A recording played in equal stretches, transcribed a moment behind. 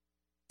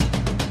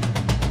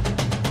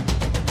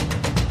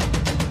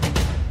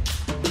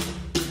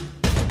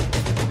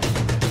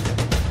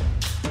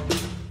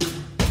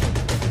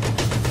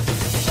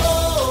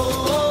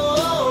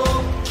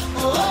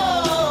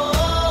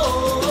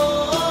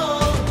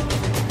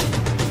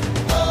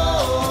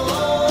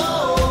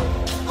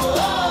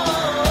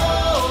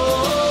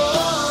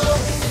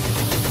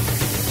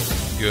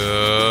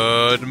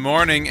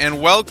morning,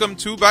 and welcome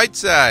to Bite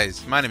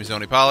Size. My name is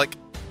Yoni Pollak,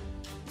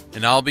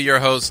 and I'll be your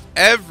host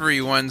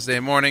every Wednesday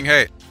morning.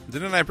 Hey,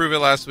 didn't I prove it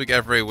last week?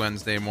 Every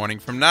Wednesday morning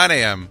from 9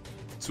 a.m.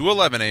 to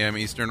 11 a.m.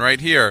 Eastern,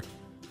 right here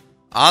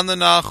on the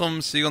Nachum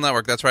Segal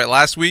Network. That's right,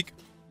 last week,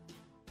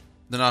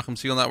 the Nachum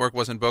Segal Network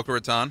was in Boca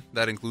Raton.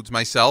 That includes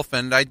myself,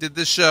 and I did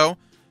this show.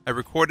 I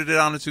recorded it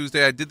on a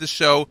Tuesday. I did the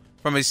show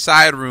from a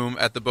side room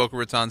at the Boca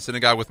Raton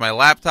Synagogue with my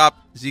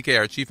laptop. ZK,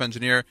 our chief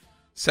engineer,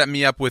 set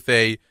me up with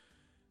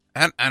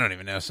I don't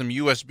even know, some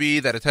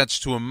USB that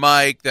attached to a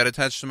mic, that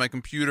attached to my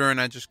computer, and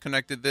I just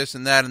connected this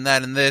and that and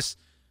that and this.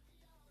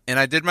 And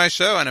I did my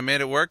show, and I made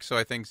it work, so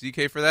I thank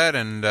ZK for that,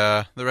 and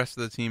the rest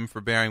of the team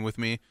for bearing with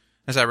me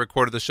as I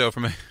recorded the show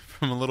from a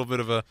little bit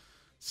of a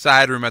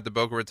side room at the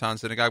Boca Raton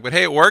Synagogue. But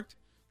hey, it worked.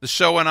 The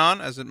show went on,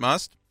 as it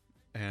must,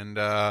 and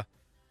I've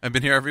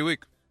been here every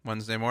week,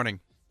 Wednesday morning.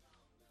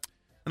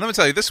 And let me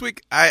tell you, this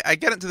week, I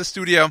get into the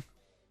studio,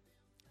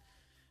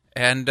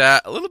 and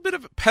a little bit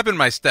of pep in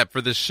my step for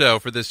this show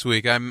for this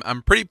week.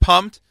 I'm pretty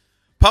pumped.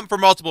 Pumped for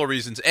multiple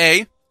reasons.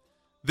 A,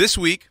 this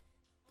week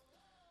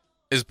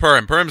is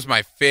Purim. Purim is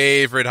my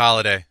favorite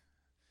holiday.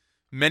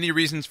 Many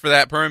reasons for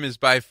that. Purim is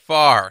by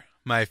far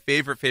my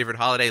favorite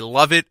holiday.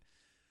 Love it.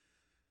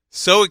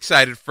 So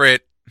excited for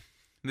it.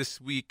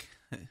 This week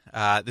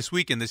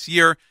and this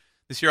year.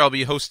 This year I'll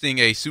be hosting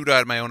a Suda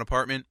at my own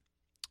apartment.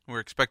 We're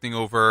expecting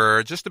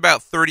over just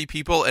about 30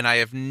 people, and I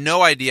have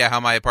no idea how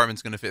my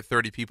apartment's going to fit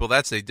 30 people.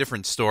 That's a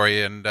different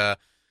story, and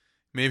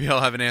maybe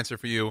I'll have an answer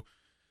for you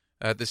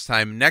at this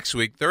time next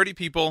week. 30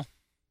 people,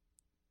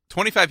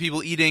 25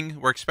 people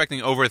eating. We're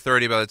expecting over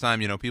 30 by the time,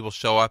 people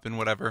show up and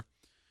whatever.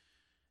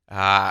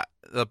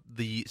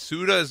 The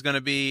Suda is going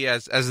to be,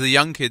 as the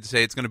young kids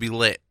say, it's going to be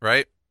lit,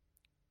 right?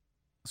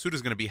 Suda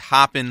is going to be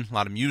hopping, a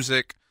lot of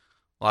music,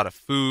 a lot of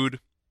food.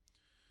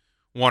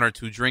 1 or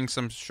 2 drinks,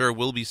 I'm sure,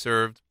 will be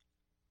served.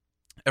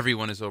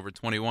 Everyone is over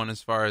 21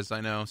 as far as I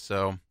know,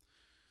 so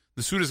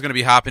the Suda is going to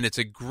be hopping. It's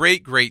a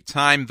great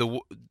time.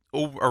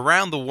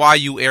 Around the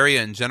YU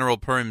area in general,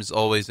 Purim is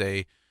always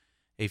a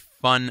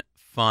fun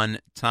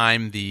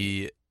time.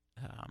 The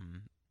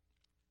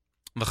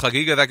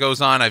chagiga that goes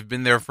on, I've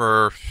been there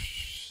for,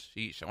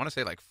 I want to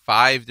say like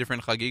 5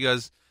 different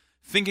chagigas.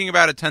 Thinking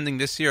about attending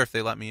this year if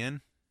they let me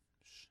in.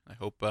 I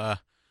hope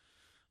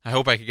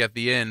I could get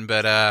the in,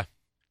 but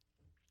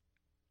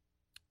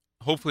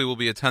hopefully we'll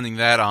be attending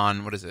that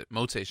on,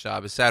 Motzei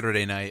Shabbos,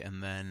 Saturday night,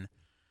 and then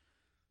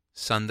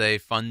Sunday,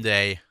 fun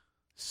day,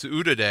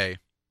 Seuda day.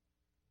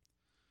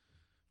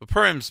 But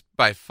Purim's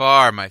by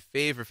far my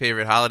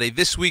favorite holiday.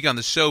 This week on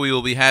the show we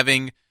will be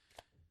having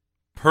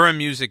Purim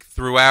music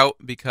throughout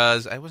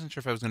because I wasn't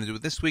sure if I was going to do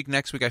it this week,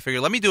 next week. I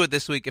figured let me do it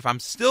this week. If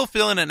I'm still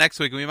feeling it next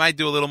week, we might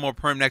do a little more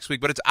Purim next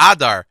week, but it's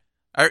Adar.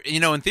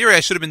 In theory I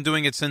should have been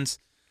doing it since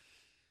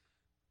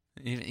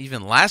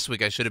even last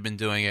week I should have been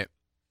doing it.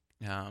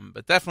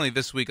 But definitely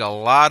this week, a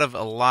lot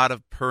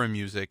of Purim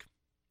music.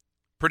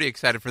 Pretty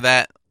excited for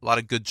that. A lot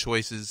of good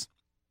choices.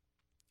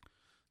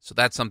 So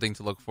that's something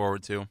to look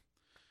forward to.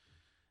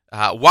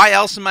 Why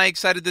else am I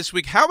excited this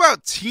week? How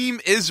about Team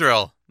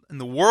Israel in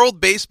the World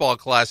Baseball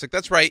Classic?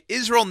 That's right.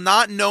 Israel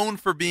not known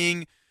for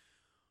being,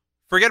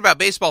 forget about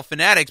baseball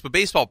fanatics, but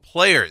baseball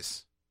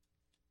players.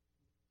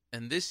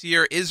 And this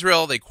year,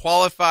 Israel, they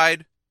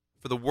qualified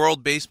for the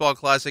World Baseball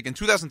Classic. In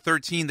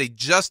 2013, they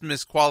just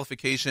missed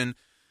qualification.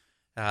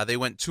 They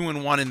went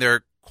 2-1 in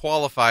their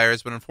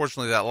qualifiers, but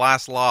unfortunately that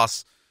last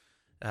loss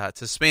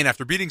to Spain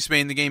after beating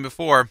Spain the game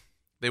before,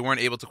 they weren't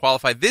able to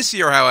qualify. This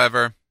year,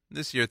 however,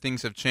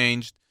 things have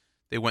changed.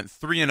 They went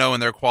 3-0 in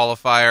their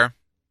qualifier.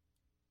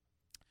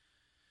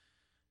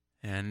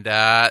 And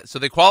so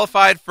they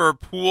qualified for a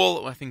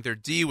pool. I think their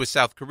D was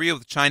South Korea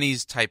with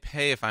Chinese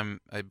Taipei,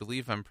 I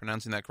believe I'm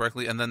pronouncing that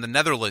correctly, and then the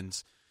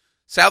Netherlands.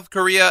 South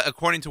Korea,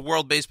 according to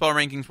World Baseball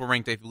Rankings, were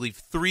ranked, I believe,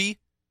 3.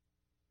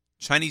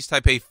 Chinese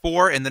Taipei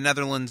 4, and the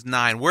Netherlands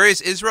 9. Where is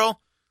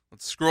Israel?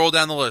 Let's scroll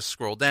down the list.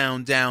 Scroll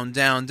down.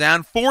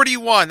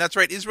 41. That's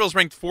right. Israel's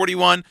ranked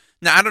 41.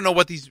 Now, I don't know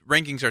what these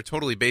rankings are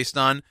totally based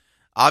on.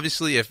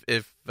 Obviously, if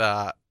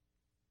the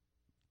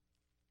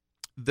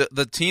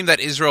team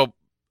that Israel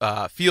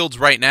fields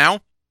right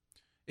now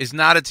is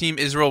not a team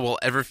Israel will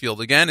ever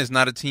field again, is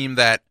not a team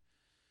that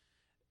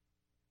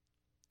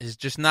is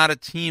just not a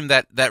team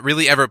that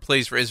really ever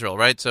plays for Israel,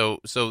 right? So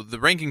the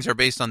rankings are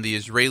based on the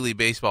Israeli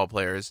baseball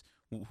players,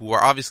 who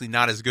are obviously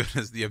not as good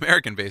as the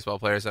American baseball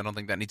players. I don't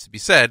think that needs to be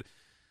said.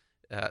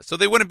 So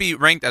they wouldn't be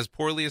ranked as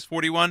poorly as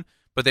 41,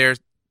 but they're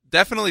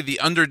definitely the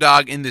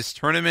underdog in this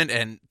tournament,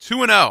 and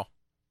 2-0.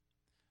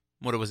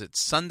 What was it,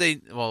 Sunday?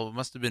 Well, it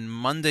must have been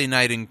Monday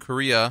night in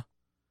Korea.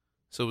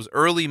 So it was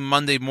early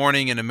Monday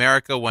morning in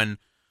America when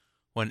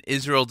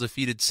Israel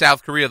defeated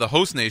South Korea, the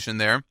host nation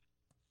there.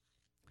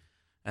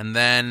 And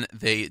then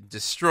they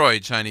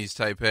destroyed Chinese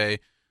Taipei.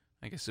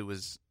 I guess it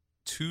was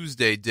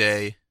Tuesday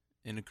day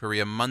in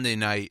Korea, Monday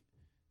night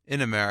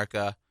in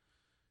America.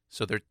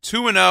 So they're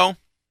 2-0.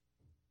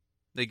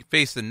 They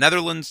face the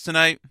Netherlands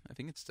tonight. I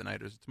think it's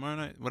tonight, or is it tomorrow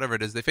night? Whatever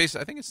it is. I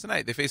think it's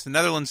tonight. They face the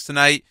Netherlands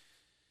tonight.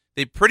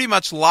 They pretty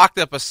much locked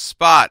up a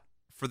spot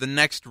for the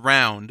next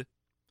round.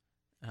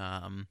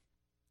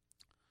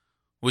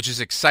 which is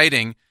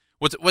exciting.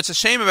 What's a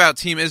shame about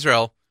Team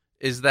Israel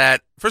is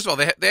that, first of all,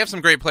 they have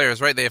some great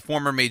players, right? They have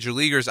former major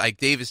leaguers, Ike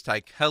Davis, Ty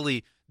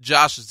Kelly,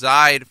 Josh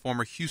Zeid,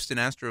 former Houston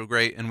Astro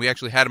great, and we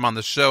actually had him on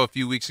the show a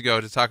few weeks ago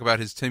to talk about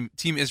his Team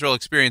Israel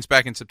experience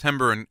back in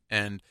September,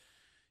 and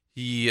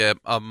he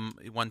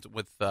went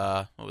with,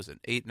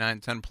 8, 9,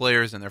 10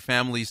 players and their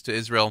families to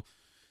Israel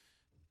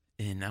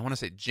in, I want to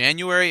say,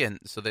 January, and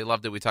so they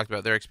loved it. We talked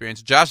about their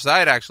experience. Josh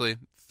Zeid, actually,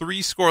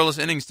 3 scoreless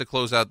innings to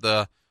close out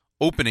the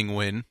opening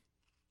win.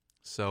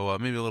 So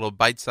maybe a little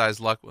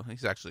bite-sized luck. Well,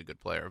 he's actually a good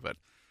player, but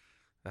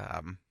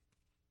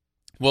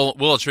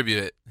we'll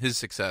attribute his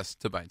success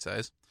to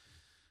bite-size.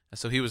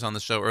 So he was on the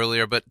show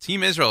earlier. But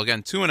Team Israel,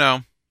 again,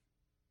 2-0.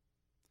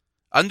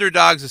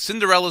 Underdogs, a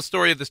Cinderella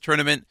story of this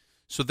tournament.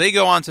 So they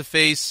go on to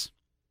face,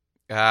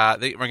 they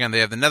have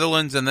the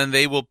Netherlands, and then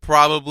they will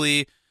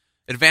probably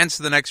advance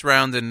to the next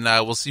round, and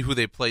we'll see who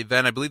they play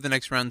then. I believe the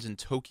next round's in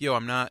Tokyo.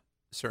 I'm not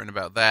certain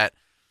about that.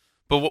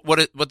 But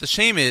what the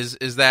shame is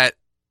that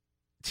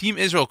Team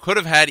Israel could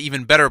have had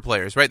even better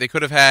players, right? They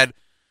could have had,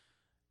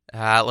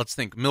 let's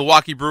think,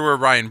 Milwaukee Brewer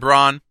Ryan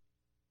Braun,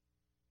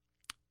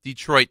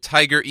 Detroit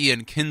Tiger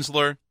Ian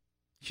Kinsler,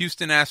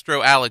 Houston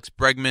Astro Alex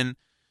Bregman,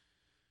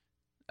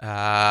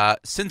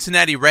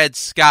 Cincinnati Reds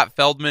Scott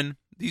Feldman.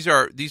 These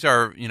are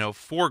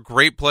 4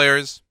 great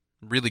players,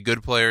 really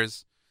good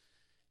players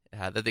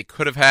that they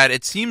could have had.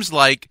 It seems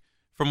like,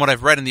 from what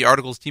I've read in the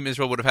articles, Team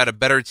Israel would have had a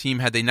better team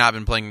had they not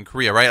been playing in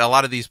Korea, right? A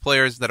lot of these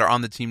players that are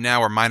on the team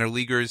now are minor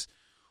leaguers,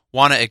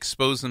 want to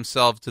expose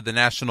themselves to the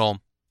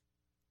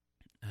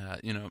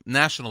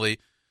nationally,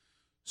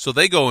 so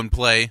they go and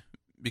play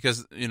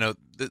because,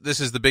 this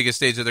is the biggest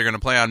stage that they're going to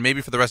play on,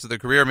 maybe for the rest of their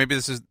career, maybe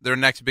this is their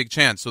next big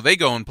chance. So they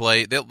go and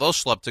play, they'll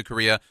schlep to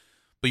Korea,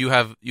 but you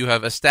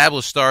have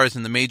established stars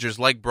in the majors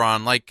like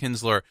Braun, like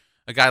Kinsler,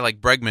 a guy like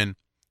Bregman,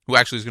 who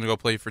actually is going to go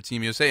play for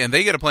Team USA, and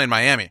they get to play in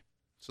Miami.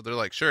 So they're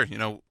like, sure,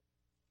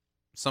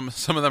 some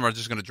of them are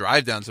just going to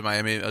drive down to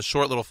Miami, a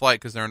short little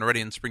flight because they're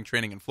already in spring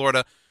training in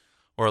Florida,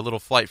 or a little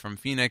flight from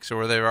Phoenix or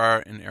where they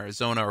are in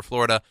Arizona or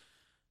Florida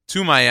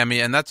to Miami,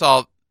 and that's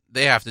all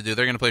they have to do.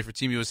 They're going to play for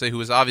Team USA, who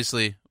is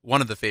obviously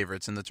one of the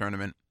favorites in the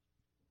tournament.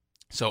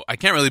 So I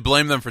can't really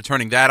blame them for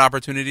turning that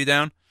opportunity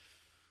down.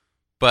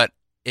 But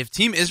if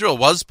Team Israel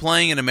was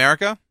playing in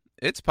America,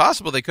 it's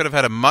possible they could have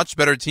had a much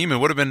better team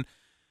and would have been,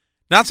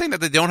 not saying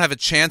that they don't have a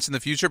chance in the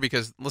future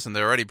because, listen,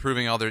 they're already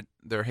proving all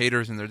their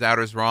haters and their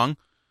doubters wrong,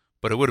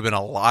 but it would have been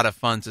a lot of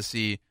fun to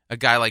see a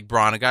guy like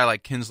Braun, a guy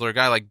like Kinsler, a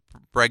guy like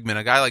Bregman,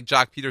 a guy like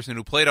Jock Peterson,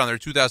 who played on their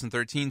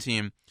 2013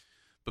 team,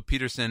 but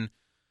Peterson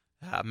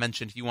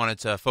mentioned he wanted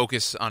to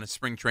focus on his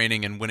spring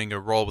training and winning a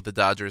role with the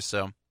Dodgers,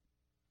 so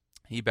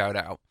he bowed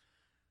out.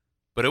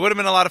 But it would have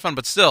been a lot of fun,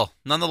 but still,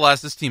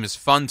 nonetheless, this team is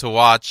fun to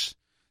watch.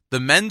 The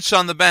Mensch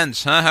on the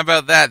bench, huh? How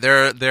about that?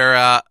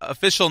 Their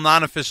official,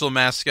 non-official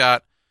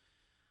mascot.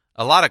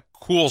 A lot of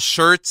cool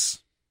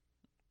shirts.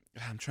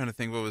 I'm trying to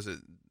think, what was it?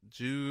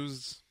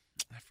 Jews?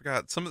 I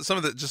forgot. Some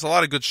of the, just a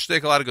lot of good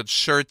shtick, a lot of good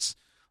shirts,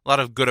 a lot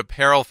of good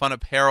apparel, fun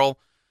apparel,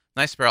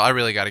 nice apparel. I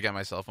really got to get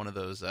myself one of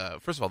those.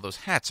 First of all, those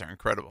hats are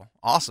incredible.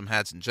 Awesome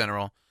hats in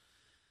general.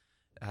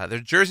 Their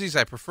jerseys,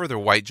 I prefer their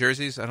white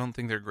jerseys. I don't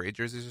think their gray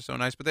jerseys are so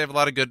nice, but they have a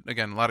lot of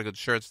good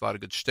shirts, a lot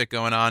of good shtick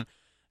going on.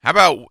 How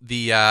about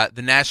the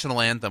national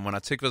anthem? When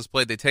Atikva's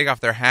played, they take off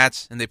their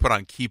hats and they put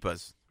on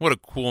kippas. What a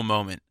cool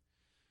moment.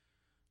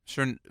 I'm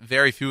sure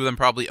very few of them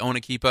probably own a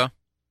kippa.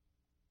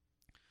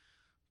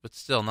 But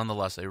still,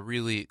 nonetheless, a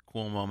really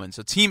cool moment.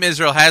 So Team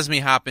Israel has me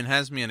hopping,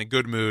 has me in a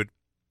good mood.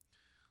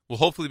 We'll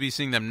hopefully be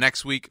seeing them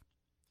next week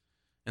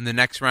in the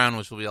next round,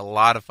 which will be a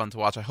lot of fun to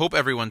watch. I hope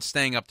everyone's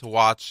staying up to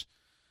watch.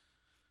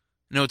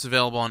 I know it's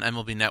available on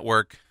MLB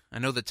Network. I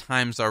know the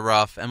times are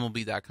rough.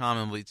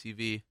 MLB.com, MLB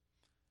TV.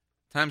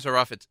 Times are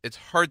rough. It's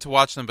hard to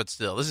watch them, but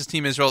still. This is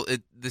Team Israel.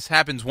 This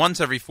happens once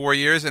every 4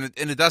 years, and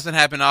it doesn't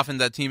happen often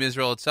that Team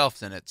Israel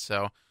itself's in it.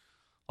 So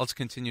let's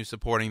continue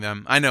supporting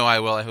them. I know I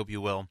will. I hope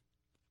you will.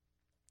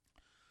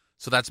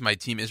 So that's my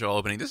Team Israel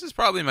opening. This is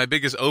probably my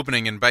biggest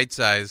opening in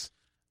bite-size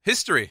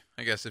history,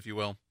 I guess, if you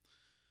will.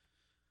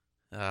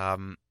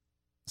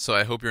 So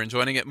I hope you're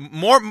enjoying it.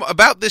 More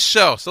about this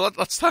show. So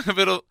let's talk a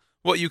bit of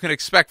what you can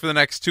expect for the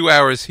next 2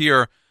 hours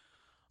here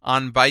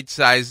on Bite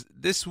Size.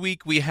 This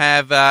week we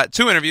have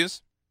 2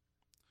 interviews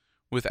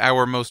with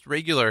our most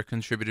regular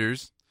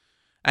contributors.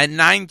 At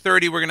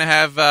 9:30 we're going to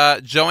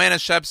have Joanna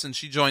Shebson.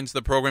 She joins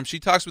the program. She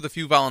talks with a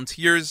few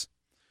volunteers,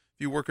 a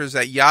few workers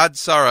at Yad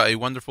Sarah, a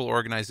wonderful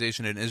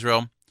organization in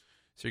Israel.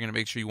 So you're going to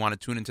make sure you want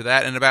to tune into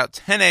that. And about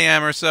 10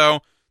 a.m. or so,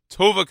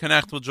 Tova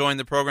Knecht will join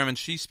the program, and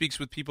she speaks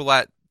with people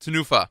at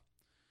Tenufa.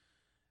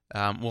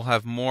 We'll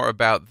have more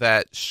about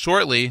that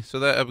shortly. So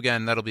that,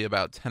 again, that'll be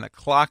about 10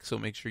 o'clock, so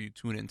make sure you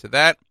tune into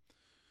that.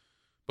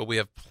 But we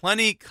have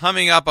plenty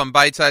coming up on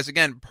Bite Size.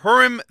 Again,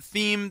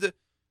 Purim-themed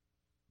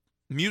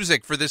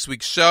music for this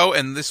week's show,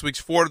 and this week's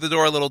Four to the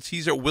Door little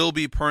teaser will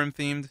be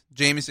Purim-themed.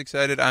 Jamie's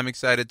excited. I'm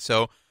excited.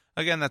 So,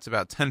 again, that's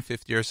about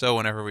 10:50 or so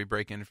whenever we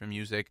break in for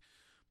music.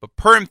 But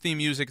Purim-themed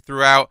music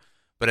throughout.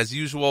 But as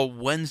usual,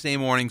 Wednesday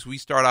mornings, we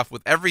start off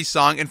with every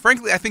song. And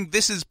frankly, I think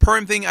this is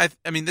Purim thing.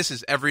 I mean, this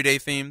is everyday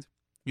themed.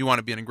 You want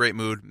to be in a great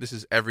mood. This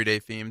is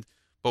everyday themed,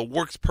 but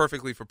works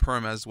perfectly for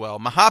Purim as well.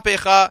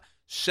 Mahapecha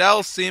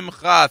Shel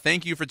Simcha.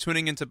 Thank you for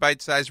tuning into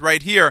Bite Size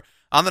right here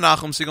on the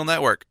Nachum Segal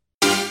Network.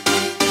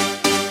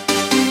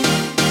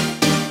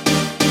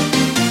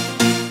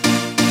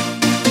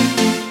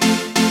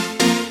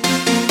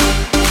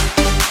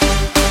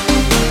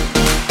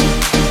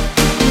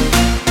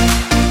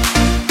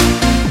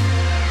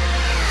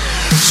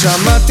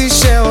 שמעתי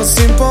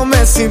שעושים פה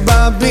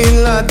מסיבה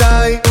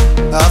בלעדיי,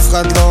 אף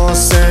אחד לא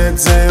עושה את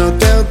זה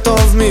יותר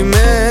טוב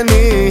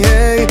ממני.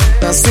 היי,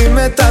 נשים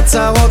את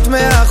הצרות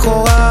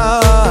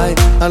מאחוריי,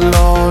 אני לא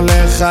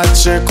הולך עד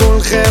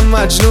שכולכם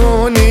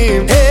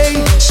מג'נונים. היי,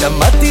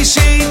 שמעתי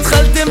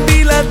שהתחלתם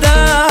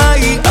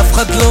בלעדיי, אף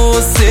אחד לא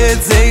עושה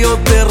את זה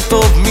יותר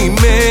טוב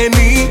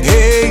ממני.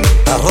 היי,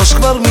 הראש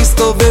כבר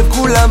מסתובב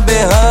כולם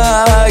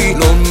בהיי,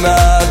 לא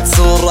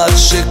נעצור עד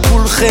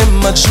שכולכם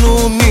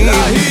מג'נונים.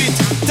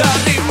 להיט,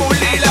 תרימו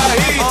לי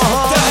להיט,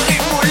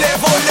 תרימו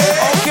לב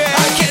עולה,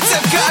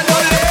 הקצב כאן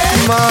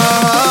עולה.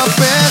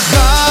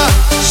 מהפכה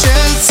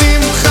של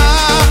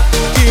שמחה,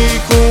 כי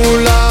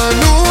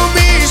כולנו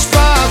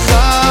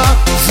משפחה,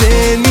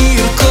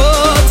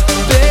 ונרקוד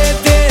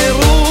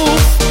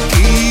בטירוף,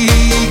 כי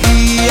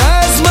הגיע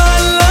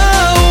הזמן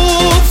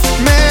לעוף.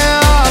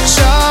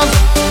 מעכשיו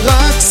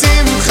רק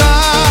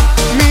שמחה,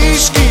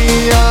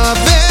 משקיעה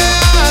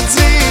ועד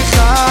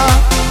צריכה.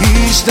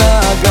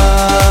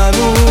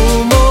 השתגענו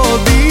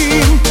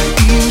מודים,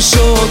 אם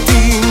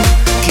שותים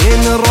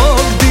כן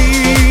רוקדים.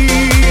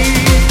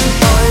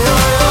 אוי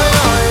אוי אוי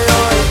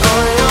אוי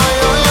אוי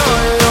אוי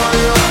אוי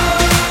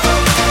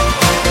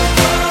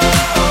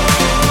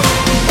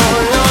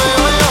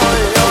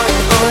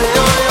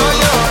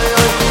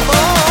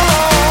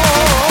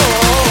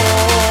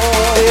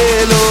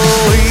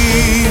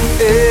אלוהים,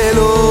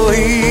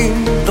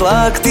 אלוהים,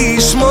 רק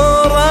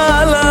תשמור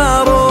על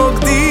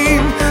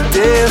הרוקדים,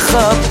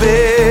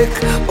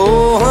 תחבק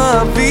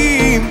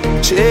אוהבים,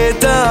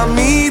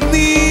 שתמיד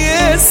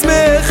נהיה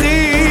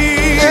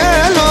שמחים.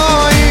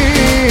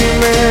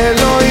 אלוהים,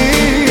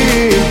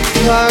 אלוהים,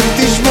 רק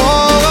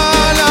תשמור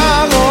על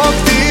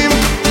הרוקדים,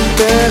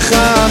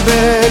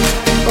 תחבק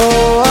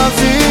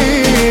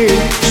אוהבים,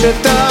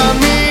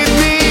 שתמיד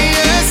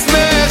נהיה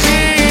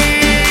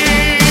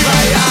שמחים.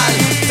 חייל,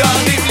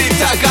 תרים לי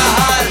את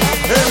הקהל,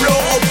 הם לא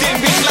רוקדים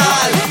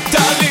בכלל,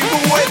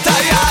 תרימו את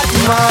היד.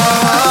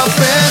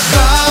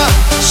 מהפכה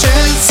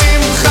של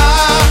שמחה,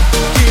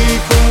 כי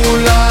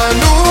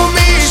כולנו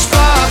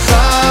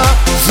משפחה,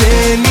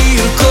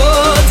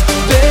 ונרקוד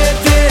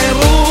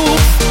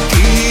בטירוף,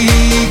 כי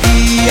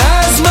הגיע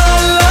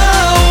הזמן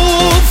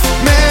לעוף.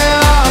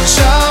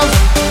 מעכשיו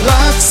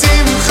רק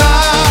שמחה,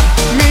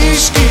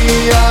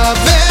 משקיעה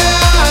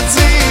ועד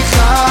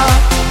צריכה.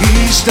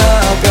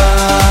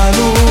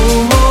 השתגענו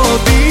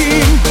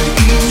מודים,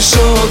 אם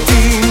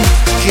שותים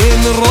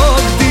כן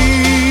רוקדים.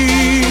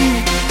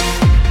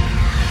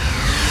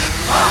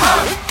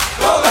 העם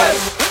דורש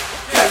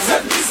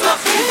קצב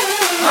מזרחי,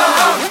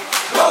 העם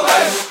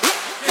דורש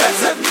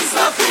קצב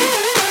מזרחי,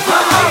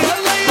 העם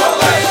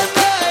דורש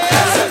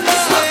קצב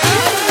מזרחי,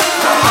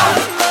 העם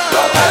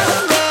דורש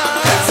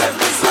קצב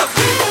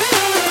מזרחי.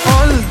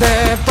 All the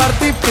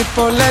party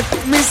people, let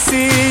me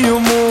see you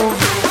move.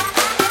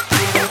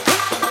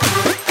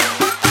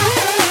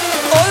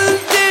 All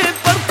the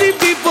party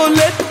people,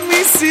 let me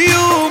see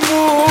you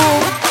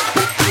move.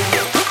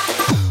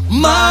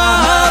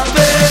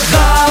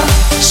 מהפכה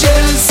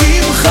של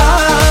שמחה,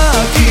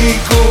 כי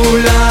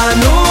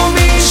כולנו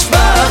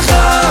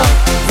משפחה,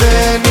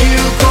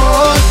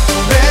 ונרקוד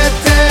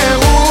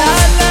בטירוף,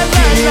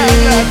 כי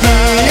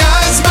הגיע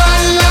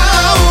הזמן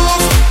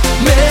לעוף.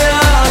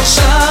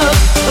 מעכשיו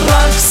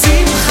רק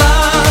שמחה,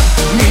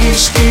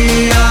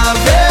 משקיעה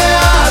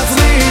ועד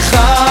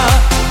צריכה.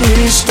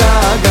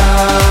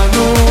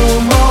 השתגענו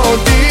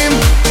מודים,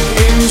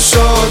 אם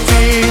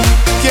שותים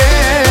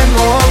כן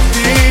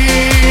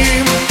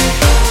רוקדים.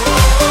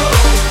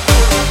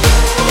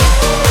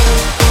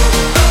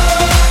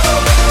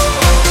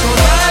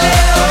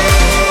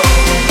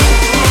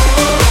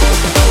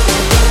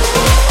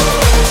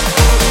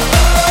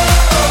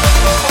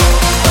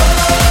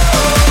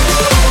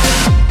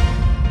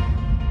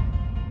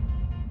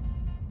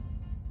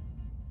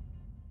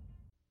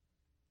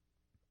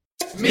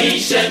 מי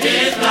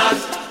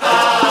שנכנס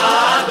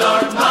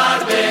אדור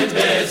מרבה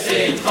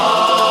בשמחה,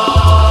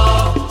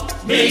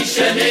 מי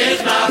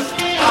שנכנס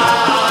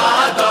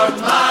אדור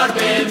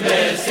מרבה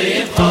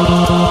בשמחה.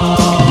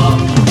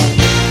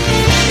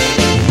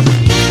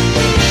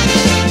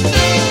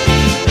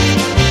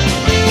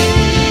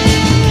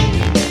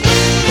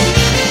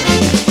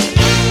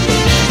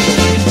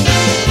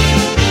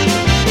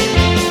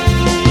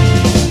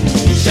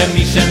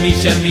 מי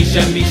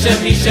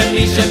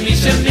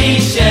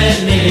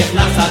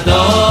שנכנס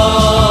אדור,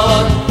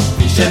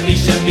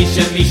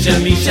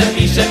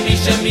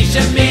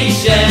 מי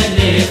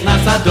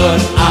שנכנס אדור,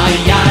 איי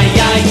איי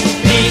איי,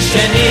 מי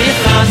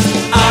שנכנס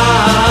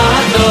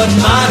אדור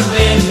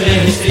מרבה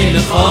בשמחה.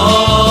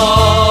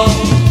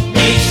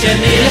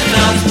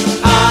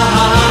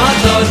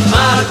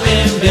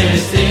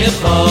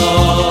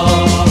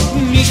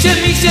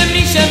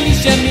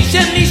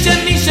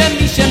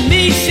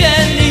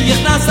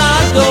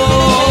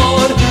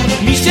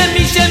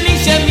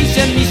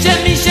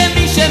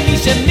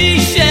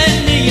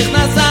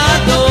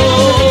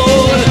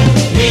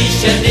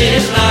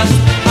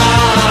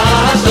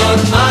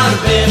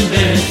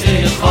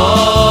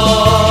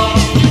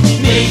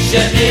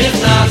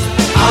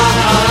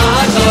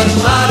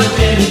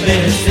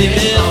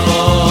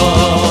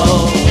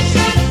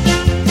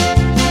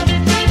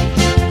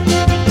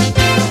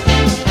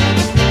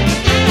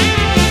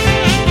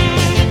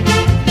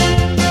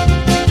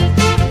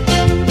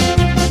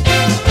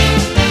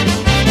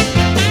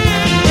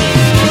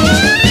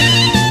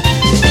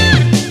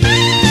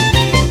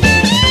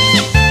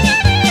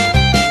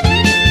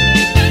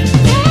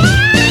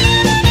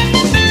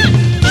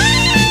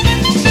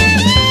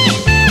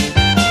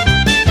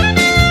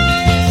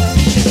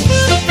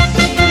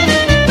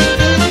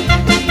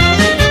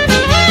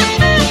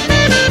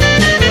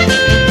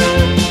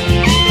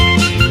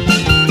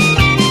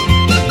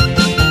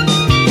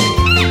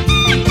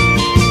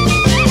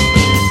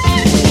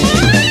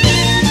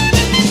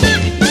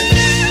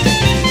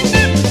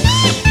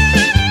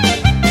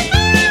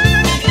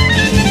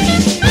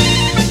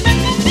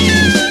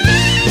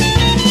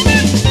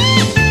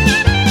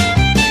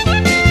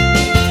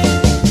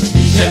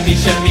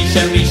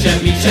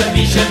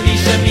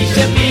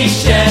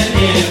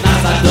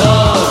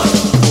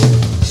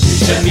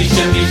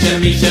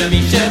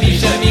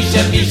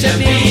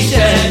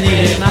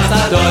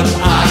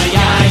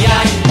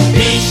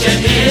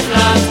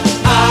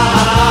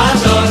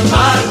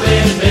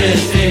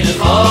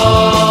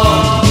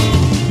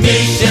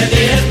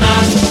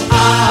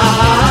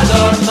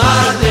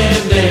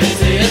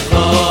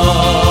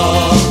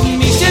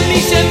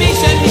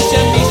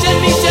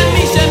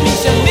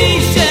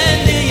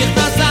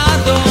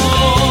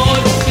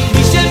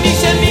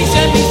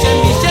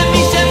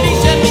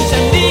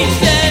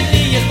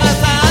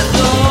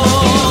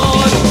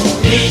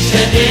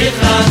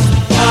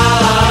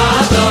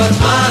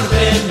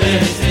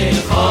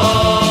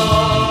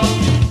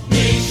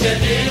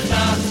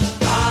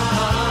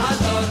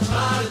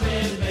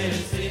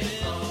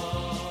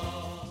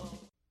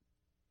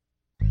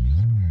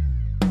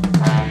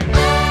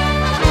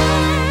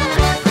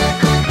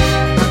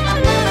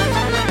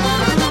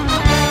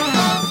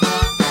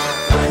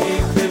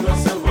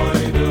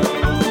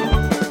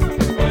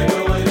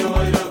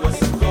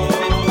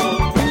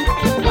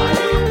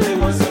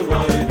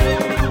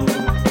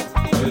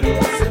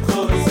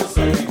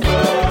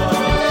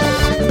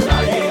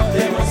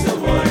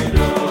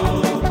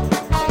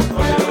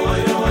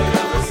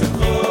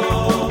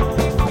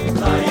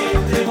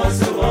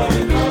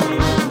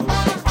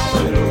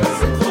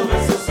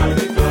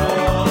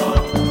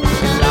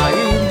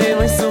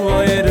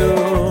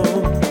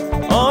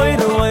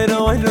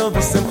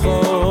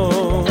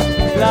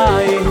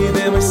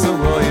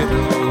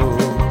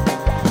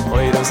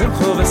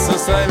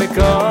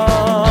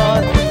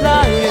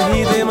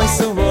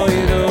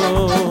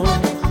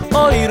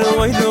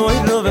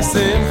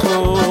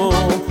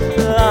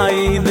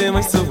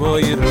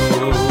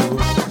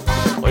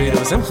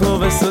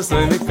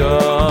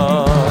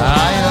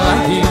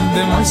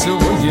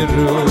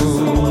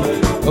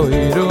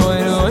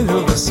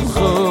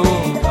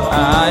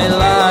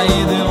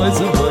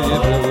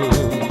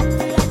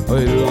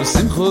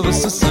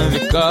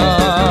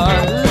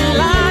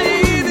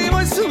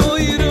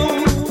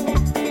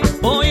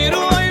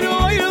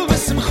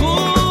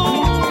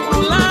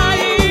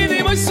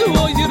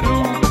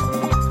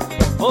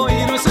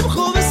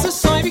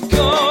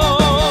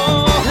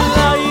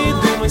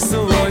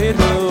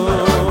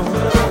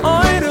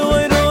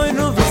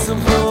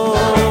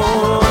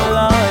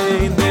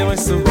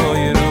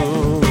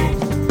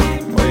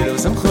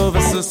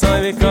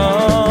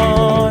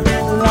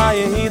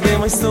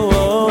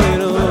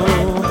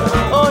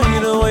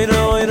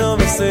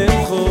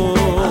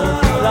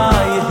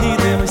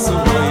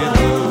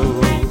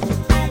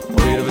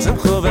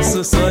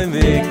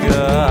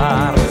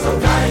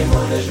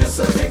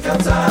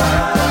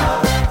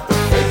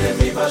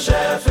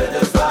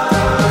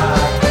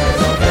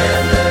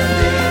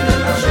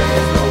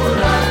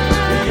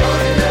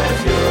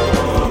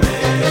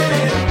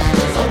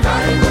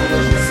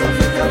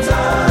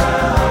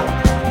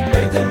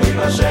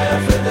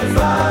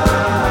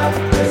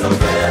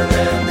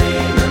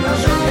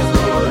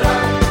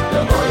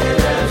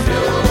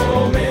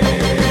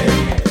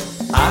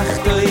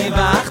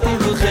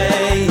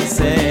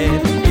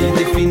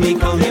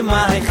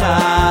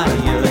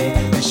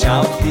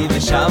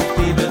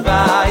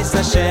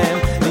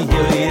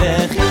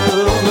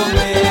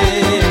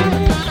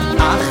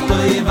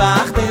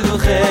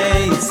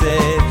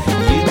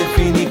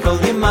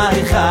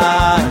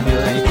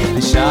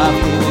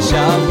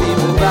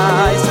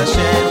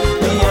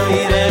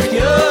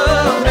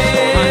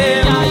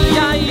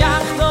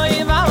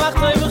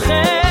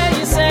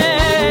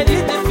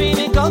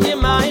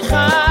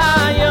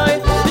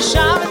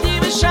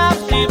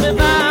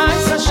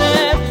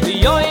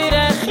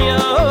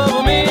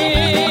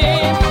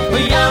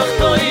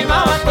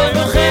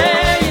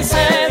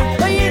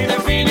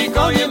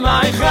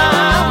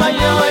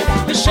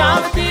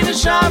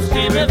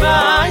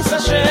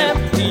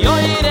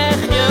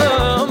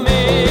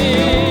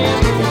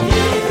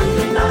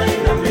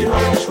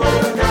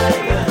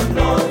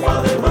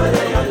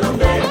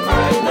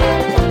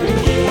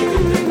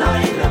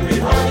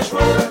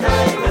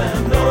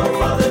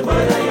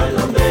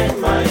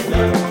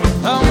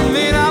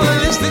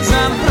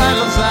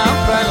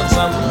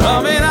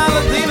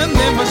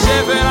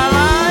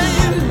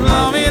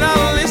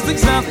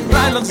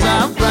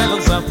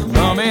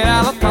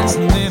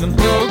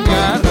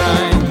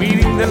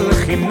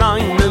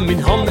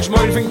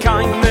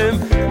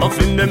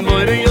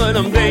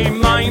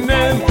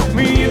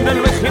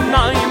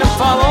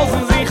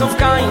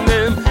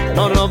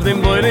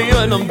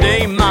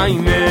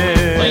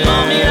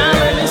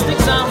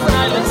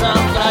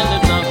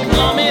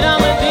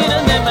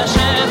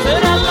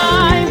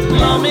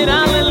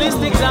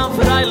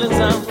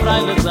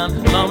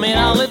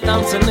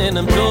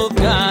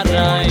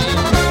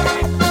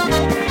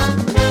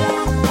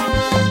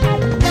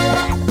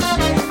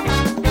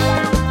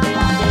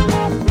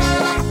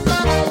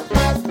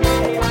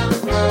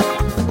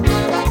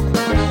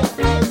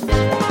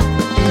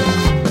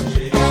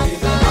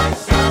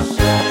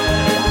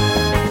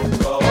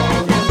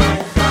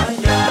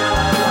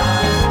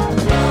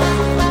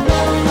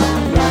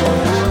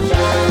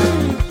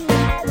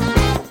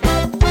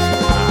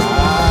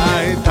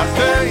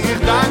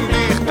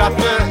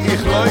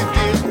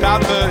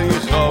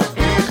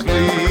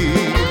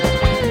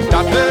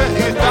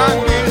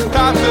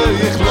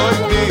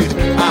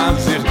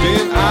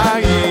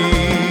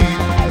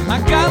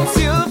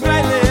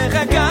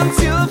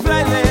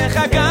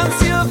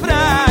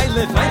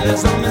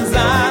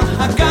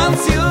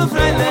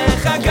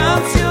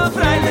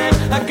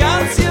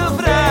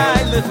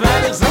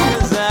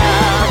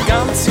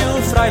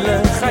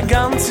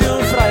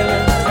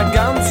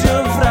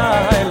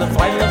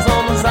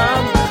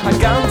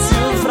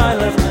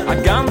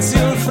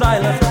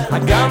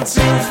 ganz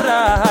schön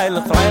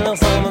freilich, freilich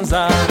soll man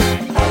sein.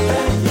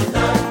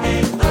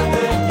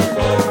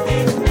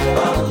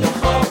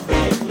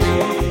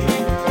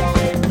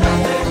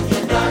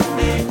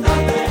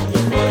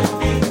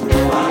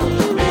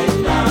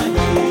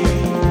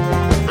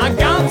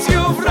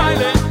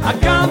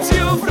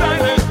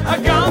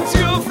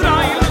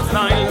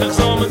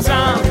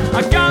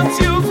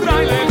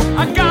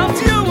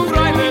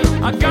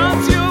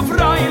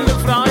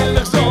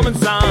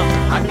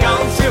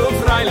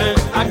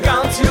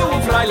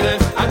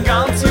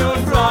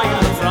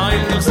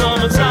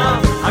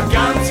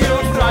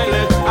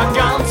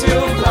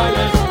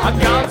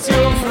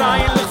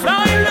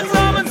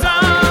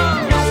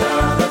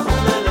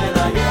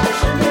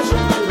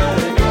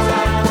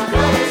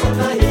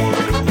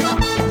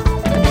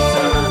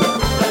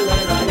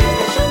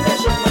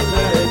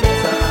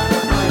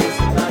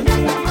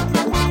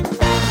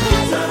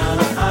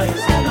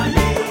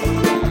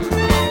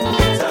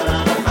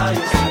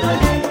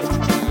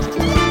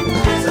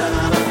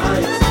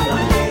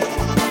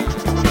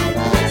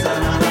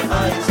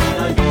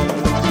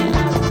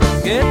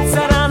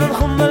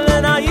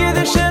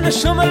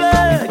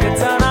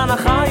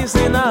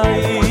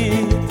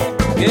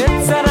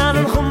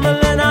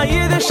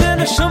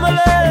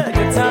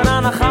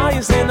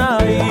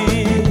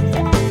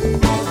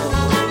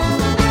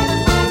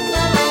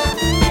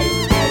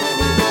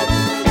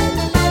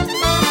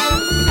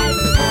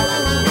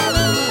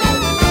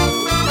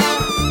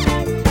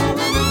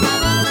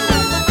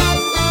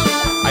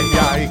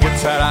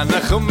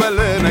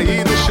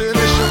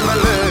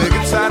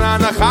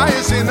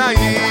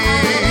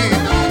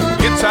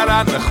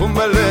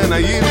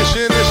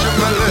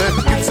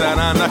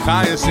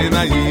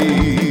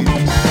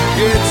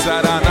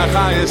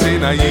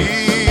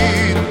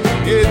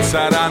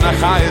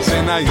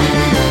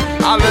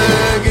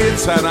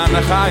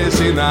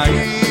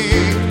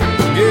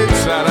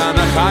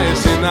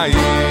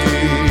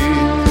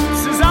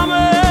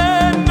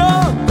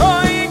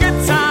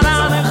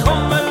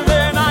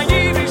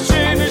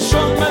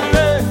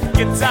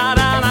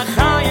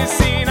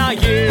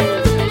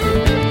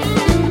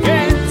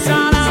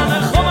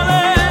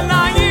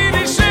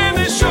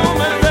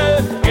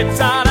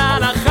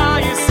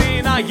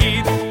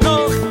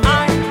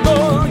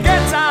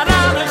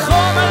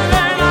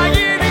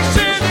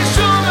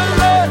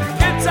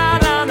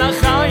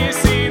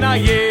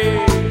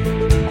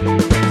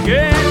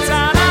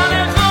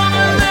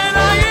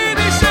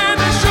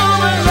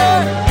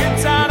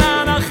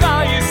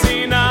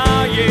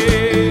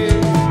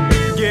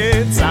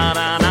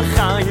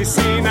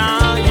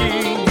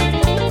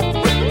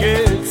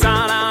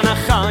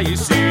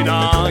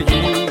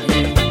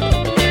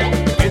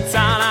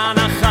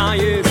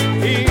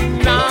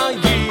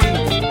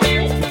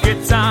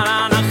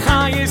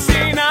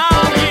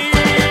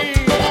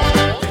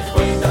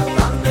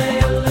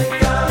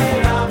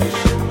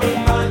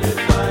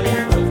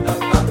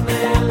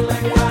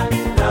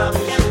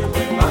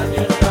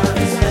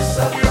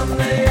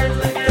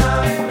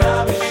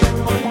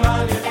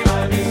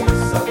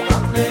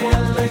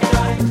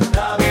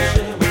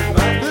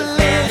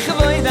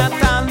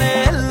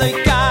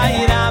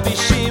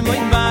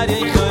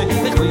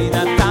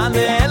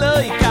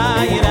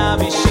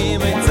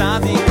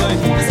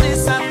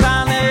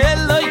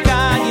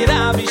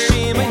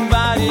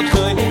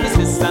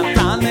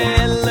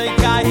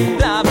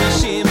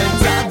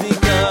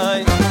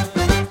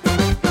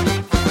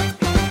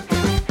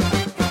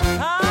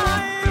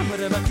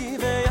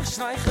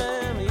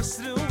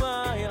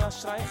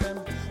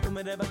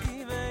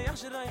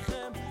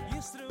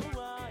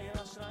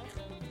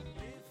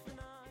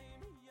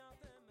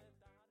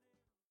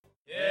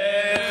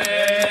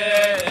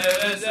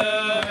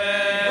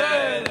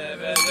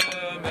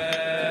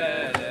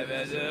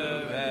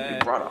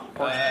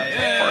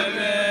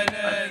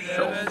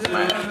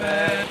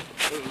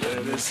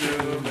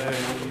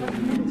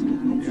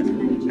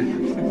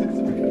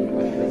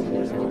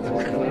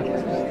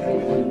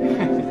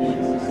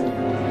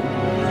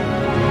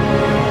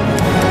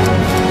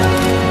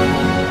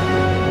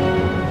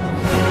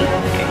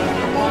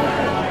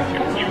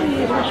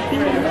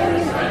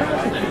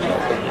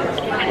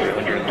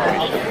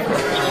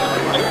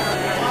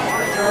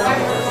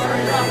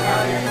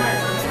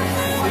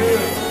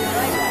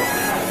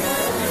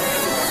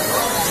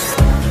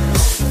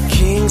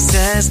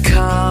 Says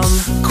come,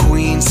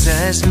 queen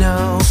says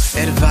no.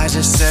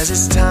 Advisor says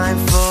it's time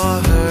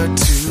for her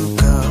to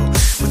go.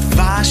 With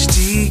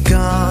Vashti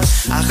gone,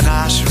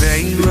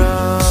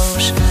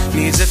 Achashverosh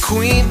needs a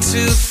queen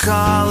to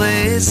call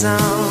his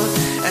own.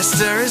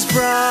 Esther is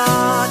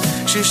brought,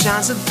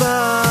 Shushan's a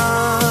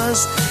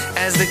buzz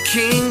as the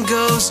king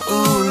goes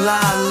ooh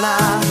la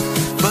la.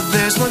 But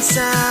there's one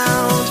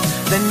sound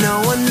that no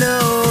one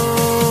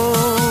knows.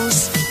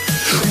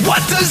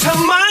 What does her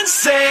mind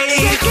say?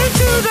 Take it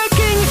to the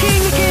king,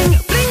 king, king.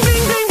 Bling,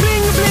 bling, bling,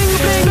 bling, bling,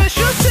 bling.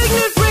 Special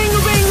signet, ring,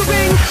 ring,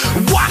 ring.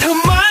 What her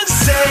mind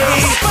say?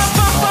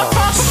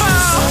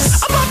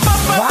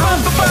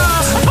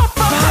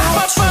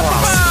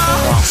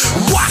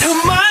 What her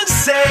mind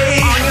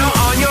say?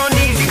 On your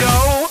knees you go.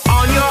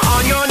 On your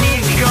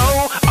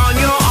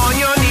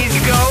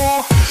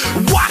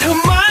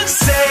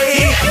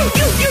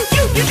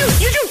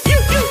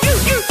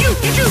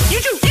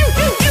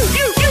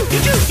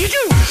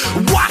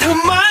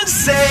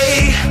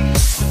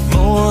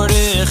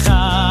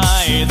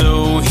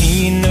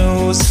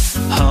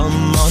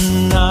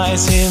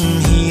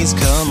him, he's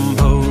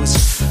composed.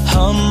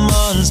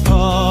 Haman's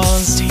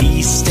paused,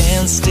 he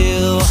stands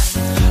still.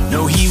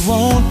 No, he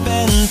won't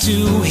bend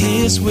to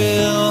his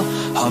will.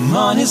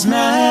 Haman is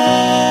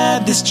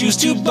mad, this Jew's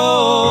too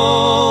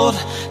bold.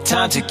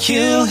 Time to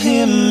kill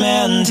him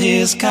and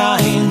his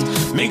kind.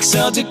 Makes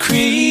a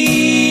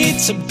decree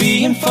to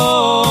be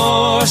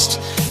enforced.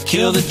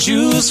 Kill the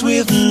Jews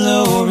with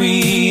no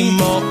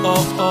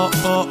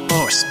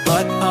remorse.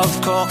 But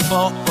of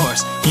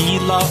course, he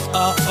lost.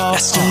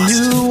 Esther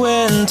knew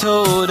and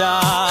told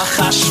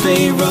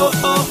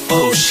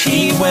Achashverosh.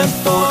 He went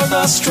for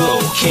a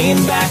stroll,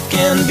 came back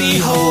and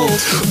behold,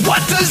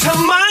 what does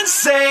Haman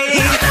say?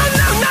 No,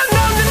 no, no,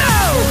 no, no,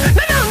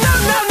 no, no, no, no,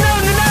 no, no, no, no,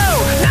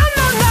 no,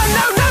 no, no, no,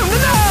 no, no,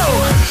 no.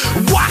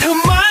 What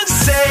Haman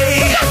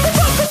say?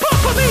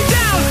 Put me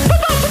down,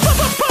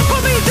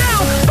 put me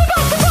down,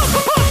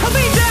 put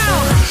me down.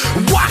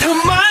 What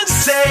Haman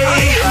say?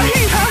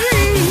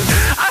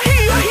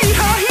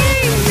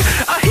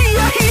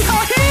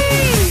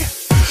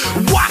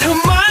 What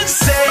Haman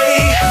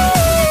say?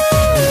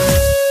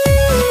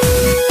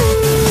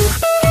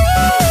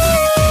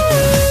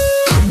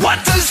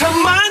 What does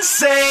Haman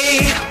say?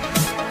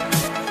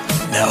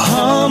 Now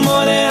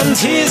Haman and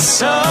his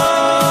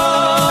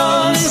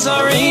sons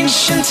are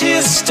ancient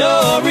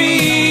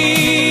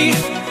history,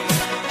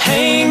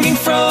 hanging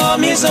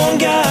from his own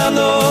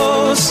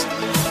gallows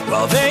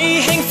while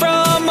they hang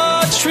from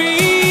a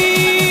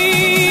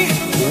tree.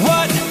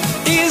 What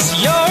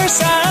is your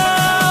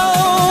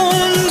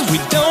sound? We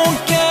don't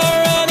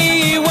care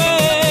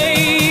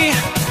anyway.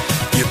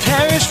 You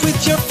perish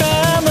with your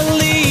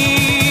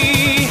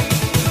family.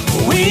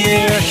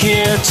 We're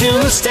here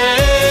to stay.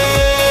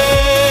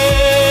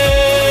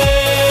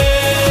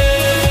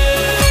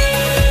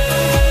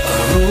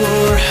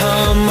 Arur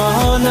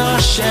Haman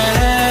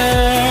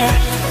Asher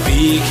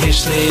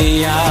Bikesh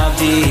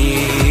Le'avdi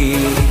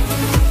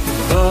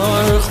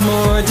Baruch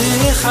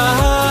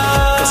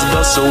Mordechai. Cause of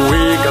us so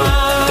weak,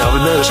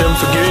 David and Hashem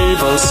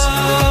forgave us.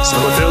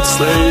 Someone failed to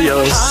slay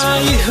us.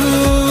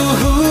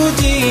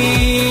 Yehudi,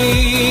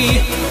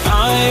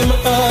 I'm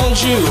a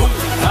Jew.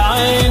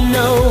 I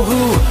know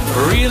who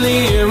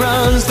really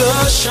runs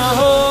the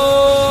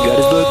show. God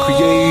is the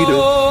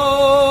creator.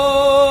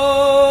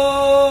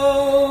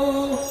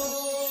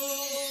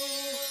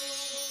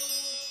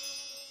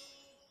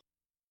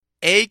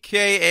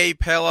 AKA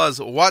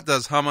Pela's What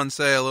Does Haman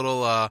Say? A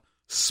little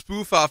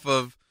spoof off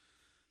of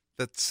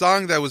that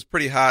song that was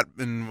pretty hot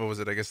in, what was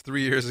it, I guess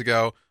 3 years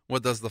ago.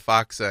 What Does the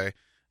Fox Say?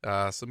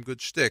 Some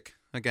good shtick.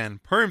 Again,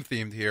 Purim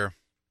themed here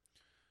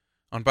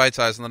on Bite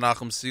Size on the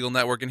Nachum Siegel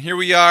Network. And here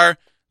we are.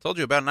 Told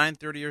you about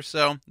 9:30 or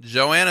so.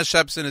 Joanna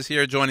Shebson is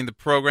here joining the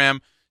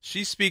program.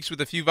 She speaks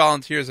with a few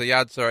volunteers at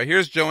Yad Sarah.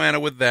 Here's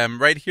Joanna with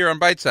them right here on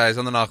Bite Size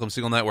on the Nachum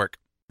Siegel Network.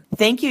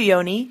 Thank you,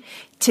 Yoni.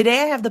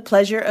 Today I have the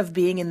pleasure of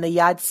being in the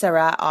Yad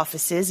Sarah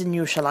offices in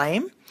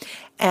Yerushalayim.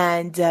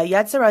 And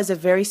Yad Sarah is a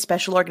very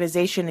special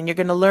organization, and you're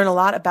going to learn a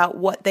lot about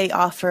what they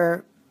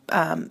offer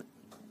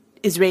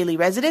Israeli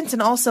residents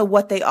and also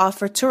what they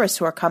offer tourists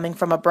who are coming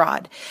from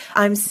abroad.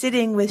 I'm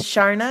sitting with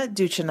Sharna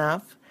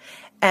Duchanov,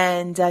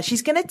 and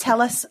she's going to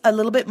tell us a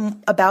little bit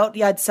about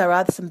Yad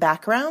Sarah, some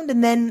background,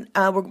 and then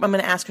I'm going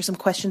to ask her some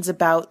questions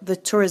about the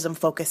tourism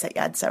focus at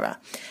Yad Sarah.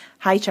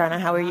 Hi, Sharna.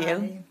 How are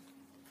you?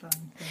 Fine,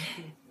 thank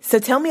you. So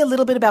tell me a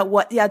little bit about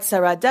what Yad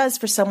Sarah does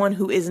for someone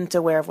who isn't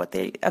aware of what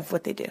they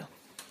do.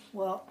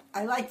 Well,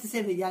 I like to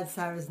say that Yad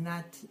Sarah is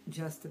not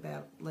just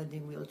about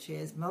lending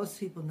wheelchairs. Most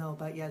people know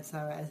about Yad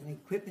Sarah as an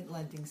equipment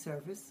lending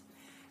service,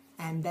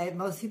 and that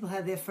most people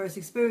have their first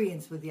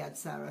experience with Yad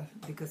Sarah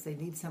because they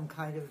need some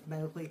kind of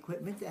medical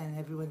equipment, and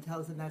everyone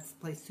tells them that's the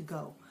place to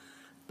go.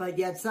 But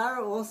Yad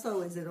Sarah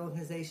also is an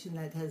organization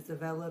that has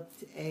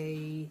developed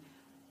a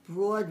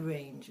broad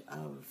range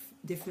of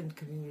different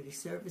community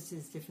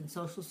services, different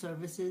social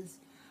services,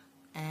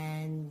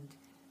 and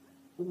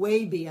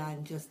way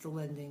beyond just the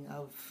lending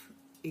of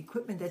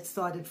equipment that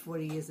started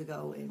 40 years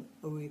ago in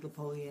Uri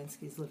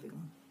Poliansky's living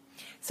room.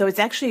 So it's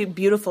actually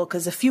beautiful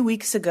because a few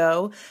weeks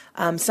ago,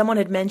 someone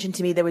had mentioned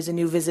to me there was a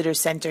new visitor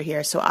center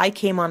here. So I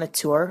came on a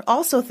tour,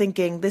 also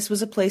thinking this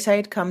was a place I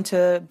had come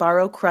to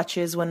borrow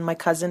crutches when my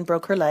cousin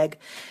broke her leg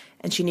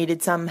and she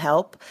needed some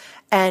help.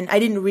 And I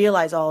didn't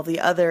realize all the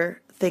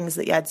other things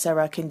that Yad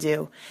Sarah can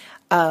do.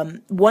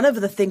 One of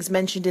the things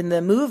mentioned in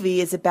the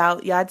movie is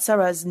about Yad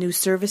Sarah's new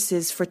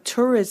services for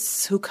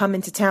tourists who come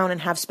into town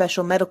and have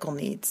special medical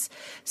needs.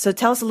 So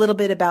tell us a little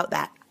bit about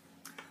that.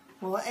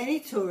 Well, any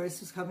tourist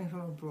who's coming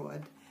from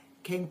abroad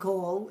can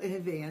call in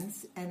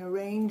advance and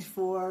arrange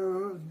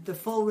for the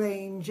full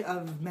range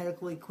of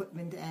medical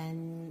equipment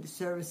and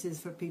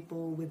services for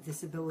people with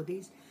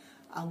disabilities.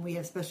 We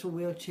have special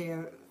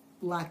wheelchair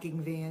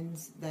locking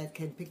vans that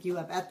can pick you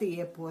up at the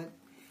airport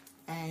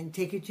and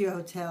take you to your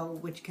hotel,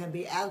 which can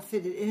be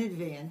outfitted in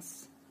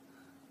advance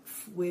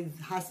with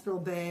hospital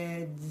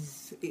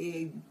beds,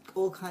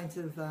 all kinds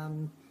of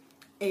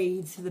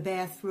aids to the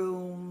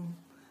bathroom,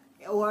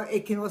 or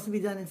it can also be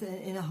done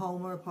in a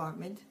home or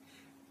apartment.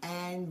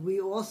 And we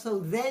also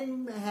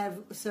then have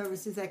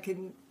services that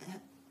can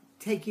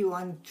take you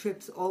on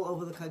trips all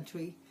over the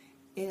country.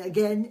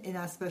 In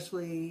our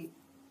specially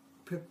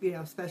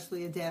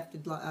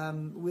adapted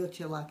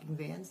wheelchair locking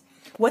vans.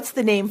 What's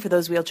the name for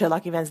those wheelchair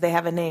locking vans? They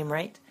have a name,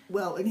 right?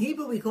 Well, in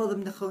Hebrew we call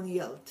them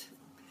nechoniot,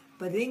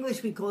 but in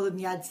English we call them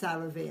Yad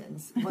Sarah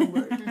vans. One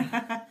word.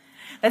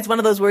 That's one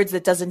of those words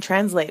that doesn't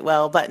translate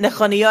well, but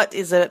nechoniot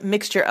is a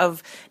mixture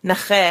of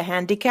nache,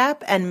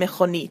 handicap, and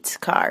mechonit,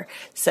 car.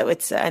 So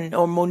it's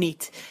or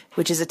monit,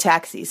 which is a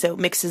taxi. So it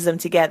mixes them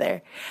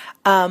together.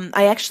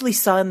 I actually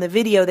saw in the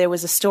video there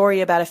was a story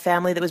about a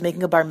family that was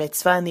making a bar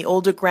mitzvah, and the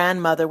older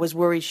grandmother was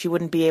worried she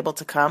wouldn't be able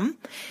to come.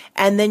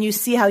 And then you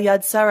see how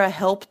Yad Sarah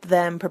helped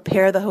them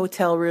prepare the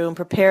hotel room,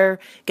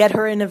 get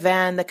her in a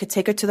van that could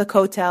take her to the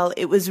kotel.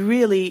 It was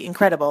really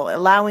incredible,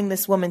 allowing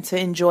this woman to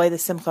enjoy the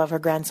simcha of her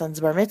grandson's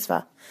bar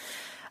mitzvah.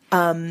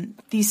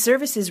 These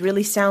services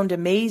really sound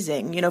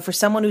amazing. You know, for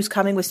someone who's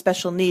coming with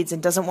special needs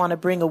and doesn't want to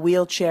bring a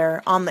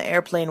wheelchair on the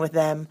airplane with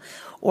them,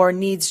 or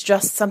needs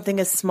just something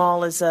as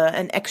small as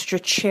an extra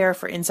chair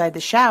for inside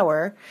the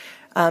shower,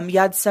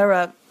 Yad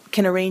Sarah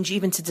can arrange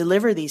even to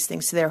deliver these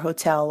things to their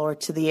hotel or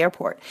to the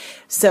airport.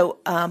 So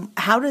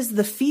how does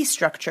the fee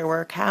structure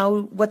work?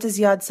 What does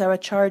Yad Sarah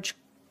charge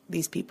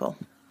these people?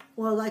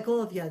 Well, like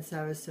all of Yad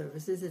Sarah's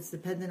services, it's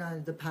dependent on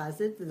the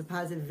deposit. The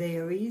deposit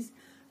varies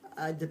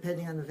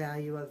depending on the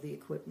value of the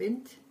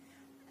equipment.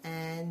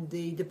 And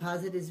the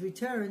deposit is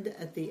returned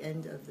at the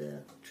end of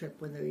the trip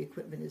when the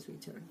equipment is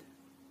returned.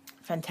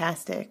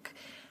 Fantastic.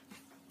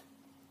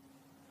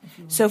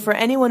 So for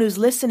anyone who's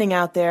listening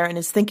out there and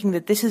is thinking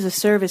that this is a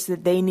service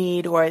that they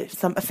need or a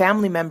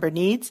family member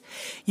needs,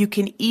 you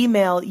can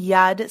email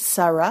Yad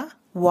Sarah,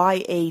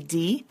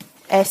 YADSARAH,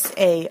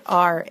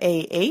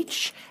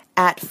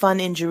 at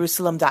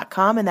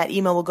funinjerusalem.com, and that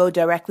email will go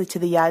directly to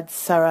the Yad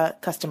Sarah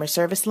customer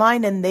service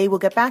line, and they will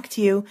get back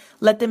to you.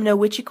 Let them know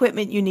which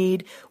equipment you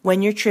need,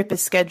 when your trip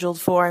is scheduled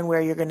for, and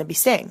where you're going to be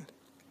staying.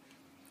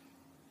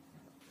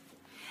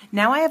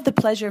 Now I have the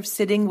pleasure of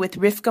sitting with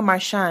Rivka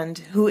Marchand,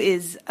 who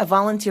is a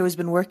volunteer who's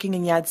been working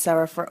in Yad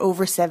Sarah for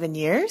over 7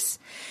 years.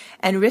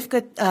 And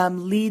Rivka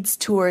leads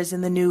tours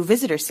in the new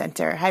visitor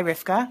center. Hi,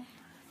 Rivka.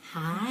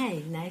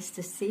 Hi, nice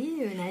to see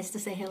you. Nice to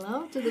say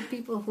hello to the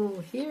people who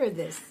hear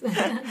this.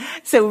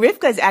 So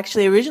Rivka is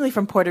actually originally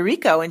from Puerto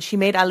Rico, and she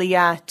made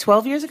Aliyah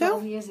 12 years ago?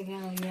 12 years ago,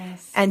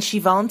 yes. And she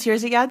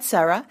volunteers at Yad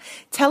Sarah.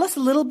 Tell us a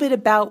little bit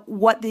about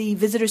what the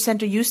visitor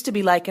center used to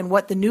be like and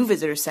what the new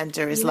visitor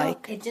center is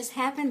like. It just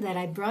happened that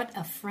I brought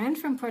a friend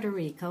from Puerto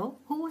Rico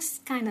who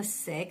was kind of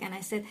sick, and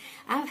I said,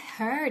 I've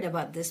heard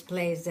about this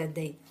place that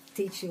they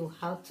teach you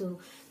how to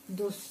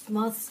do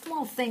small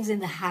things in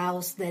the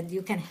house that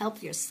you can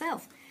help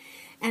yourself.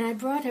 And I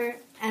brought her,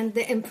 and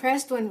the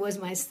impressed one was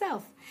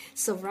myself.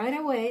 So right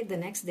away, the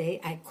next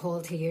day, I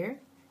called here.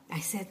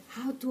 I said,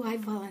 how do I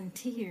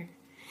volunteer?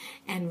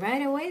 And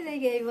right away, they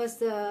gave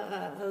us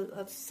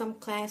some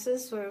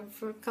classes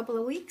for a couple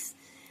of weeks.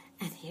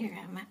 And here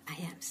I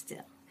am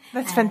still.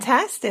 That's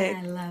fantastic.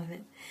 I love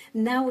it.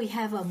 Now we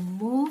have a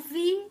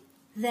movie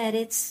that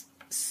it's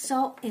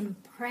so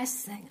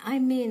impressive. I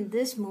mean,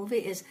 this movie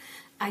is...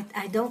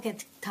 I don't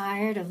get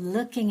tired of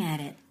looking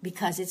at it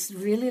because it's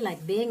really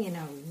like being in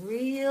a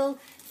real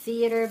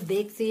theater,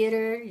 big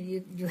theater.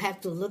 You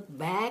have to look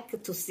back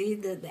to see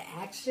the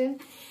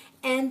action.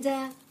 And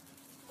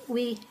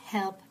we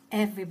help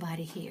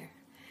everybody here.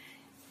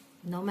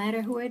 No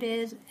matter who it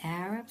is,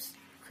 Arabs,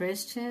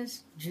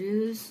 Christians,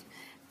 Jews,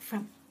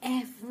 from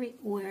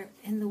everywhere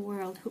in the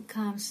world who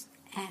comes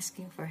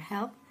asking for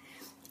help.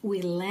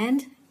 We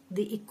lend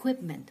the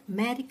equipment,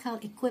 medical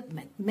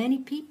equipment. Many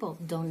people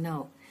don't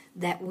know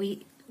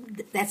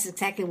that's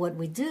exactly what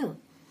we do.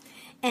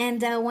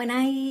 And when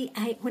I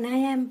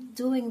am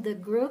doing the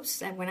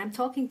groups and when I'm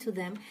talking to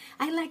them,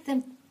 I like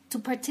them to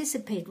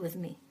participate with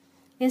me.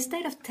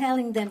 Instead of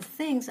telling them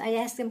things, I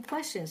ask them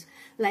questions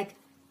like,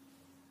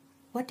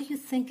 what do you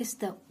think is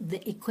the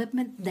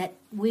equipment that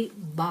we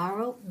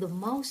borrow the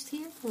most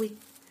here? We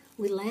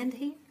lend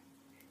here?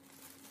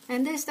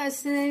 And they start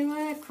saying,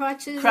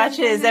 crutches.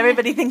 Crutches.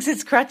 Everybody thinks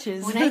it's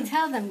crutches. When I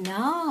tell them,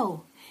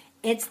 no,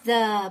 it's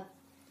the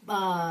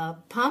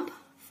pump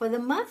for the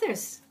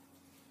mothers.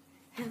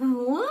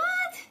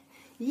 What?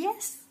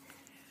 Yes.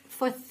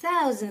 For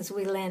thousands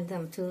we lend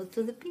them to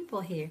the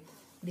people here.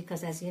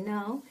 Because as you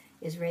know,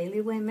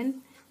 Israeli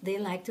women, they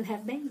like to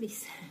have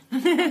babies.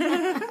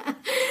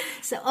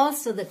 So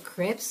also the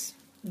cribs,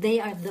 they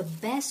are the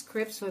best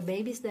cribs for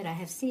babies that I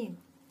have seen.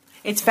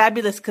 It's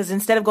fabulous because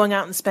instead of going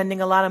out and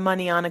spending a lot of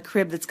money on a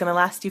crib that's going to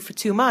last you for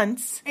 2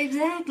 months,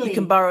 exactly, you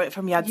can borrow it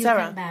from Yad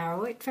Sarah. You can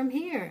borrow it from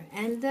here.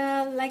 And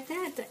like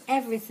that,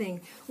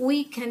 everything.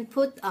 We can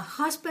put a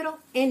hospital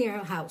in your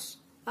house,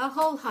 a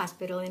whole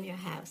hospital in your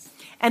house.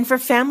 And for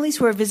families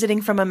who are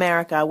visiting from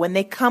America, when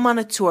they come on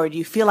a tour, do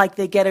you feel like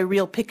they get a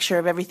real picture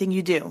of everything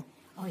you do?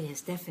 Oh,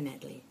 yes,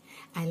 definitely.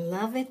 I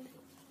love it.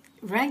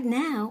 Right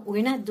now,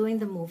 we're not doing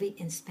the movie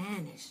in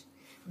Spanish.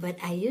 But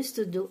I used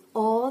to do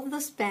all the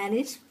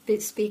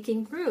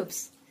Spanish-speaking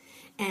groups.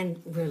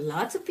 And we're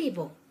lots of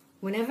people.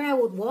 Whenever I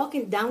would walk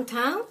in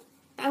downtown,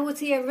 I would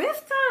hear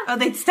Rivka. Oh,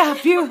 they'd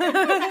stop you.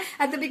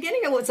 At the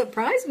beginning, it would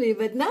surprise me,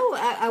 but no,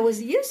 I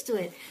was used to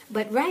it.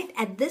 But right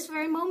at this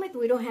very moment,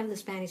 we don't have the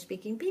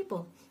Spanish-speaking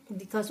people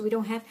because we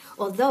don't have.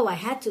 Although I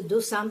had to do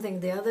something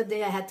the other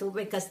day, I had to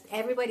because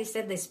everybody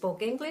said they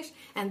spoke English,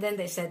 and then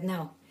they said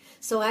no.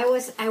 So I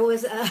was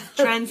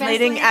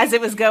translating as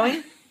it was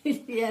going.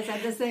 Yes,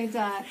 at the same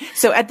time.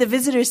 So at the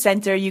visitor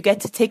center, you get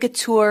to take a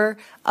tour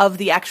of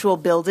the actual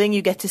building.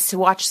 You get to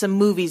watch some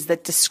movies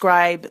that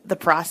describe the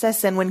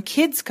process. And when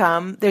kids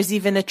come, there's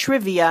even a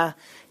trivia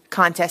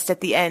contest at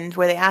the end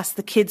where they ask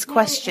the kids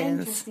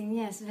questions. Interesting,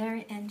 yes,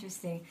 very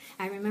interesting.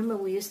 I remember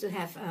we used to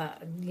have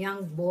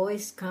young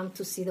boys come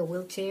to see the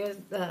wheelchair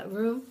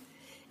room.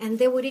 And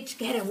they would each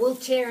get a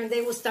wheelchair, and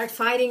they would start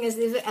fighting as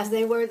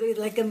they were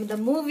like in the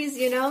movies,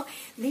 you know.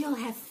 They all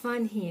have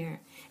fun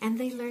here. And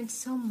they learn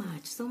so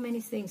much, so many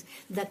things.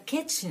 The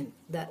kitchen,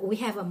 we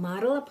have a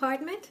model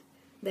apartment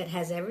that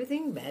has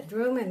everything,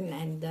 bedroom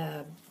and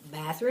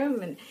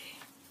bathroom.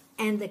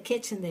 And the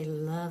kitchen, they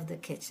love the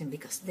kitchen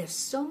because there's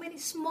so many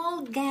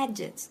small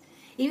gadgets,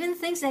 even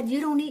things that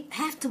you don't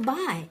have to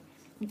buy.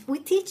 We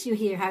teach you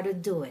here how to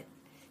do it,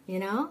 you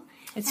know.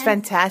 It's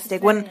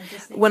fantastic.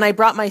 When I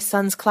brought my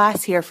son's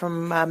class here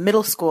from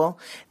middle school,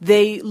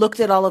 they looked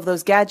at all of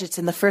those gadgets,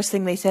 and the first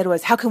thing they said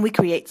was, "How can we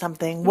create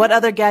something? What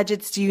other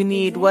gadgets do you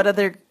need? What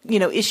other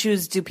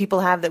issues do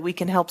people have that we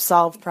can help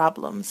solve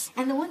problems?"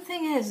 And the one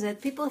thing is that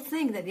people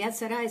think that Yad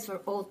Sarah is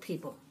for old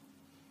people.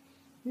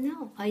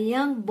 No, a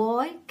young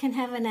boy can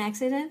have an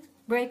accident,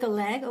 break a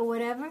leg or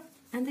whatever,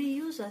 and they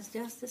use us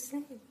just the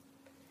same.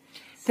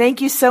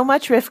 Thank you so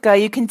much,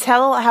 Rivka. You can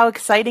tell how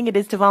exciting it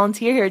is to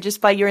volunteer here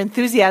just by your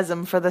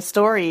enthusiasm for the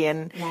story.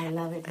 And yeah, I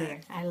love it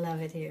here. I love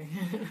it here.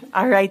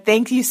 All right.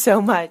 Thank you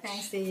so much.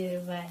 Thanks to you.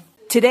 Bye.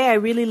 Today, I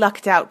really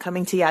lucked out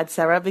coming to Yad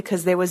Sarah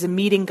because there was a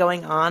meeting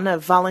going on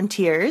of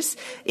volunteers,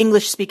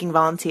 English-speaking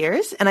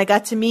volunteers, and I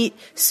got to meet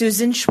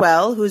Susan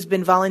Schwell, who's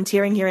been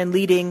volunteering here and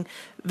leading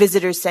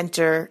visitor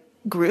center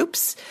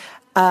groups.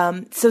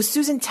 So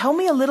Susan, tell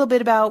me a little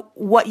bit about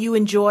what you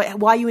enjoy,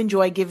 why you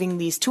enjoy giving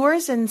these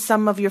tours, and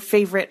some of your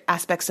favorite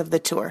aspects of the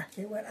tour.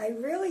 Okay, what I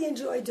really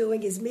enjoy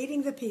doing is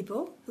meeting the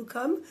people who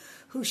come,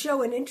 who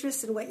show an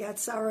interest in what Yad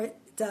Sarah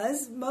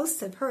does.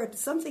 Most have heard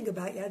something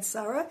about Yad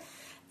Sarah,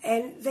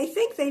 and they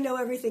think they know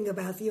everything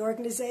about the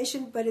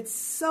organization, but it's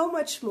so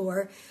much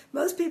more.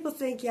 Most people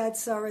think Yad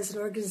Sarah is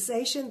an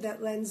organization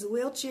that lends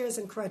wheelchairs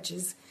and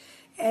crutches.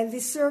 And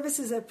the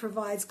services it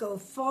provides go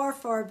far,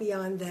 far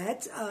beyond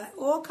that.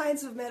 All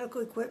kinds of medical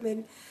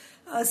equipment,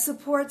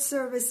 support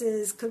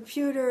services,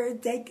 computer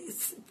day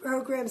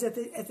programs at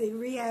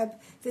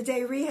the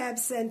day rehab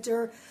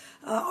center,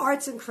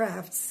 arts and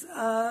crafts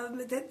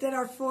that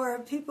are for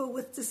people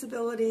with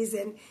disabilities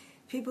and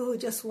people who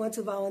just want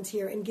to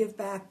volunteer and give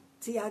back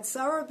to Yad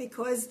Sarah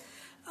because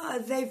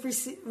they've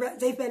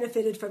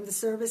benefited from the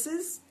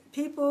services.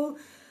 People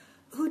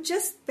who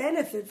just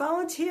benefit.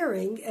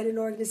 Volunteering at an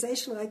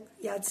organization like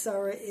Yad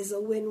Sarah is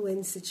a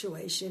win-win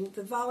situation.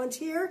 The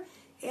volunteer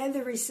and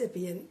the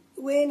recipient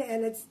win,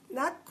 and it's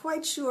not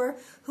quite sure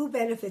who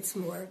benefits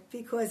more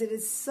because it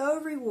is so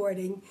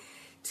rewarding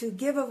to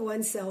give of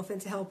oneself and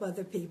to help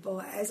other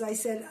people. As I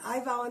said, I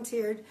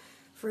volunteered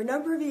for a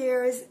number of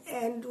years,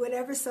 and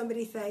whenever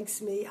somebody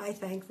thanks me, I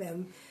thank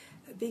them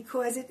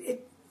because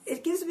it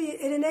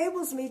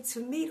enables me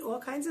to meet all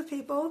kinds of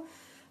people,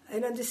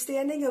 an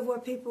understanding of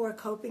what people are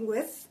coping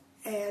with,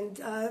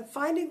 and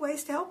finding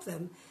ways to help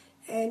them.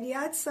 And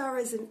Yad Sarah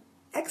is an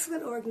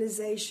excellent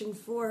organization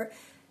for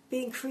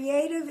being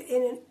creative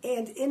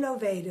and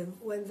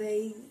innovative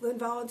when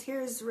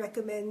volunteers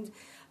recommend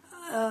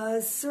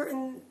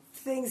certain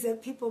things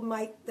that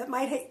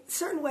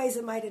certain ways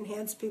that might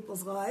enhance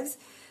people's lives.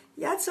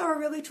 Yad Sarah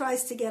really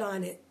tries to get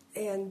on it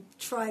and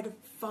try to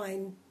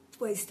find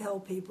ways to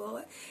help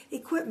people.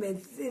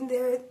 Equipment in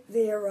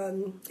their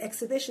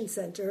exhibition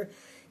center.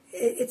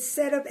 It's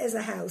set up as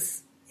a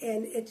house,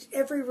 and it's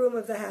every room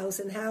of the house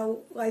and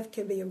how life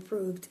can be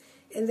improved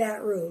in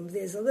that room.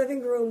 There's a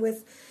living room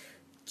with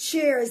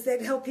chairs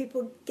that help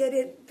people get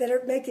in,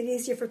 make it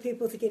easier for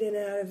people to get in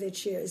and out of their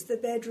chairs. The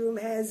bedroom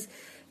has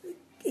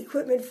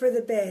equipment for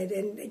the bed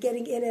and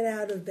getting in and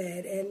out of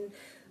bed, and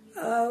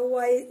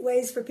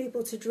ways for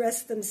people to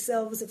dress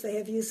themselves if they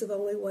have use of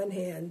only one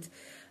hand.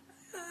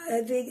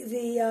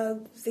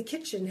 The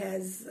kitchen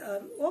has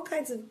all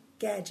kinds of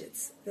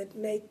gadgets that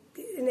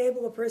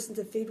enable a person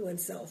to feed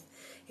oneself,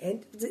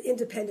 and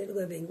independent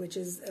living, which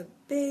is a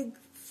big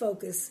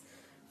focus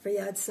for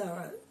Yad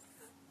Sarah.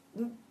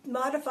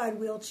 Modified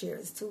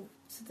wheelchairs to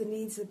the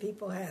needs that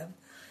people have.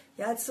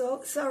 Yad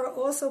Sarah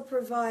also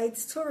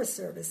provides tourist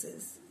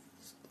services.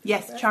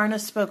 Yes, Charna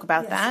spoke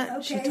about that.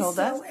 Okay, she told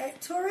us.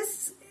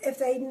 Tourists, if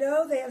they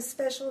know they have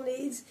special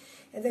needs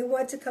and they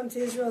want to come to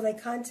Israel, they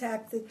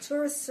contact the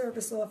tourist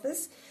service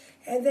office,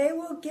 and they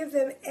will give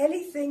them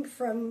anything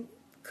from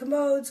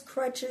commodes,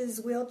 crutches,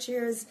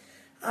 wheelchairs,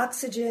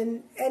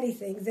 oxygen,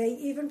 anything. They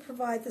even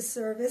provide the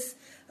service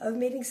of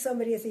meeting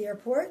somebody at the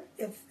airport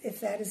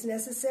if that is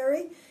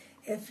necessary.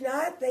 If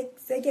not,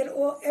 they get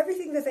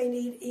everything that they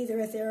need either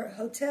at their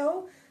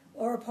hotel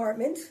or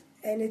apartment,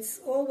 and it's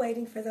all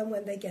waiting for them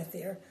when they get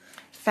there.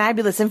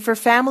 Fabulous. And for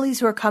families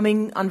who are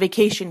coming on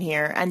vacation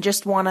here and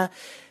just want to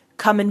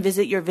come and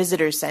visit your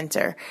visitor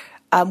center,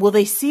 will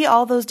they see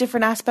all those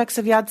different aspects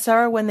of Yad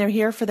Sarah when they're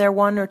here for their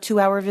 1 or 2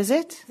 hour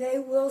visit? They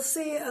will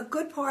see a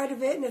good part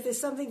of it, and if there's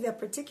something that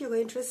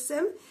particularly interests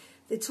them,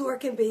 the tour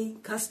can be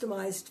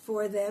customized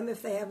for them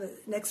if they have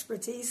an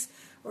expertise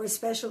or a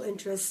special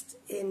interest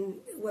in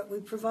what we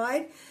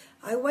provide.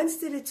 I once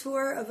did a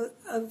tour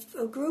of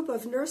a group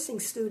of nursing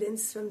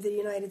students from the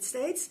United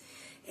States,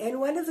 and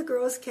one of the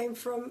girls came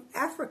from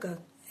Africa,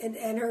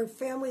 and her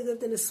family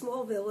lived in a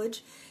small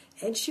village,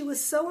 and she was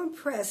so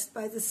impressed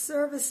by the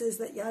services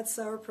that Yad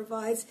Sarah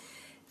provides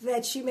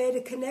that she made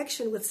a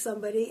connection with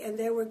somebody, and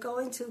they were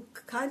going to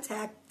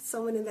contact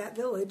someone in that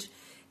village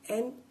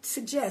and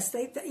suggest.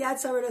 Yad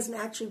Sarah doesn't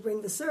actually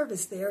bring the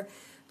service there,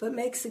 but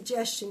make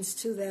suggestions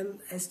to them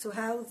as to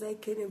how they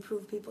can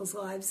improve people's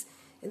lives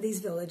in these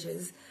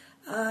villages.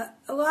 A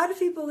lot of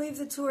people leave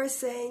the tour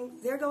saying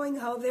they're going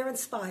home, they're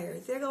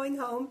inspired. They're going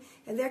home,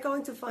 and they're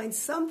going to find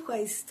some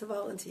place to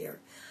volunteer.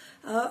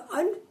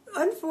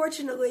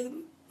 Unfortunately,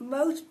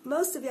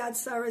 most of Yad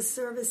Sarah's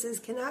services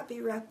cannot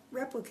be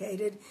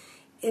replicated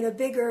in a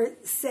bigger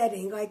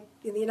setting like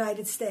in the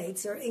United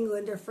States or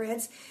England or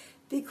France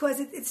because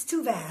it's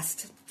too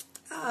vast.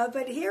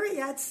 But here at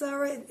Yad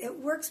Sarah, it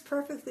works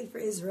perfectly for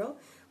Israel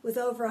with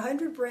over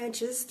 100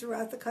 branches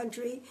throughout the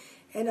country,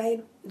 and I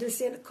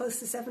understand close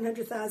to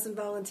 700,000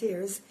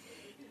 volunteers.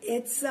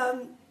 It's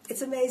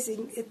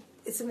amazing.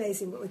 It's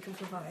amazing what we can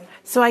provide.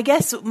 So I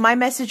guess my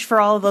message for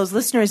all of those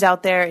listeners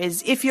out there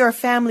is if you're a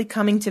family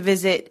coming to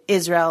visit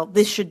Israel,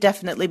 this should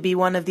definitely be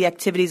one of the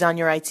activities on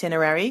your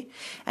itinerary,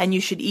 and you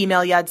should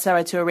email Yad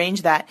Sarah to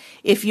arrange that.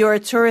 If you're a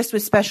tourist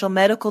with special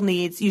medical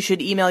needs, you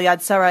should email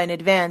Yad Sarah in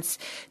advance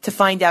to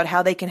find out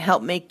how they can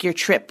help make your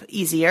trip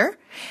easier.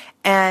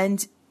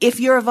 And if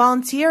you're a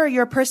volunteer or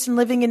you're a person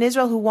living in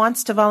Israel who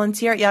wants to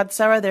volunteer at Yad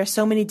Sarah, there are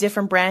so many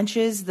different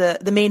branches. The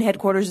main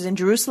headquarters is in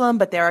Jerusalem,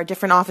 but there are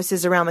different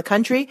offices around the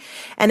country.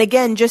 And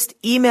again, just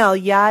email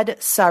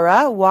Yad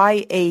Sarah,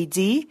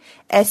 YADSARAH,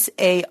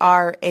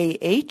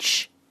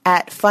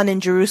 at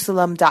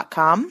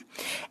funinjerusalem.com.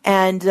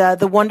 And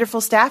the wonderful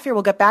staff here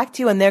will get back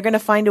to you, and they're going to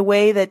find a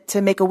way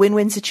to make a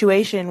win-win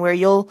situation where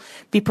you'll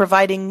be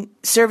providing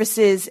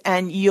services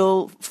and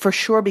you'll for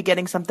sure be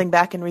getting something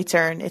back in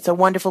return. It's a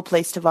wonderful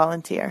place to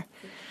volunteer.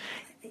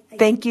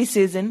 Thank you,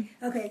 Susan.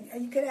 Okay,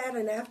 you could add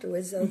in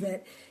afterwards, though,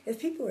 that if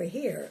people are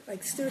here,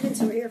 like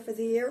students who are here for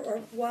the year or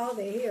while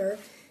they're here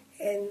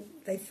and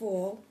they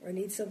fall or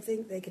need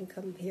something, they can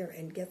come here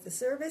and get the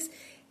service.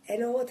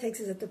 And all it takes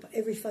is a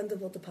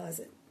refundable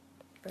deposit.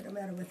 But no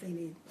matter what they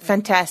need.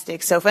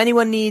 Fantastic. So if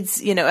anyone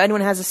needs, anyone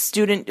has a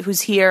student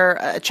who's here,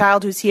 a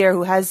child who's here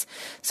who has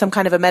some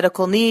kind of a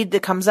medical need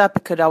that comes up,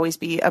 it could always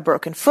be a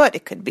broken foot,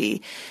 it could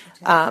be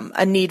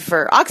a need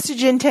for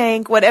oxygen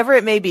tank, whatever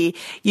it may be,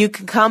 you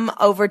can come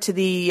over to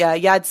the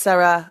Yad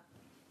Sarah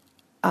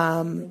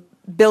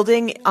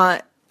building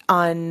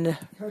on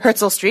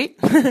Herzl Street.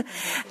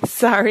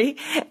 Sorry.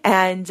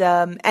 And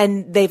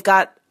they've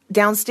got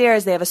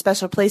downstairs, they have a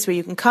special place where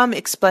you can come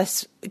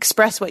express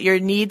what your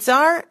needs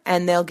are,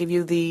 and they'll give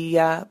you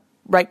the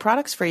right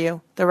products for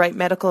you, the right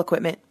medical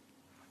equipment.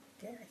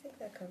 Yeah, I think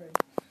that covered.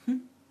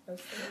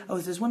 Oh,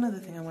 there's one other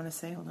thing I want to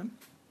say. Hold on.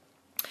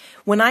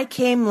 When I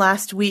came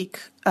last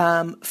week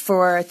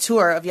for a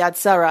tour of Yad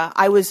Sarah,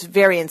 I was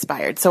very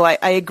inspired. So I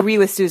agree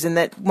with Susan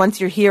that once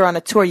you're here on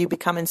a tour, you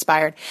become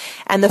inspired.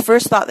 And the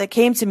first thought that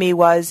came to me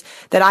was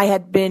that I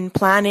had been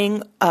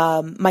planning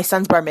my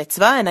son's bar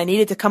mitzvah, and I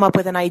needed to come up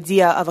with an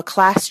idea of a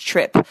class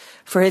trip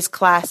for his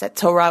class at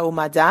Torah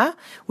Umada,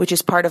 which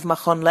is part of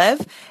Machon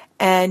Lev.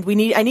 And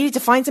I needed to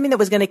find something that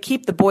was going to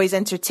keep the boys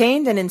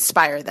entertained and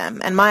inspire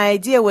them. And my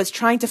idea was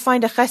trying to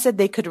find a chesed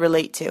they could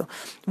relate to.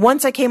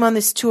 Once I came on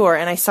this tour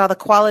and I saw the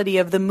quality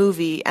of the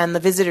movie and the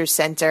visitor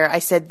center, I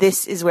said,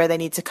 this is where they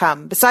need to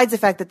come. Besides the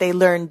fact that they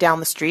learned down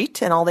the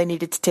street and all they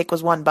needed to take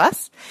was one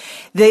bus.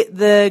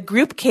 The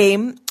group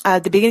came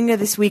at the beginning of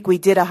this week. We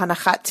did a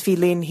Hanachat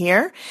Tefillin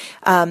here.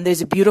 There's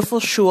a beautiful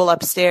shul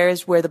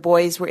upstairs where the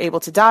boys were able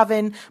to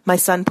daven. My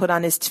son put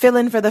on his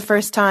tefillin for the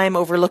first time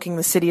overlooking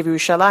the city of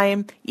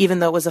Yerushalayim, even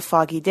though it was a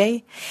foggy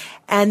day.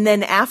 And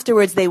then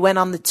afterwards they went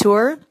on the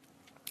tour.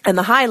 And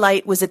the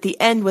highlight was at the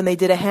end when they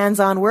did a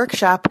hands-on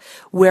workshop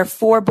where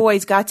 4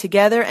 boys got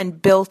together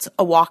and built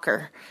a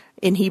walker.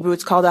 In Hebrew,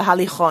 it's called a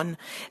halichon.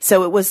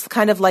 So it was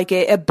kind of like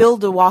a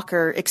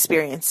build-a-walker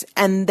experience.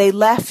 And they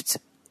left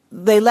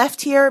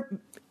here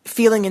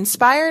feeling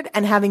inspired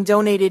and having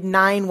donated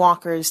 9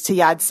 walkers to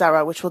Yad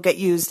Sarah, which will get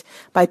used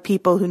by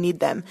people who need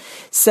them.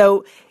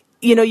 So,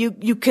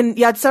 you can,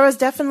 Yad Sarah is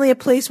definitely a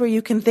place where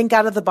you can think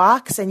out of the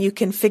box and you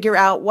can figure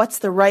out what's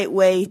the right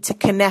way to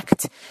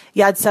connect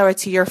Yad Sarah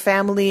to your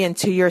family and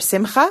to your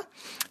simcha.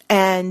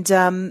 And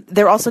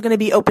they're also going to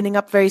be opening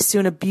up very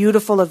soon a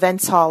beautiful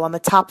events hall on the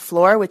top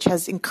floor, which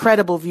has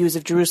incredible views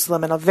of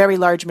Jerusalem and a very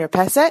large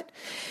mirpeset.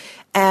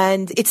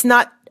 And it's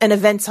not an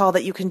events hall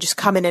that you can just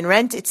come in and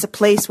rent. It's a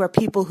place where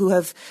people who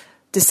have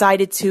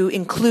decided to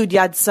include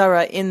Yad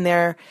Sarah in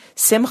their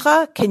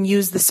simcha can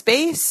use the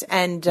space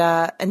and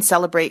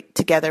celebrate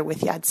together with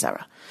Yad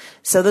Sarah.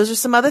 So those are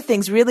some other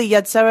things. Really,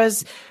 Yad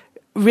Sarah's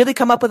really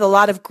come up with a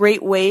lot of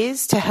great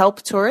ways to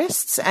help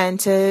tourists and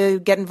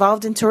to get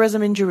involved in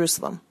tourism in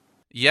Jerusalem.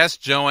 Yes,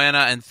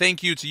 Joanna, and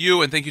thank you to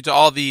you, and thank you to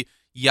all the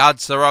Yad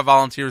Sarah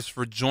volunteers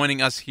for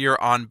joining us here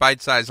on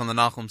Bite Size on the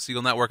Nachum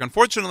Segal Network.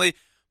 Unfortunately,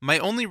 the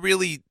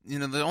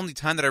only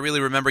time that I really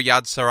remember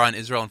Yad Sarah in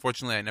Israel,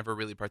 unfortunately, I never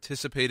really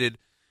participated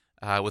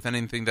with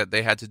anything that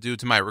they had to do,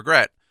 to my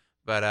regret.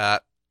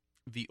 But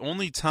the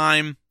only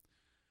time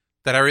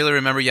that I really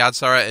remember Yad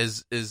Sarah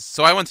is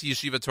so I went to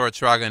Yeshiva Torah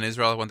Traga in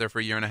Israel. I went there for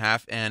a year and a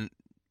half, and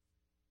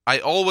I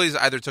always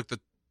either took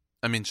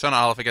Shana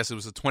Aleph, I guess it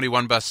was the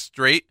 21 bus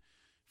straight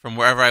from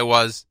wherever I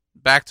was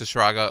back to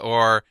Shraga,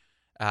 or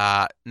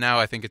now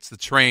I think it's the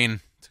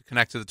train to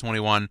connect to the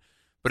 21.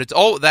 But it's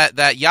all that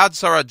Yad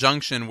Sarah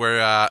junction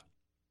where I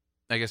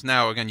guess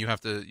now again you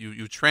have to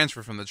you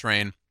transfer from the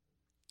train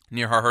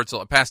near Har Herzl.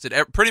 I passed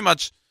it pretty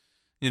much,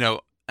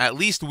 at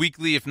least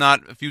weekly, if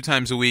not a few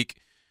times a week.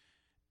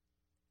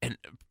 And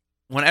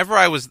whenever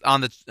I was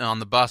on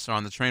the bus or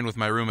on the train with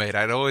my roommate,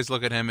 I'd always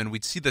look at him and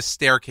we'd see the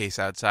staircase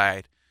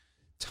outside.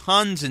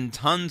 Tons and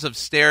tons of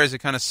stairs. It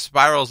kind of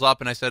spirals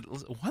up, and I said,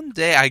 one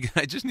day I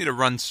just need to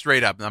run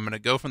straight up. And I'm going to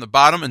go from the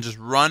bottom and just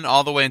run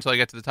all the way until I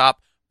get to the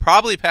top.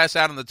 Probably pass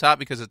out on the top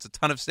because it's a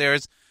ton of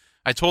stairs.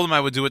 I told him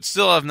I would do it.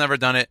 Still, I've never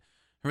done it.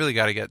 I really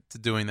got to get to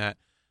doing that.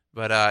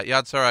 But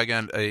Yad Sarah,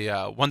 again,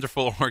 a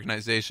wonderful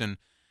organization.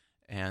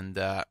 And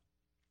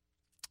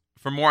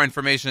for more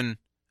information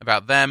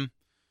about them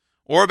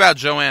or about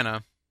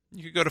Joanna,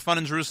 you could go to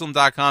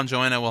funinjerusalem.com.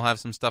 Joanna will have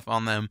some stuff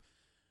on them.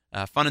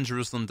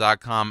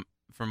 Funinjerusalem.com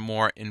for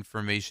more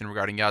information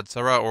regarding Yad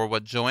Sarah or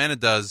what Joanna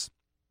does,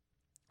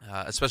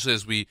 especially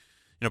as we,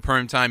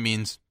 Purim time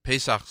means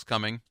Pesach's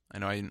coming. I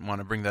know I didn't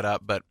want to bring that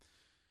up, but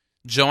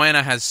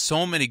Joanna has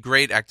so many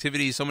great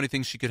activities, so many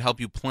things she could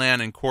help you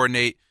plan and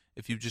coordinate.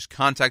 If you just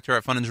contact her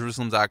at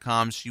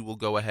funinjerusalem.com, she will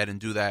go ahead and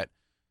do that.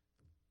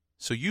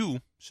 So you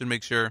should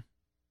make sure,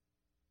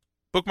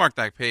 bookmark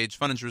that page,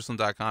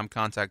 funinjerusalem.com,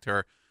 contact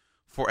her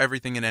for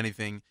everything and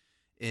anything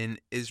in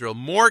Israel.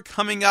 More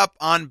coming up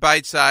on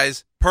Bite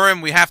Size.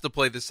 Purim, we have to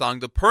play this song.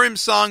 The Purim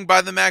song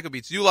by the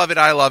Maccabees. You love it,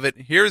 I love it.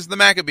 Here's the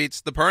Maccabees,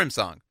 the Purim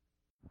song.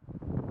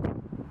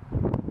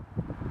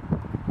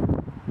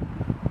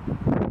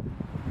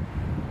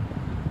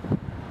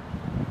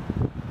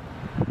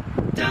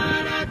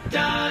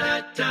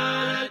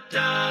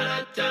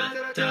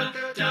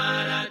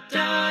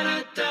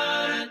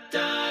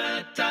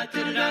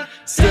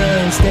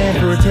 Stand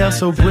for a tale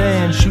so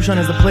grand. Shushan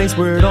is the place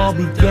where it all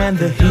began.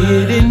 The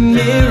hidden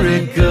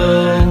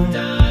miracle.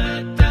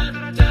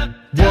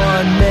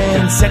 One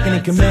man, second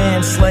in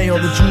command. Slay all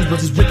the Jews, but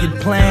his wicked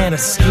plan. A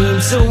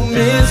scheme so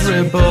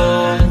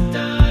miserable.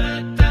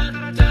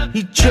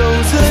 He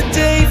chose a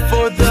day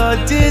for the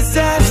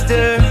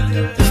disaster.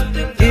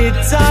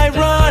 It's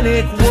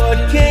ironic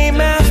what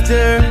came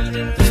after.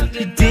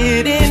 He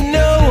didn't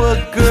know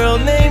a girl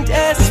named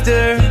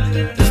Esther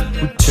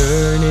would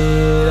turn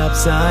it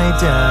upside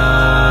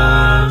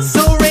down.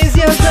 So raise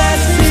your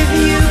glass if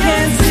you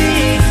can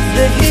see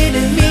the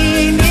hidden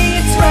meaning.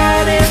 It's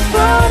right in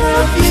front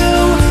of you.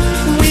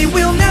 We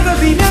will never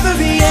be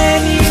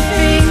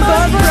anything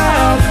but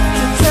proud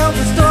to tell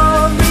the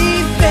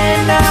story.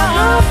 Fena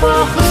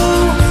Abahu.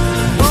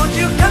 Won't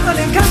you come on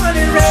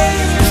and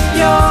raise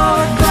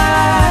your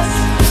glass?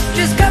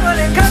 Just come on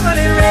and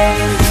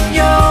raise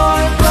your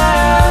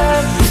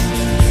glass.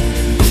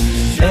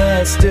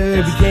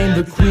 Esther became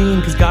the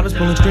queen, cause God was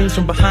pulling strings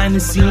from behind the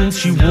scenes.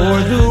 She wore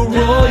the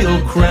royal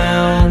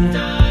crown.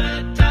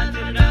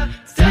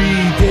 3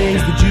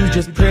 days the Jews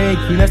just prayed.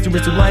 Queen Esther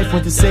risked her life,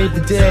 went to save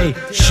the day.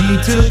 She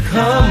took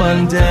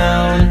Haman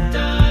down.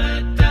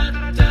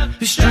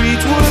 The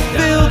streets were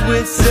filled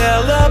with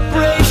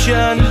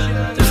celebration.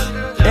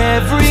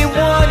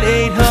 Everyone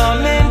ate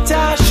Haman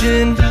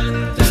Tashin.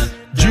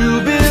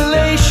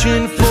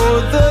 Jubilation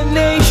for the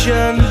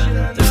nation.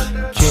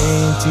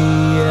 Kainti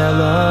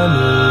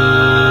Elanu.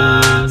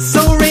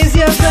 So raise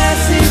your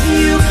glass if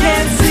you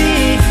can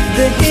see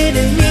the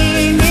hidden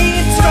meaning.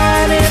 It's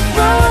right in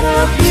front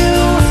of you.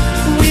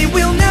 We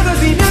will never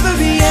be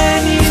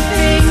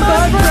anything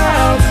but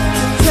proud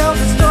to tell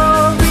the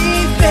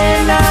story.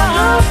 Fena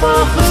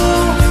Abahu.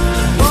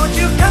 Won't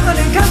you come on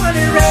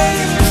and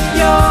raise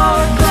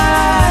your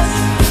glass?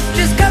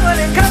 Just come on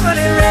and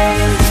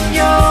raise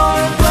your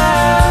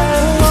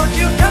glass. Won't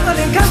you come on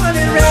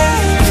and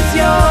raise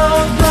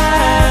your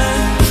glass?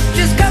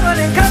 Just come on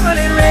and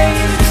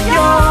raise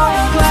your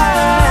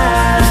glass.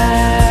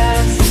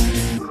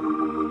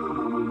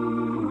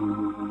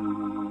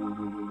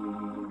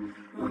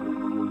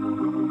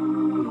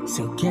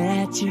 So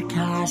get your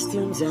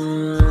costumes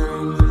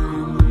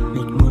on,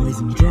 make noise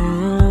and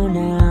drown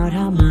out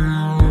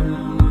Haman.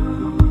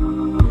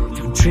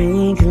 Don't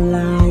drink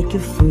like a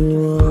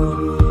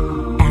fool,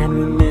 and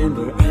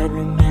remember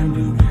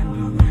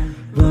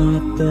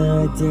what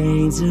the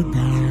day's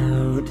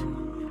about.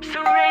 So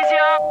raise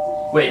your...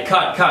 Wait,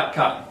 cut.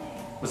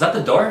 Was that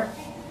the door?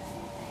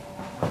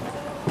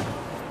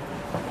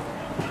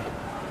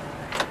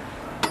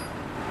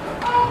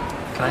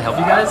 Can I help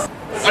you guys?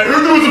 I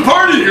heard there was a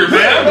party here,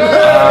 man!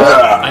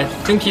 I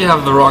think you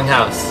have the wrong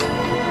house.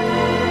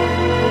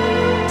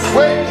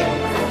 Wait!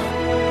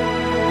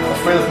 I'm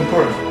afraid of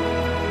Purim.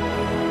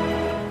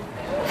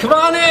 Come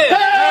on in!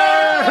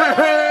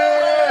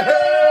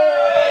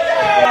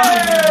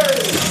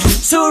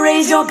 So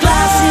raise your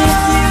glass if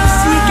you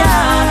see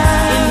God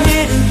in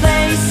hidden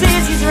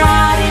places. He's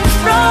right in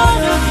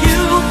front of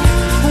you.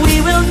 We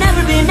will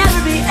never be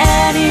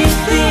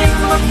anything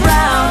more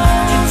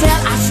proud to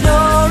tell our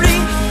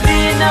story.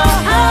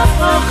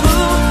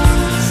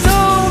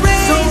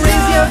 So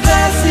raise your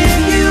glass if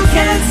you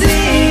can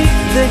see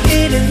the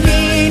hidden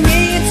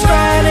meaning. It's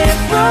right in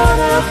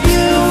front of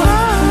you.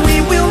 We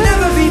will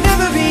never be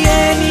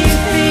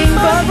anything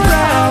but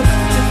proud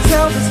to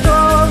tell the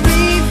story.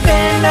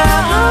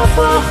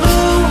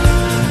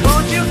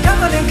 Won't you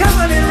come on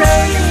and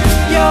raise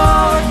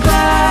your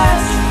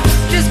glass?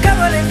 Just come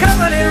on and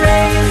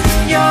raise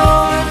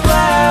your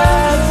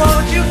glass.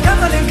 Won't you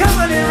come on and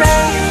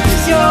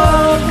raise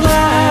your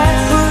glass?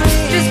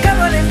 Just come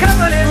on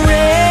and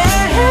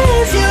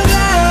raise your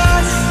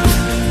glass.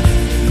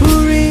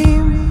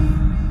 Purim.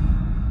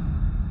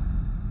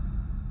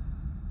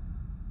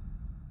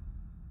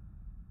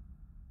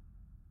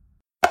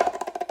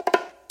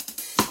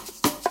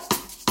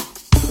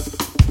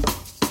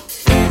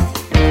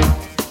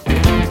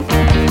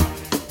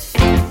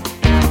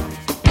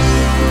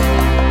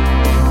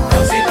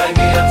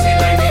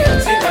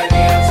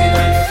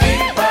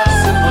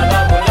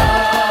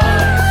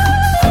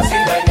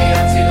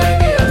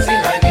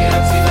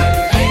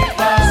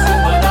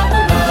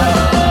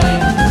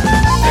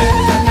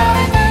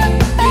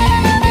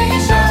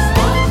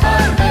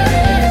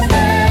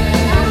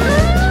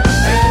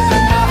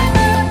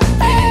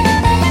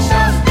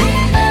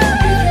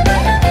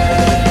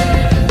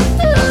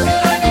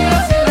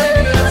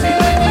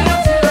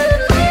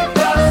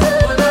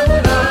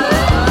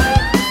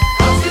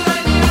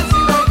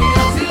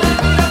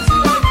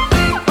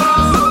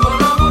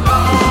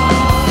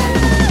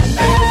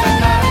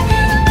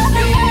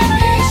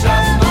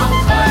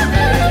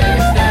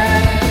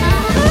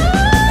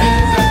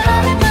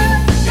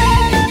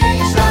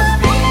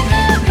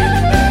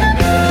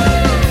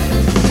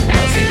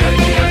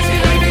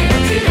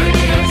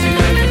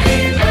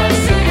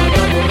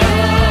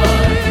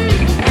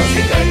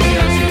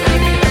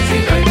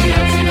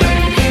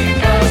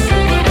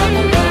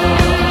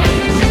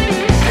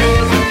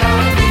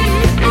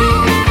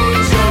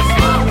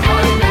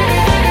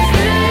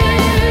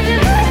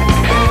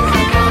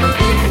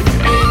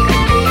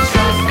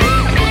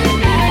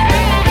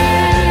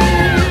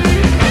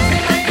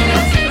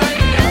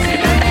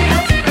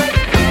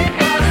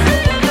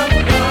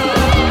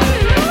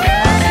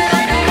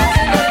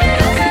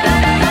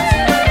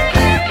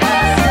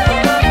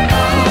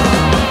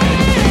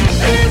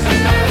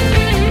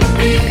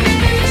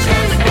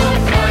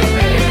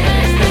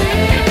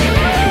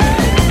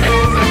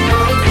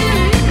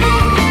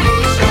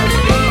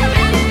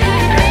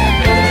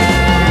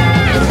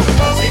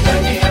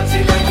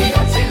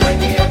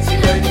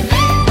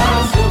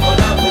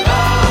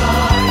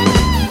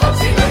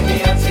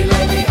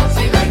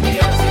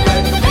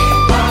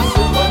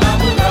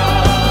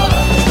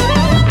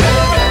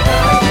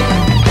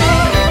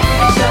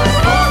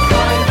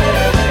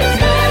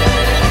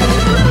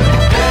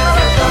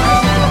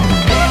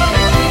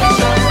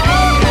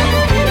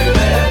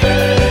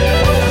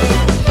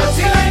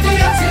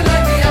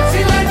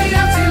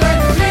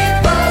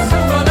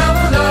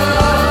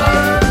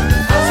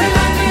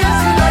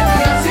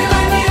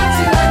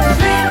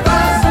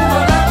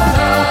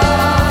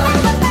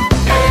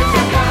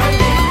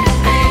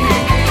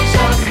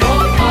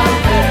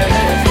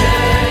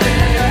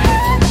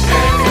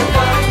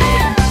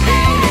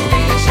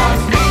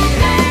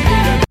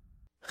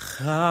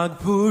 Chag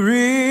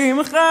Purim,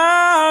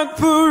 Chag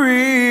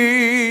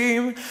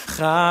Purim,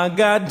 Chag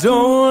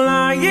Gadol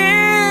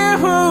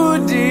HaYehudim,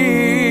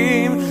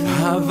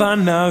 Hava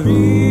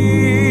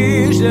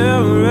Navi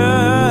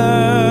Shurash,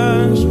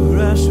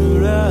 Shurash,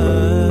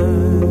 Shurash.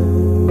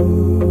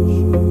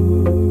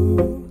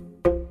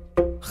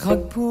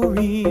 Chag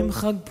Purim,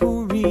 Chag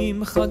Purim,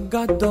 Chag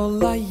Gadol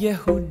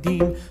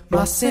HaYehudim,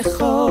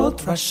 Masechot,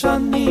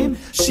 Rashanim,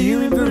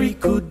 Shirim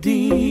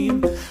V'Rikudim,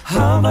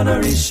 Havana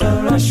Risha,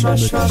 Rash,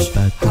 Rash, Rash,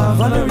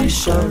 Havana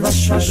Risha,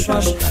 Rash, Rash,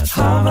 Rash,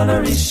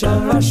 Havana Risha,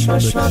 Rash,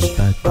 Rash, Rash,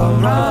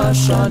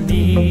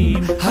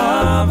 Barashanim,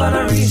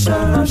 Havana Risha,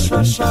 Rash,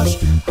 Rash, Rash,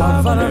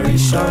 Havana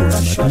Risha,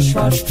 Rash, Rash,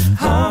 Rash,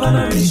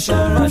 Havana Risha,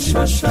 Rash,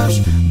 Rash, Rash,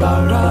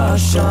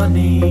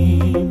 Barashanim.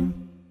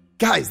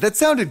 Guys, that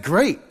sounded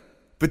great.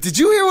 But did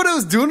you hear what I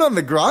was doing on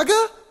the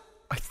graga?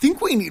 I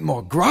think we need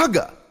more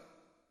graga.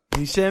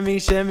 Shemi,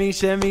 shemi,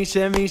 shemi,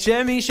 shemi,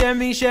 shemi,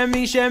 shemi,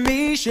 shemi,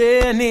 shemi,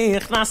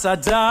 shenichnas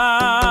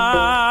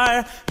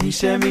adar.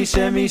 Shemi,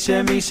 shemi,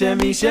 shemi,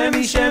 shemi,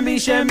 shemi, shemi,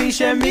 shemi,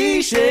 shemi,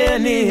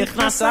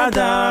 shenichnas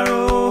adar.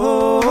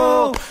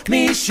 Oh,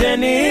 mi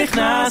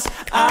shenichnas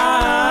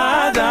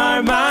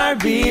Adar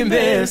marbim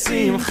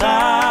besimcha.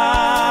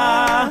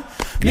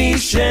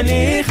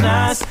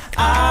 Mishenichnas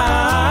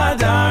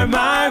Adar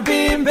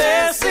marbim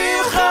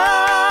besimcha.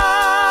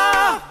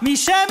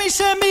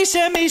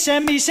 Mishenichnas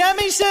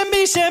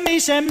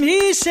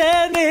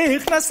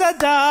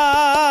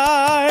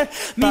Adar.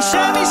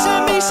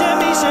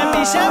 Mishenichnas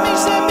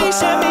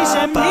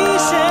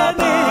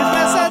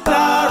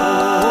Adar.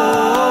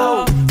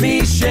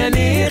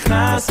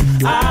 Mishenichnas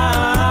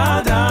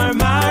Adar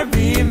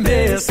marbim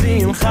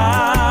besimcha.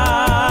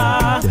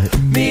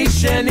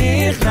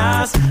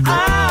 Mishenichnas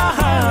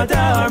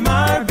Adar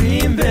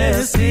marbim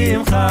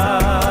besimcha.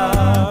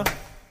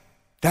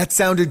 That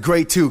sounded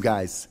great too,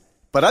 guys.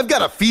 But I've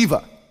got a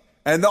fever.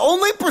 And the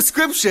only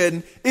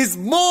prescription is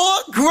more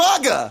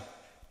Graga.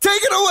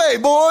 Take it away,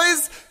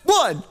 boys.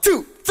 1,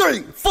 2,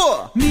 3,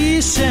 4.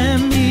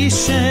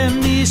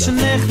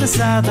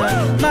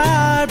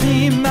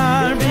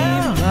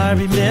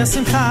 Marbim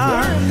besimcha.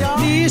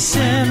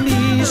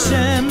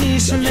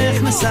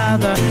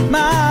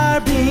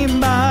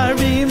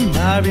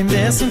 Marbim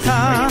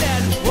besimcha.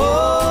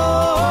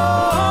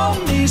 Whoa,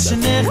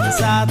 mishenichnas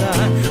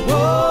Adar.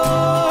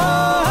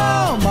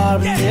 Whoa,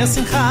 marbim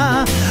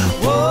besimcha.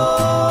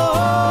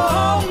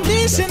 Whoa,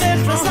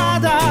 mishenichnas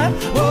Adar.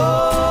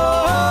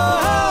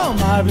 Whoa,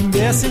 marbim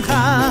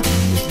besimcha.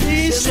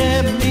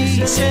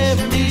 Mishenichnas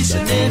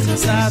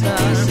Adar.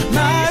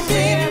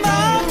 Marbim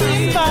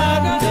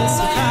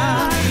besimcha.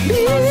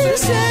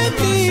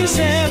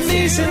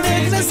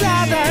 Mishenichnas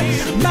Adar.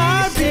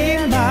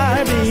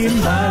 Marbim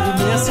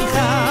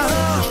besimcha.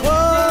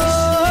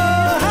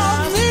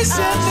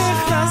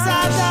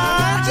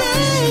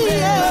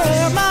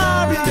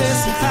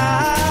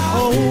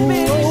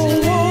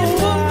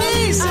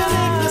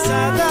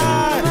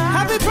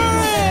 Happy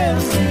Purim!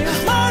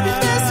 Marbim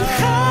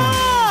besimcha!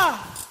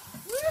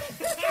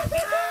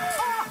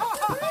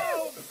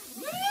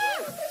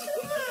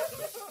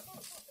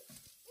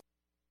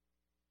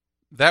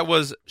 That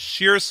was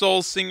Sheer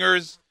Soul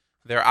Singers,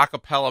 their a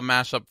cappella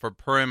mashup for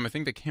Purim. I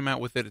think they came out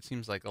with it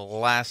seems like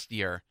last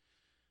year.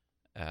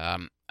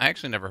 I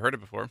actually never heard it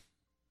before,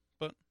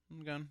 but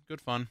again,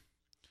 good fun.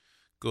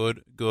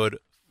 Good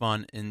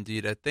fun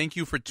indeed. Thank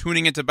you for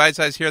tuning into Bite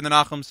Size here on the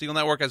Nachum Segal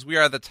Network as we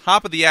are at the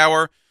top of the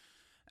hour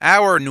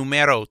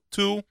numero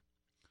 2,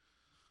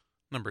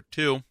 number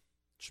 2,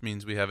 which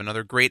means we have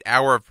another great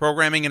hour of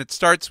programming, and it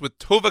starts with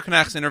Tova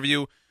Knecht's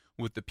interview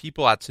with the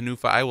people at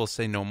Tenufa. I will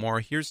say no more.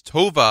 Here's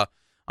Tova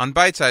on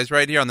Bite Size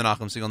right here on the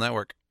Nachum Segal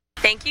Network.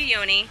 Thank you,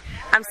 Yoni.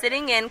 I'm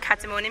sitting in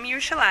Katamonim,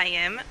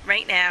 Yerushalayim,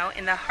 right now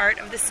in the heart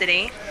of the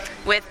city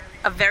with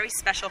a very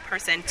special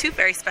person, two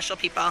very special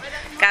people.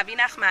 Gabi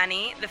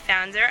Nachmani, the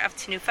founder of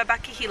Tenufa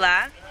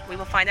Bakehila. We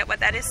will find out what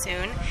that is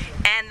soon.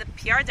 And the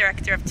PR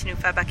director of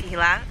Tenufa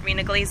Bakehila,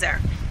 Rena Glazer.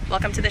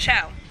 Welcome to the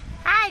show.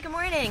 Hi, good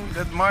morning.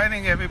 Good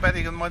morning,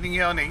 everybody. Good morning,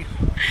 Yoni.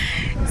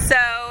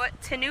 So,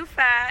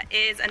 Tenufa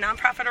is a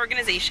nonprofit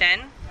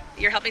organization.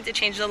 You're helping to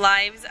change the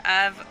lives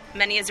of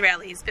many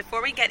Israelis.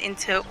 Before we get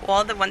into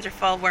all the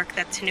wonderful work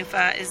that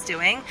Tenufa is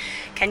doing,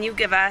 can you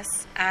give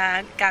us,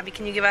 Gabi,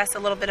 can you give us a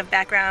little bit of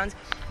background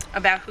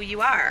about who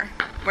you are?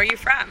 Where are you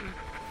from?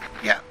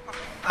 Yeah.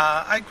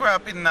 I grew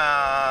up in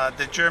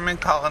the German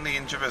colony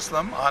in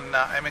Jerusalem on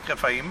Emek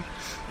Rephaim,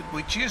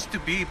 which used to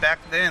be back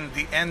then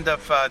the end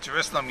of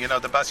Jerusalem. You know,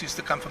 the bus used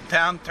to come from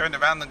town, turn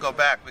around and go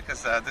back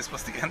because this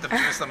was the end of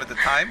Jerusalem at the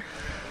time.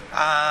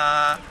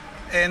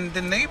 And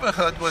the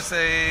neighborhood was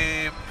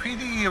a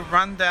pretty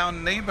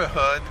rundown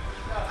neighborhood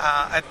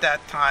at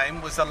that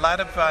time. Was a lot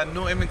of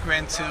new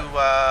immigrants who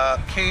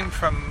came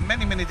from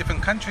many, many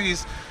different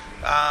countries,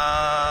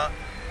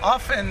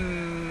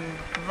 often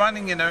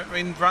running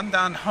in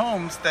rundown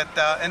homes that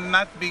and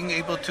not being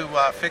able to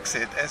fix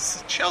it.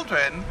 As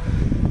children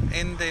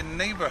in the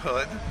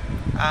neighborhood,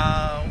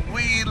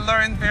 we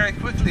learned very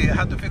quickly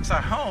how to fix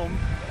our home,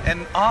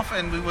 and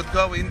often we would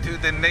go into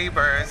the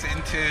neighbors,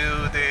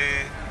 into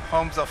the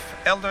homes of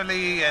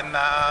elderly and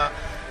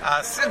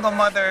single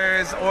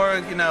mothers, or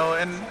and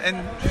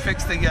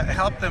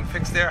help them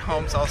fix their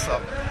homes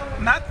also,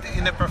 not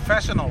in a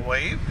professional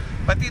way,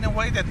 but in a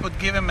way that would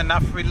give them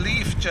enough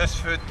relief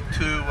just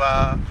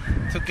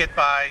to get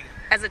by.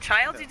 As a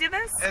child, you did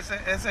this? As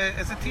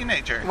a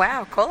teenager.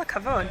 Wow, kol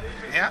hakavod.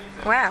 Yeah.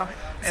 Wow.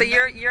 So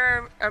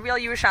you're a real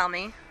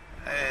Yerushalmi.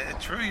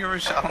 True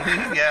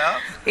Yerushalmi, yeah.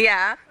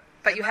 Yeah,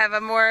 but you have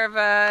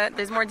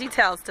there's more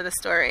details to the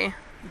story.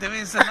 There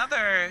is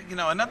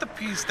another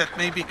piece that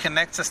maybe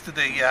connects us to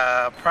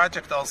the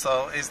project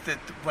also, is that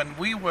when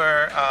we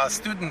were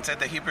students at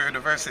the Hebrew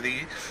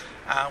University,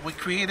 we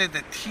created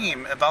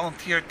a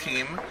volunteer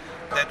team,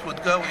 that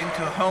would go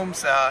into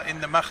homes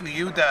in the Machne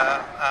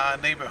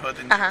Yehuda neighborhood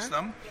in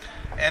Jerusalem.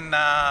 And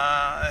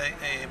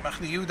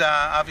Machne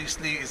Yehuda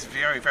obviously is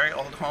very, very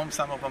old homes.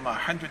 Some of them are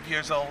 100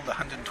 years old,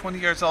 120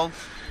 years old,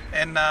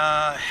 and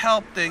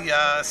help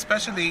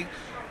especially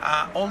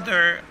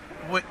older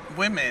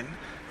women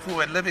who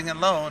were living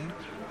alone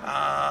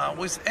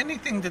with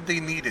anything that they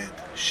needed: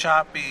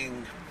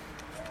 shopping,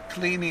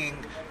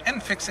 cleaning,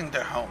 and fixing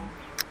their home.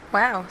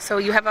 Wow. So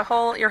you have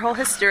your whole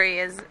history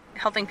is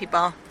helping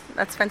people.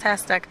 That's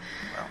fantastic.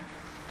 Well,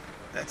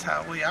 that's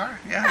how we are.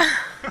 Yeah.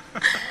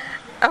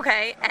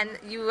 Okay, and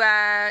you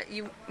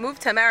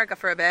moved to America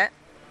for a bit.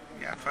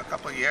 Yeah, for a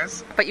couple of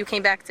years. But you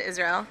came back to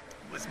Israel.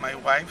 With my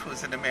wife,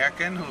 who's an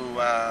American,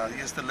 who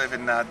used to live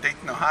in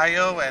Dayton,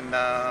 Ohio, and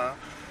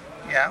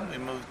we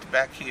moved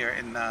back here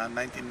in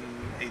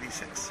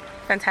 1986.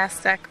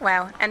 Fantastic.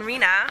 Wow. And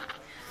Rena,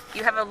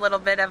 you have a little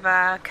bit of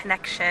a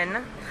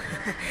connection.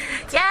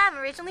 Yeah, I'm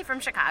originally from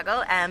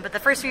Chicago, but the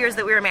first few years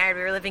that we were married,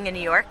 we were living in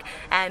New York,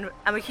 and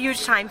I'm a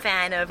huge time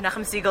fan of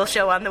Nachum Siegel's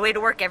show on the way to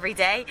work every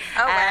day.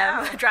 Oh,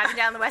 wow. Driving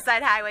down the West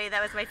Side Highway,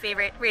 that was my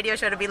favorite radio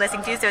show to be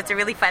listening to, so it's a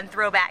really fun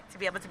throwback to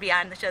be able to be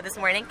on the show this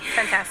morning.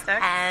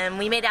 Fantastic.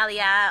 We made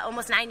Aliyah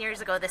almost 9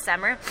 years ago this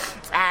summer,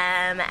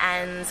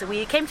 and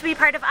we came to be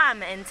part of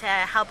and to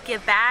help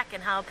give back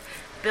and help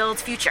build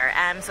future.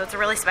 So it's a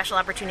really special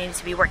opportunity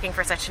to be working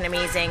for such an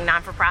amazing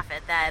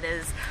non-for-profit that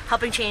is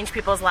helping change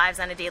people's lives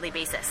on a daily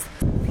basis.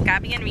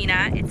 Gabi and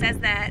Rena, it says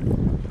that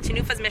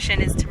Tenufa's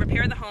mission is to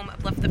repair the home,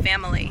 uplift the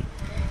family.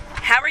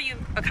 How are you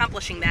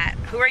accomplishing that?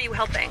 Who are you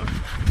helping?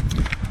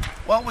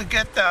 Well, we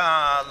get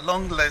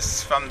long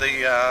lists from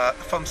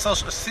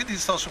city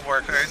social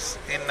workers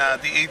in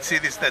the 8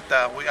 cities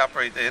that we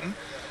operate in.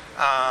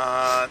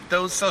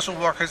 Those social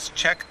workers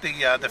check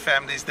the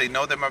families. They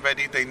know them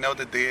already. They know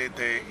that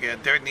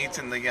their needs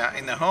in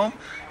the home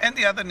and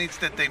the other needs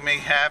that they may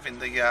have in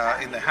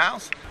the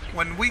house.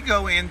 When we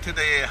go into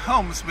the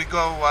homes, we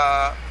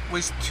go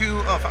with 2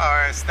 of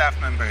our staff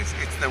members.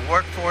 It's the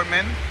work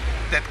foreman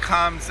that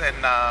comes and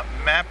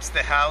maps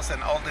the house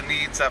and all the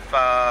needs of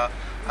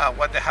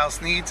what the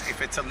house needs.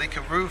 If it's a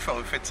leaky roof,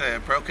 or if it's a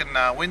broken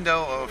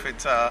window, or if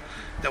it's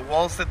the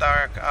walls that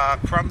are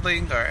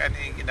crumbling, or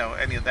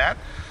any of that.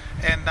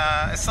 And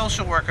a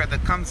social worker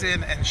that comes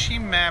in and she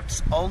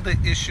maps all the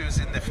issues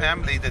in the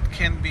family that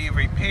can be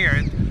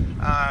repaired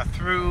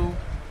through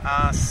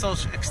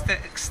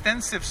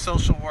extensive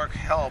social work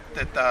help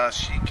that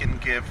she can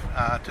give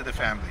to the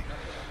family.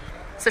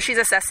 So she's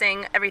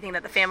assessing everything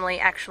that the family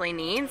actually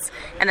needs,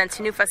 and then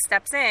Tenufa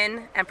steps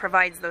in and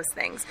provides those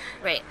things.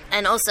 Right.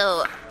 And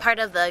also part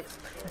of the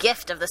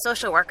gift of the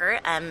social worker,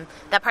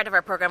 that part of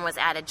our program was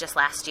added just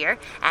last year,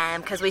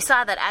 because we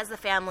saw that as the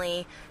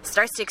family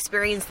starts to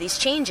experience these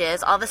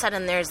changes, all of a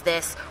sudden there's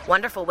this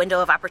wonderful window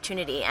of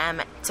opportunity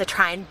to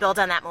try and build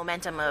on that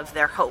momentum of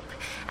their hope.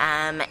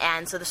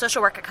 And so the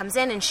social worker comes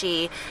in and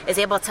she is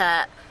able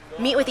to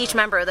meet with each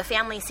member of the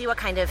family, see what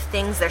kind of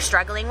things they're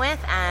struggling with,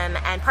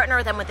 and partner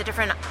with them with the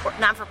different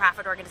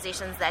non-for-profit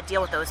organizations that deal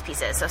with those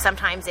pieces. So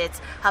sometimes it's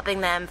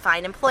helping them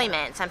find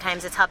employment,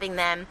 sometimes it's helping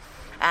them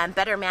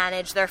better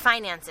manage their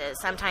finances,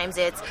 sometimes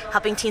it's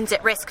helping teens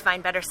at risk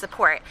find better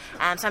support,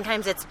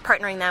 sometimes it's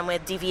partnering them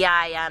with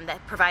DVI that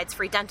provides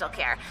free dental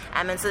care.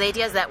 And so the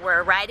idea is that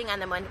we're riding on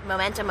the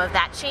momentum of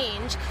that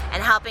change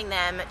and helping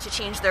them to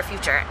change their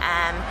future.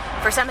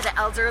 For some of the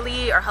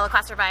elderly or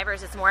Holocaust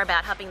survivors, it's more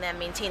about helping them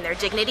maintain their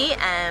dignity,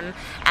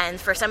 and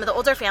for some of the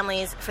older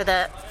families, for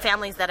the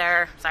families that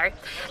are,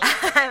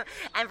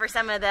 and for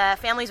some of the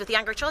families with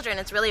younger children,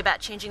 it's really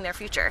about changing their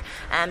future,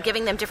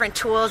 giving them different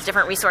tools,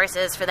 different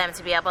resources for them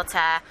to be able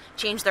to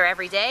change their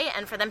everyday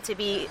and for them to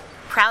be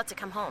proud to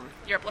come home.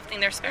 You're uplifting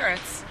their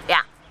spirits.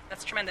 Yeah.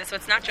 That's tremendous. So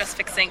it's not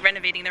just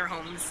renovating their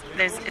homes.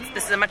 This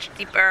is a much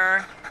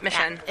deeper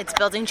mission. Yeah, it's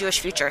building Jewish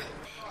future.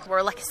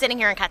 We're sitting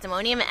here in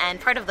Katamonium,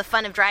 and part of the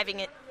fun of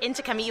driving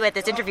into come meet you at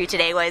this interview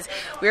today was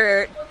we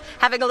were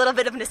having a little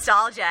bit of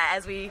nostalgia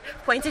as we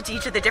pointed to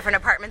each of the different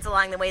apartments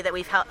along the way that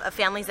we've helped,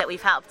 families that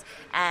we've helped.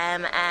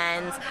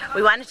 And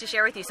we wanted to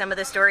share with you some of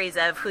the stories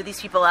of who these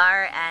people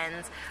are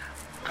and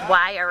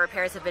why our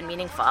repairs have been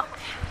meaningful.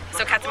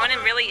 So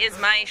Katamonium really is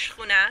my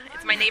shchuna,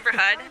 it's my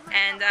neighborhood,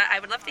 and I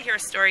would love to hear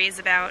stories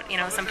about,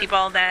 some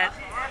people that,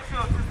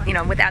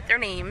 without their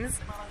names,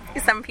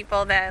 some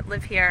people that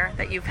live here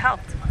that you've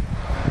helped.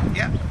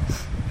 Yeah.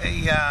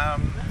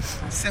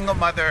 A single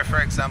mother,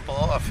 for example,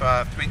 of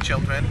 3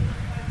 children,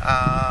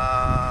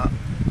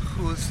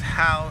 whose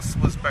house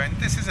was burned.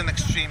 This is an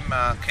extreme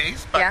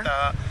case, but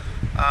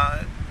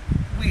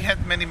we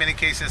had many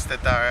cases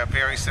that are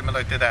very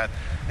similar to that.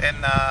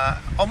 And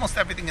almost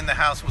everything in the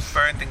house was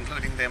burned,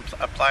 including the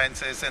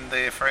appliances and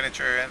the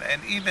furniture,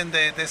 and even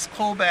the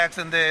school bags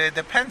and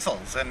the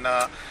pencils. And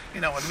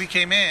when we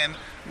came in,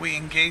 we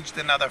engaged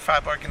another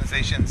 5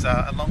 organizations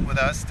along with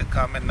us to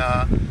come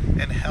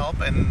and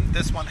help. And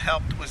this one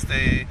helped with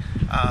the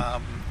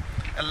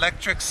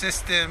electric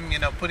system,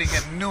 putting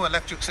a new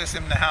electric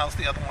system in the house.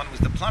 The other one was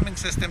the plumbing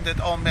system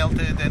that all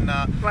melted, and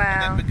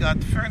then we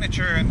got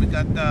furniture, and we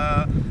got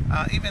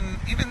even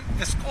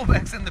the school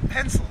bags and the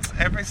pencils.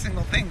 Every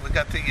single thing we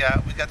got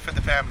for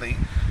the family,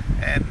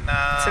 and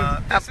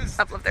to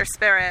uplift their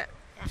spirit,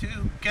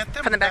 to get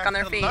them put them back on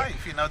their feet.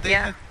 Life. They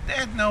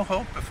had no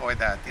hope before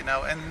that.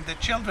 And the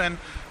children,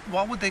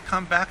 what would they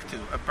come back to?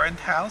 A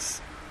burnt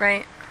house?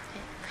 Right.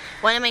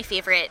 One of my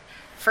favorite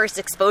first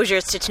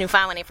exposures to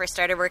Tenufa when I first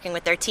started working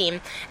with their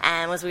team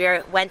was we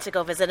went to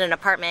go visit an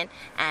apartment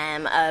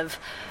of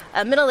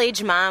a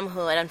middle-aged mom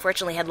who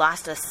unfortunately had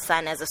lost a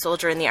son as a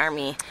soldier in the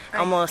army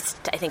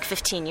almost, I think,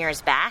 15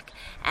 years back.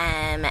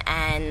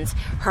 And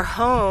her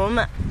home,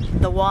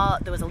 there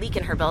was a leak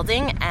in her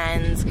building,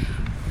 and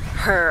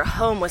her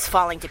home was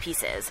falling to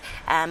pieces.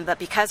 But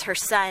because her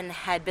son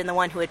had been the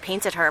one who had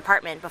painted her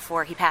apartment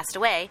before he passed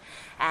away,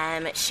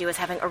 she was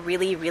having a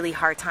really, really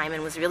hard time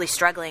and was really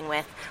struggling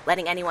with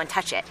letting anyone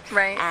touch it.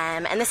 Right.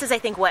 And this is, I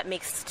think, what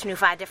makes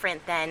Tenufa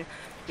different than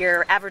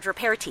your average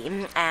repair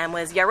team.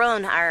 Was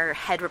Yaron, our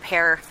head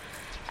repair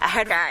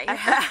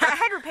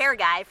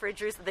guy for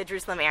the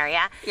Jerusalem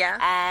area.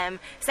 Yeah.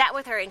 Sat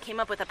with her and came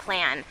up with a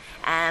plan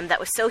that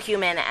was so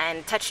human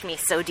and touched me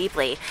so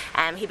deeply.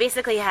 He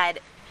basically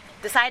had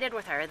decided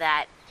with her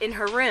that in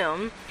her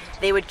room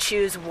they would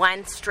choose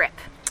one strip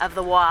of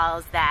the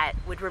walls that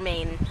would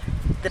remain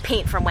the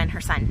paint from when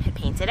her son had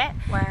painted it.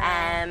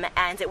 Wow.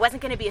 And it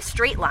wasn't going to be a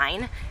straight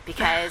line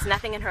because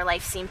nothing in her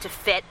life seemed to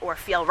fit or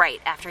feel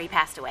right after he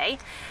passed away.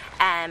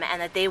 And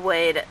that they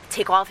would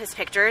take all of his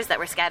pictures that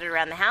were scattered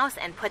around the house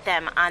and put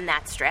them on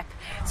that strip.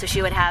 So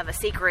she would have a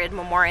sacred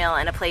memorial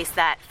in a place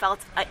that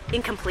felt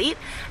incomplete,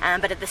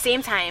 but at the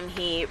same time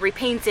he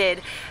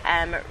repainted,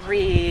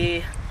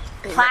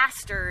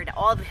 plastered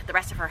all the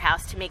rest of her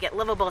house to make it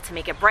livable, to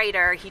make it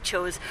brighter. He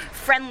chose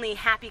friendly,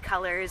 happy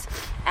colors,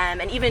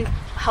 and even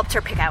helped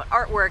her pick out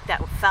artwork that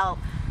felt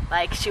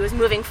like she was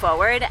moving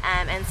forward.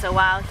 And so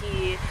while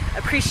he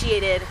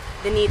appreciated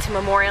the need to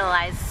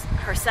memorialize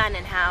her son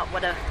and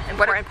what an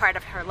important part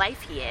of her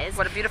life he is.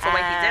 What a beautiful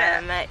way he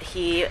did it.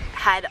 He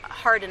had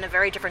heart in a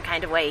very different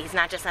kind of way. He's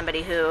not just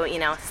somebody who,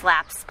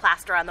 slaps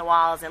plaster on the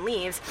walls and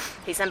leaves.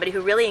 He's somebody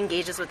who really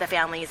engages with the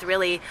families,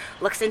 really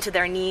looks into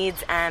their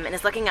needs, and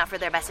is looking out for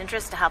their best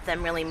interests to help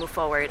them really move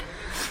forward.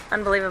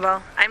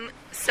 Unbelievable. I'm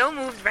so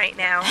moved right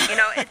now.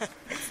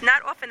 It's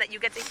not often that you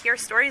get to hear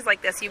stories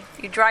like this. You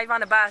drive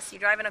on a bus, you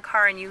drive in a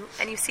car, and you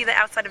see the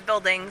outside of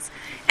buildings,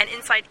 and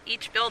inside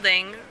each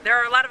building there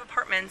are a lot of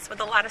apartments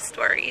with a lot of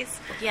stories.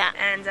 Yeah.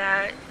 And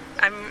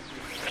I'm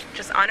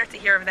just honored to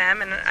hear of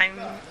them, and I'm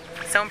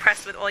so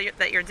impressed with all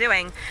that you're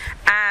doing.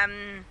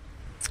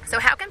 So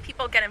how can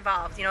people get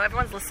involved?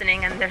 Everyone's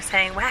listening and they're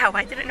saying, wow,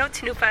 I didn't know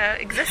Tenufa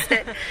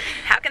existed.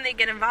 How can they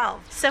get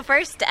involved? So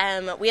first,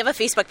 we have a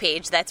Facebook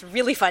page that's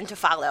really fun to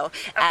follow.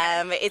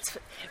 Okay. It's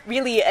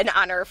really an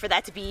honor for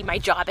that to be my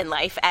job in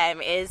life.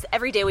 Is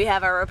every day we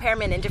have our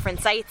repairmen in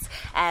different sites.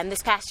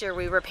 This past year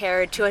we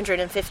repaired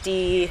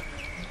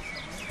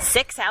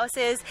 256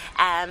 houses.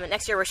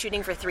 Next year we're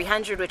shooting for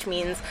 300, which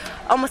means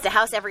almost a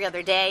house every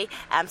other day,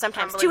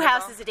 sometimes 2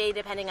 houses a day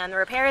depending on the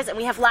repairs, and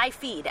we have live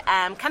feed.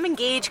 Come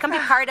engage, come be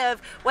part of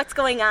what's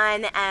going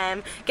on,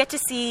 get to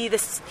see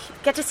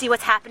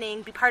what's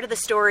happening, be part of the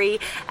story.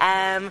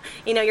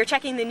 You're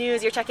checking the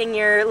news, you're checking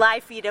your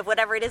live feed of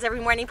whatever it is every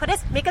morning.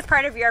 Make us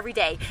part of your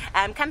everyday.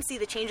 Come see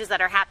the changes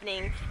that are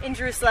happening in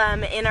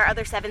Jerusalem, in our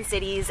other 7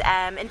 cities,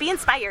 and be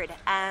inspired.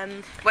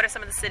 What are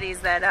some of the cities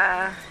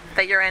that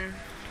you're in?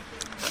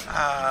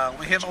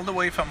 We have all the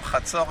way from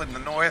Chatzor in the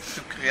north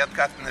to Kriyat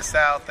Gat in the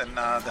south, and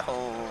the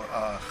whole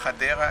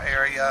Hadera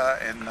area,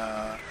 and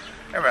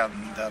around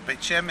Beit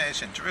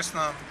Shemesh and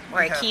Jerusalem.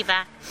 Or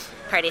Akiva,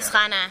 Pardes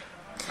Chana.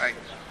 Right.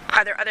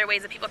 Are there other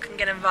ways that people can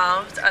get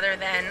involved other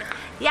than...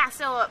 Yeah,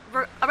 so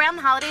around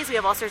the holidays we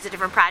have all sorts of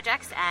different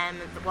projects.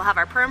 We'll have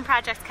our Purim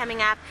projects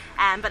coming up,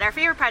 but our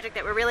favorite project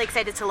that we're really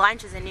excited to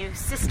launch is a new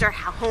sister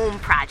home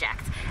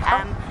project.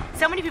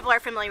 So many people are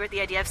familiar with the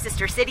idea of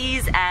sister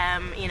cities.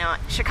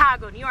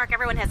 Chicago, New York,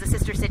 everyone has a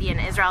sister city in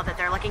Israel that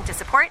they're looking to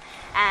support.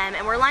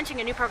 And we're launching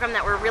a new program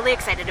that we're really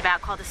excited about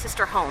called a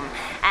Sister Home.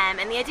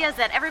 And the idea is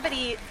that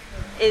everybody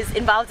is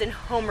involved in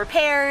home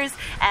repairs.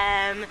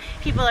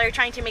 People are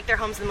trying to make their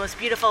homes the most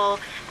beautiful,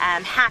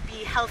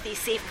 happy, healthy,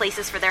 safe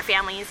places for their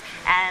families.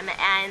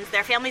 And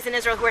their families in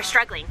Israel who are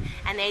struggling.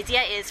 And the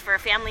idea is for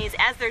families,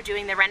 as they're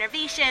doing the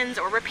renovations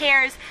or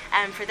repairs,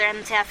 for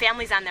them to have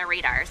families on their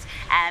radars.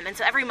 And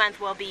so every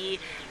month we'll be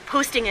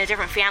posting a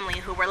different family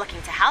who we're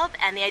looking to help,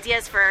 and the idea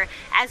is for,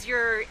 as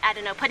you're,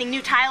 putting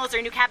new tiles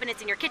or new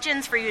cabinets in your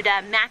kitchens, for you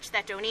to match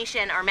that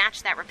donation or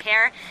match that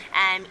repair,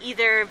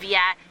 either via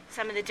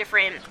some of the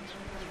different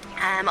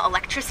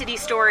electricity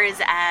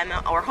stores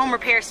or home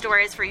repair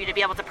stores, for you to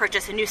be able to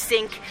purchase a new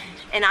sink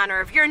in honor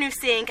of your new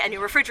sink, a new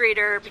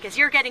refrigerator because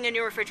you're getting a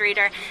new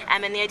refrigerator,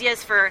 and the idea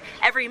is for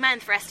every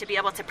month for us to be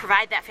able to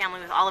provide that family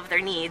with all of their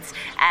needs,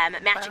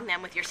 matching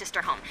them with your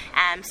sister home.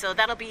 So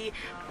that'll be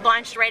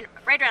launched right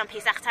around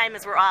Pesach time,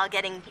 as we're all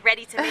getting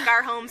ready to make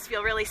our homes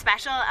feel really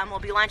special. We'll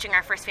be launching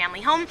our first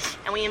family home,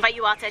 and we invite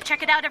you all to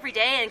check it out every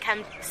day and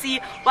come see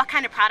what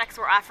kind of products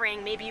we're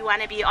offering. Maybe you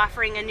want to be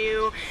offering a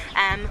new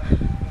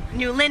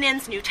new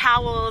linens, new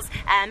towels.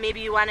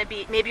 Maybe you're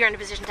in a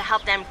position to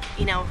help them,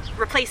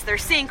 replace their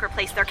sink,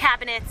 replace their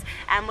cabinets,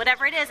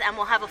 whatever it is. And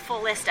we'll have a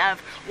full list of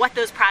what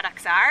those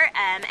products are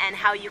and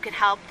how you can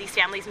help these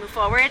families move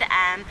forward,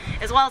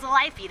 as well as a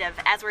live feed of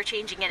as we're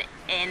changing it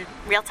in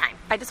real time.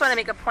 I just want to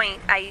make a point.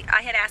 I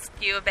had asked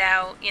you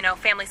about,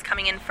 families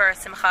coming in for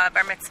simcha,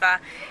 bar mitzvah,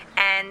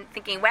 and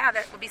thinking, wow,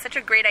 that would be such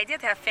a great idea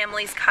to have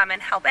families come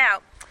and help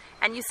out.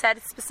 And you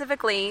said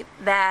specifically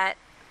that,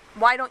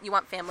 why don't you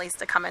want families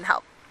to come and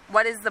help?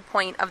 What is the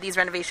point of these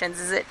renovations?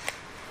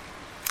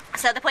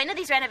 So the point of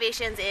these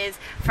renovations is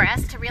for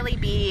us to really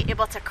be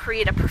able to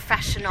create a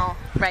professional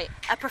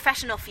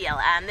feel.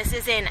 This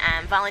isn't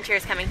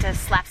volunteers coming to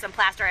slap some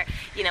plaster.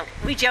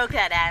 We joke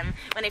that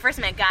when I first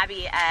met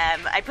Gabi,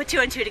 I put 2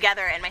 and 2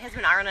 together, and my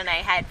husband Aaron and I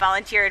had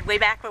volunteered way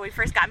back when we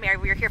first got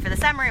married. We were here for the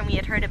summer, and we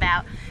had heard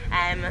about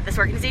this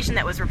organization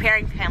that was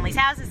repairing families'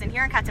 houses. And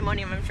here in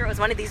Katamonium, I'm sure it was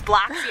one of these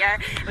blocks here,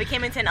 we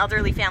came into an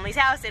elderly family's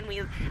house, and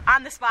we,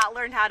 on the spot,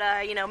 learned how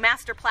to,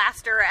 master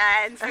plaster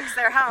and fix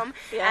their home.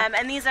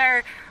 And these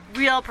are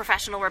real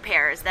professional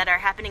repairs that are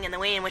happening in the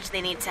way in which they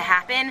need to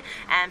happen,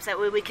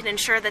 so we can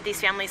ensure that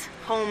these families'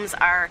 homes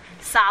are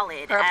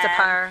solid, are up to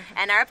par,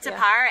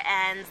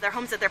 and they're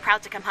homes that they're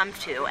proud to come home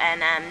to,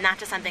 and not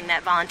just something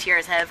that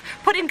volunteers have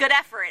put in good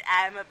effort,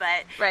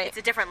 but it's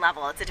a different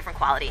level, it's a different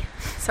quality.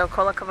 So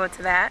kol hakavod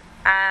to that.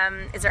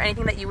 Is there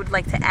anything that you would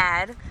like to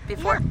add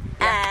before?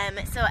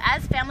 So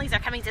as families are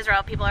coming to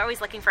Israel, people are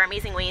always looking for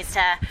amazing ways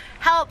to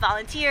help,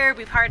 volunteer,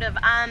 be part of,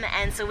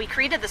 and so we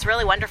created this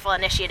really wonderful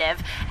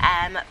initiative,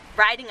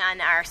 riding on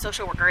our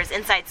social workers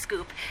Inside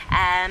Scoop.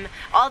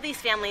 All these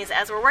families,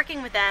 as we're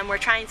working with them, we're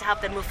trying to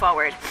help them move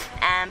forward.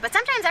 But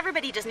sometimes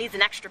everybody just needs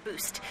an extra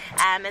boost.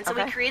 And so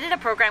we created a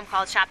program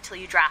called Shop Till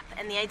You Drop.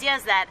 And the idea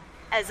is that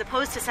as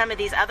opposed to some of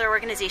these other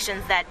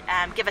organizations that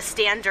give a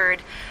standard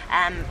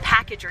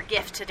package or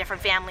gift to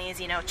different families,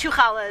 2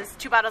 challahs,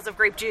 2 bottles of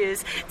grape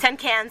juice, 10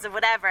 cans of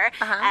whatever.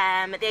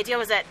 The idea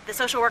was that the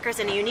social worker is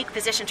in a unique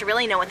position to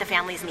really know what the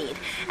families need.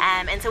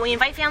 And so we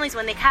invite families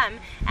when they come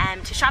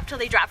to shop till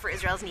they drop for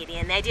Israel's Needy.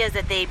 And the idea is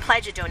that they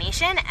pledge a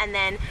donation, and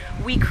then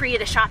we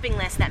create a shopping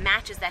list that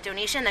matches that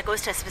donation that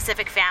goes to a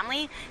specific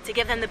family to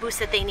give them the boost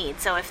that they need.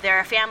 So if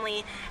they're a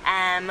family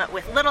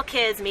with little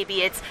kids,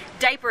 maybe it's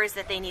diapers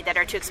that they need that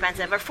are too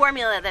expensive, or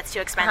formula that's too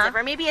expensive,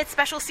 or maybe it's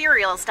special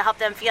cereals to help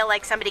them feel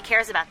like somebody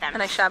cares about them.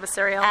 An Shabbos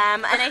cereal.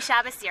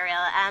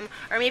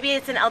 Or maybe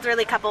it's an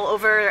elderly couple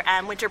over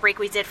winter break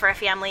we did for a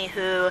family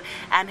who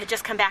had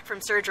just come back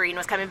from surgery and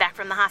was coming back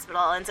from the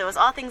hospital. And so it was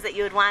all things that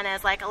you would want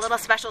as like a little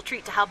special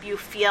treat to help you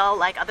feel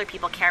like other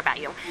people care about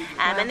you.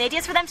 And the idea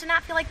is for them to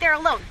not feel like they're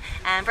alone,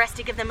 for us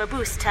to give them a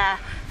boost to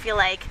feel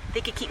like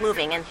they could keep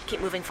moving and keep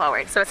moving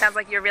forward. So it sounds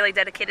like you're really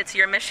dedicated to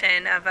your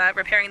mission of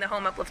repairing the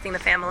home, uplifting the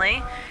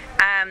family.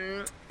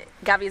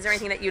 Gabi, is there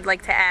anything that you'd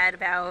like to add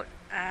about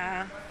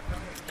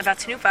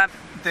Tenufa?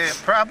 The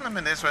problem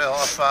in Israel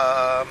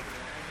of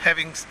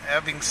having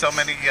so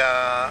many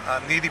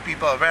needy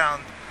people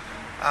around,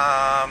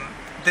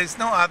 there's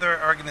no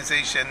other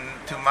organization,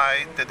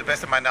 to the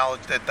best of my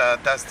knowledge, that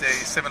does the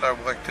similar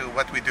work to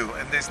what we do.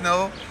 And there's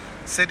no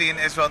city in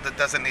Israel that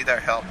doesn't need our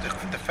help.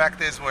 The fact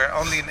is we're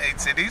only in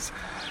 8 cities,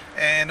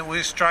 and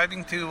we're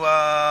striving to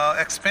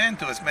expand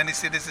to as many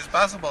cities as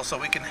possible so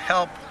we can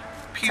help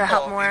people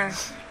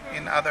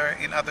in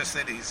other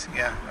cities,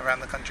 around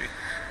the country.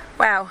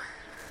 Wow,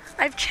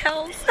 I have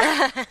chills.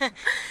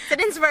 It's an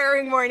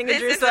inspiring morning in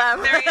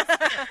Jerusalem.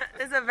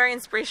 This is a very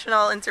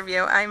inspirational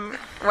interview.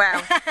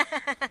 Wow.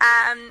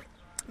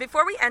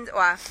 Before we end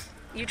off,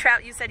 you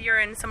said you're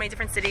in so many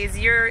different cities.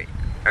 You're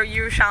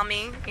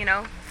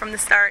Yerushalmi, from the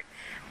start.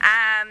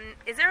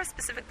 Is there a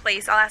specific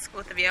place, I'll ask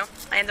both of you,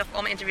 I end up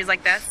all my interviews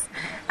like this,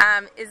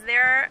 is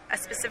there a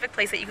specific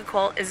place that you could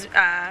call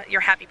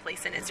your happy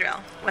place in Israel?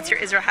 What's your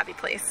Israel happy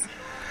place?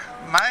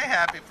 My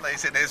happy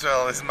place in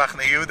Israel is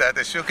Machne Yehuda,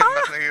 the shuk in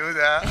Machne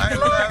Yehuda. I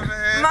love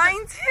it.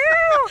 Mine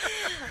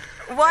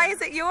too. Why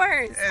is it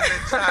yours? As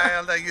a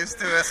child, I used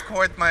to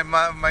escort my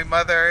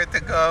mother to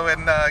go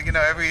and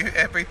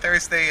every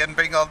Thursday and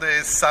bring all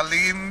the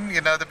salim,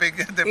 the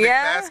big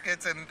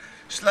baskets, and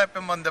schlep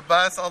them on the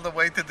bus all the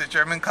way to the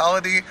German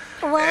colony.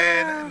 Wow.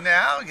 And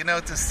now,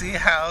 to see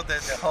how the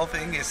whole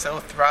thing is so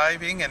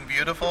thriving and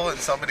beautiful, and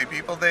so many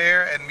people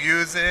there, and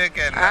music,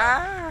 and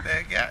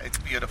it's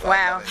beautiful.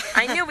 Wow.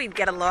 I knew we'd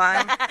get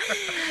along.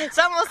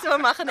 So I'm also a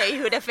Machane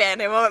Yehuda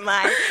fan, I won't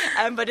lie,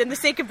 but in the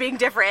sake of being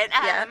different.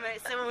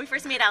 So when we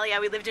first made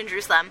Aliyah, we lived in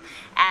Jerusalem,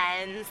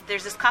 and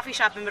there's this coffee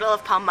shop in the middle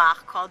of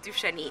Palmach called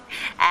Dufshanit.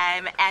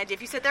 And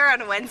if you sit there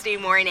on a Wednesday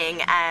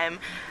morning,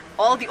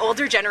 all the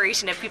older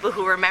generation of people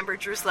who remember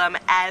Jerusalem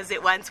as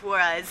it once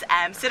was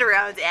sit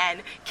around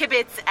and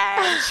kibitz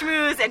and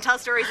schmooze and tell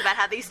stories about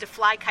how they used to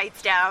fly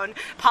kites down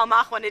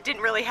Palmach when it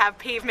didn't really have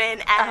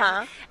pavement.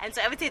 And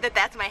so I would say that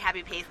that's my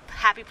happy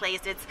place.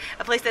 It's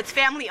a place that's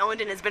family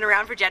owned and has been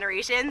around for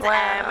generations.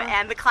 Wow.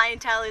 And the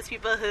clientele is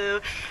people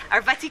who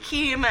are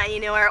vatikim,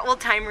 are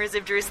old timers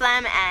of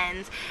Jerusalem,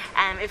 and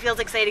it feels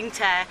exciting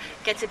to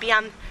get to be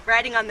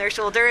riding on their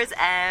shoulders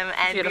and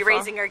Beautiful. be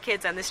raising our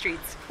kids on the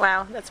streets.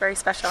 Wow, that's very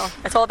special.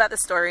 It's all about the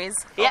stories.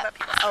 Yeah,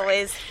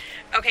 always.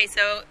 Okay,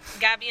 so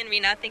Gabi and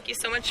Rena, thank you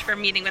so much for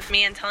meeting with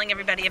me and telling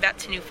everybody about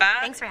Tenufa.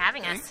 Thanks for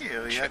having us. Thank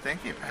you. Yeah,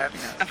 thank you for having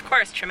us. Of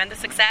course, tremendous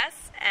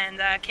success, and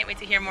can't wait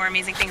to hear more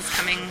amazing things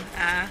coming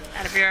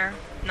out of your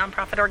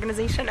nonprofit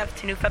organization of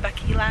Tenufa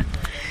Bakehila.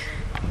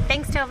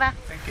 Thanks, Tova.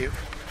 Thank you.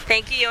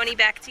 Thank you, Yoni.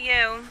 Back to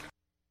you.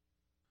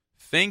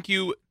 Thank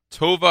you,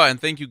 Tova, and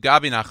thank you,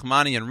 Gabi,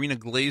 Nachmani, and Rena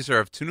Glazer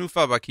of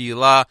Tenufa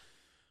Bakehila.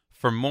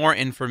 For more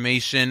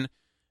information,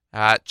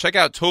 check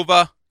out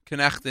Tova,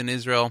 Knecht in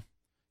Israel,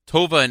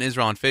 Tova in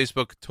Israel on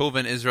Facebook,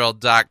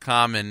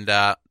 tovainisrael.com,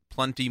 and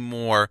plenty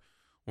more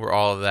where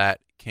all of that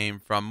came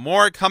from.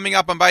 More coming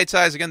up on Bite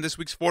Size. Again, this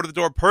week's Four to the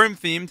Door Purim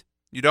themed.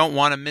 You don't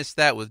want to miss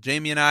that with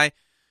Jamie and I.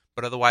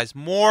 But otherwise,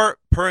 more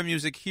Purim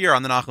music here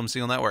on the Nachum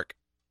Segal Network.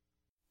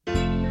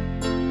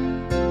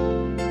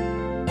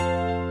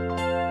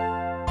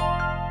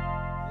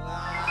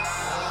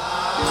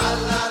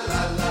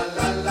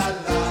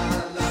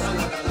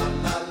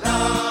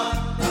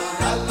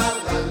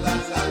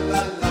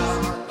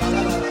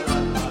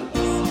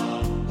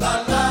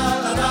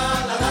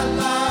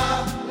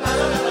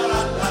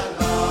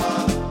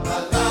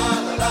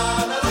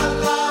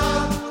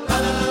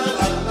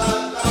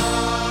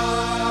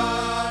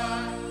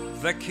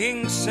 The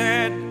king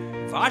said,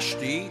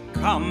 Vashti,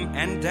 come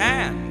and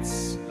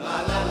dance.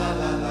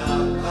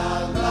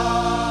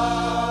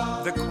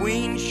 The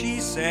queen, she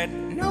said,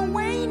 no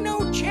way,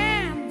 no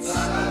chance.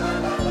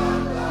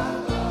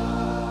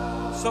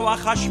 So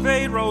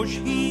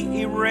Achashverosh,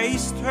 he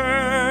erased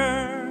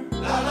her.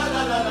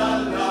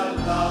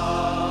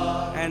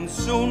 And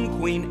soon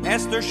Queen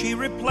Esther, she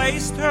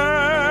replaced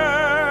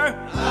her.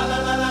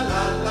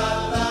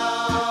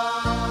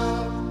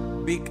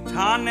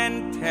 Bigtan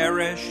and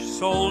Teresh,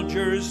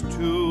 soldiers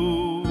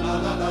too.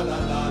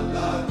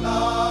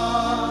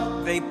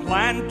 They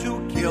plan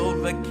to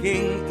kill the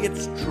king,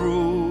 it's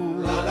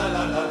true.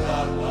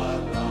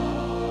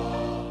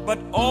 But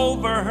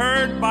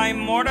overheard by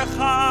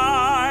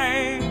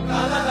Mordechai,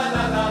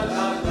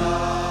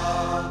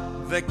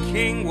 the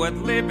king would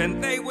live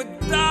and they would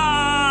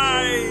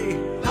die.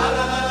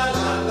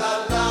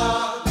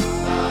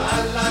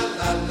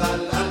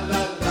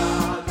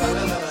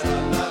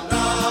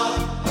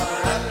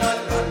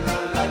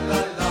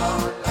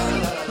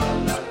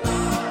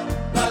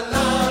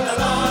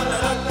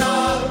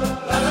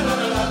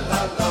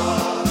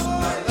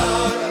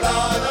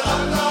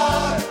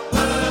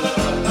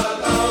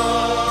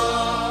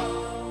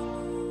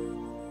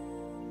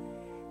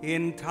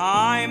 In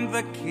time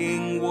the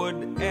king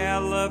would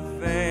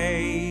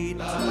elevate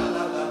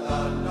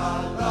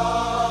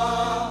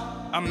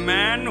a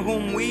man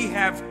whom we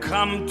have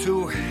come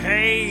to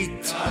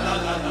hate.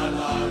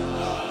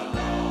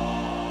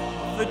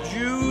 The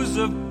Jews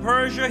of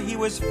Persia he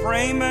was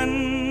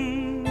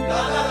framing,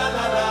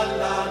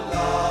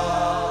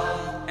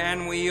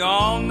 and we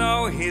all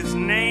know his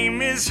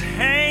name is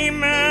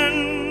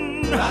Haman.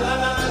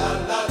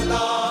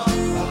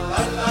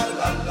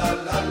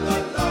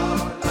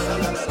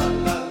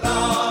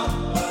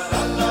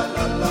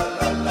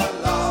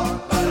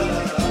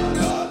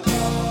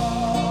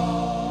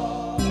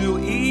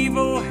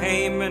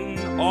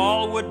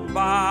 All would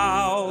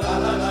bow,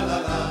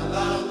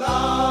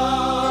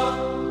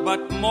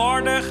 but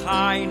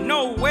Mordechai,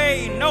 no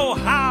way, no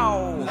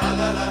how.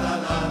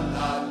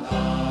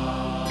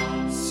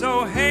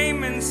 So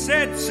Haman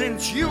said,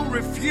 since you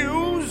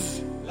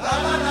refuse,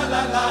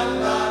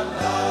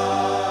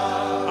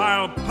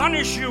 I'll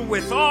punish you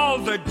with all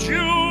the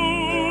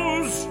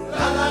Jews.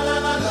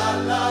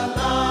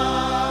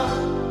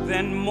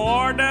 Then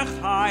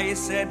Mordechai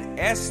said,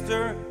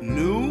 Esther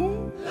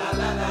knew?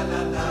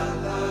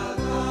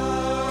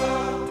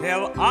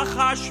 Tell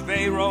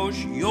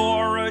Achashverosh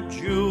you're a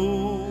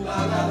Jew.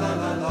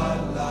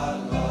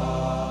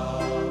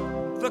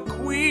 The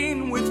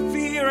queen with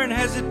fear and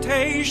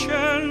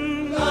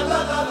hesitation,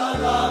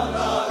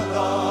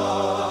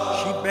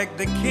 she begged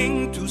the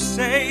king to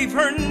save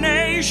her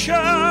nation.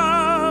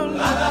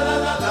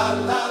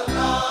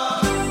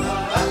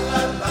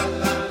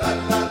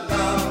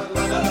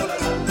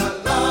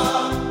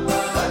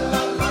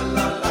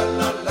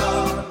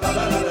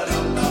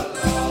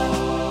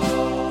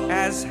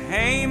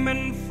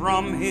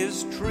 From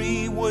his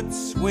tree would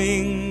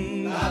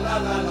swing,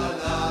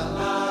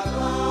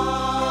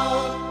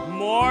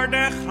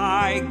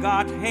 Mordechai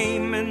got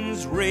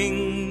Haman's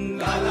ring.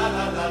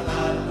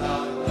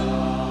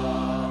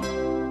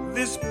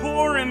 This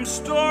Purim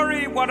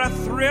story, what a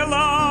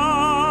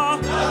thriller!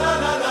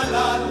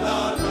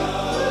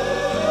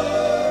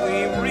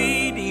 We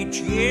read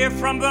each year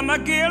from the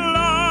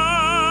Megillah.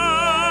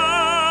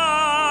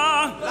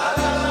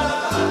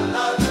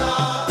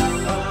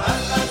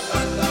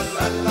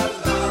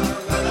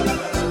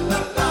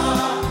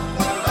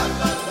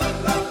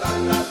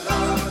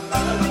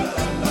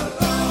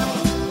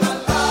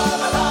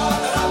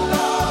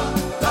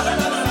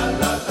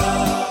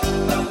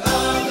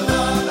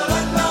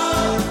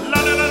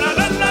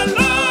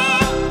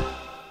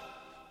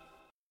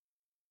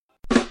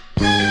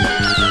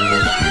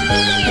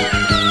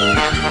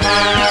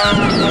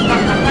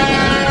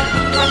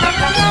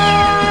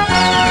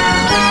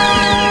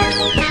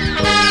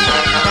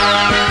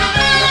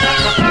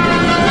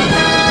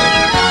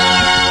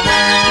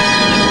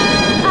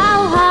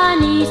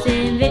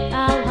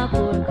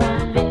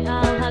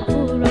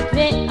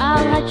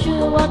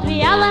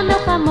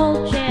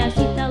 המלחמות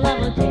שעשית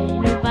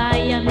לאבותינו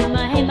בימים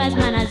ההם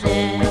בזמן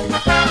הזה.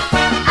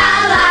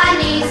 על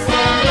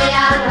הניסים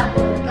ועל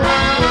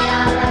הפורקות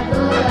ועל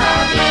הגבורות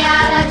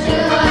ועל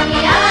התשובות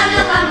ועל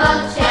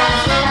המלחמות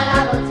שעשית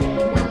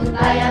לאבותינו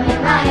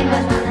בימים ההם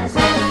בזמן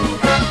הזה.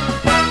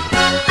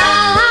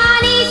 על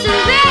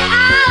הניסים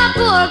ועל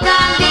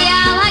הפורקות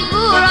ועל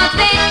הגבורות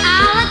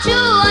ועל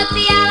התשובות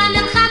ועל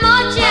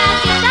המלחמות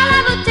שעשית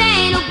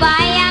לאבותינו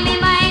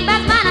בימים ההם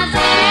בזמן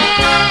הזה.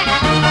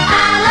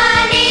 על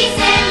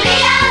הניסים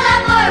ועל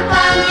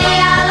הפורקות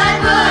ועל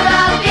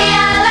הגבורות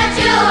ועל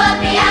התשובות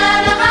ועל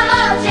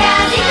המלחמות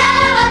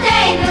שעשית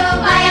לאבותינו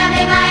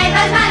בימים ההם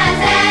בזמן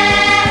הזה.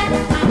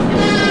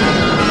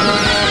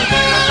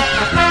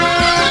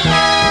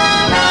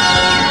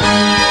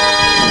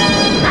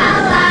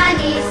 על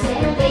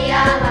הניסים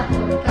ועל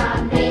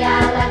הפורקות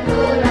ועל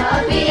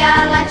הגבורות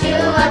ועל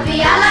התשובות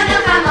ועל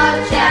המלחמות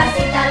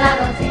שעשית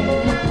לאבותינו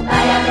בימים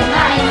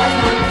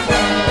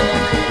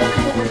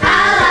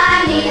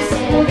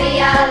ההם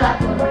בזמן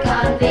הזה.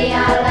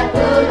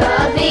 על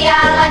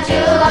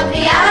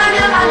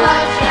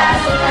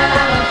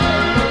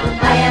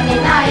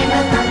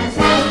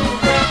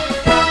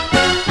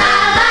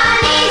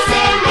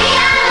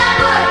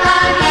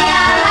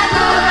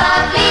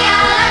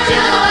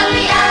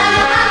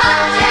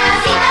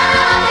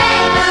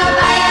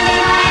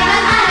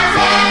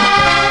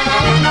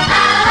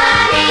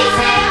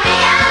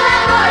ועל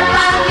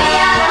הפורקות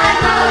ועל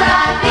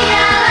הגבולות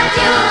ועל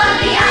התשובות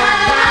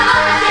ועל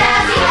המלחמות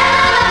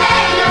שעשית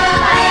לאבותינו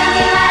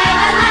בימים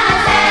ההם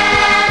בזמן הזה.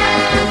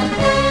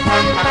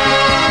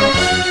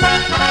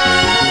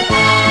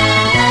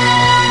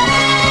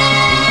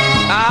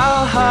 על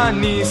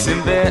הניסים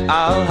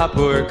ועל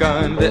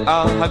הפורקות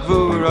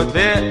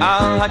ועל הגבולות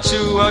ועל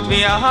התשובות ועל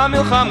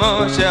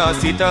המלחמות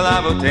שעשית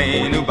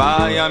לאבותינו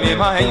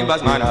בימים ההם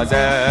בזמן הזה.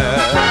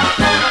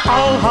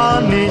 על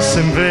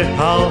הניסים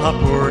ועל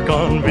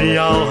הפורקות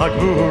ועל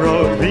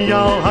הגבולות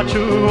ועל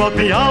התשובות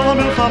ועל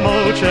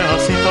המלחמות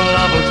שעשית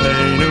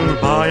לאבותינו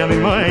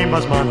בימים ההם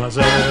בזמן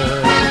הזה.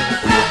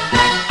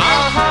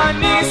 על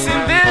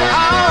הניסים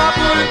ועל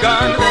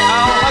הפורקן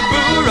ועל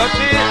הגבורות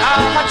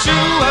ועל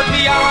התשועות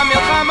ועל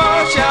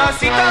המלחמות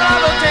שעשית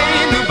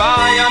לאבותינו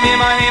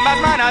בימים ההם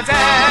בזמן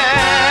הזה.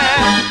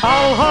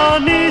 על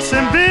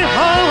הניסים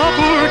ועל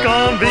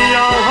הפורקן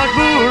ועל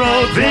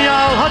הגבורות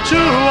ועל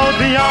התשועות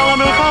ועל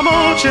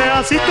המלחמות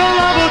שעשית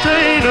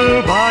לאבותינו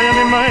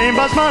בימים ההם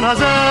בזמן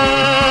הזה. על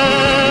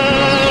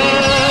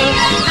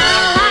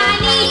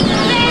הניסים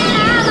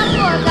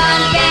ועל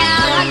הפורקן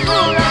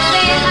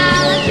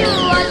ועל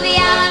הגבורות ועל התשועות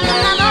ועל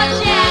המלחמות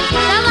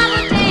שעשית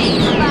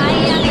לאבותינו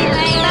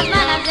בימים ההם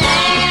בזמן הזה.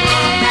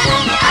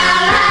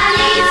 על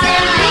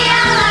הניסים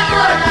ועל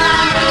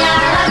הפורקן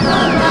ועל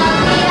הגבורות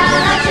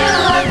ועל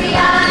התשועות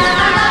ועל המלחמות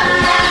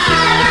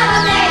שעשית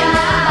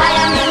לאבותינו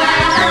בימים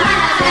ההם בזמן הזה.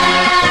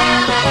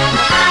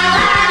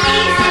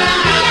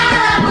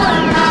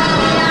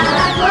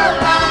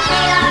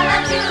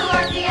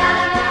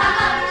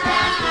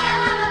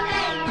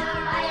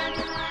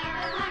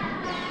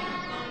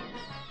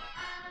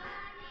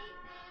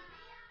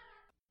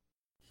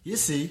 You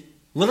see,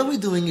 what are we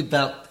doing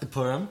about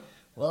Purim?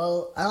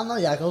 Well, I don't know,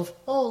 Yaakov.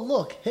 Oh,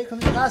 look, here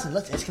comes Chazan.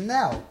 Let's ask him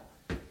now.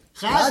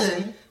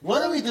 Chazan,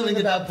 what are we doing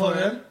about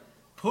Purim?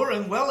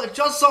 Purim? Well, it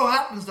just so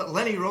happens that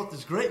Lenny wrote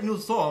this great new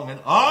song,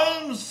 and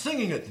I'm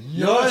singing it.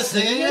 You're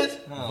singing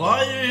it?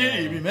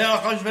 Vayehi b'mei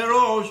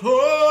Achashverosh, No,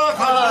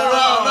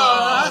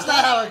 that's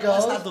not how it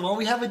goes. That's not the one.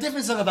 We have a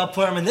different song about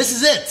Purim, and this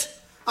is it.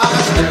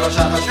 Achashverosh,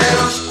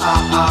 Achashverosh,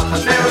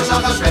 Achashverosh,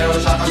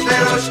 Achashverosh,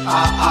 Achashverosh,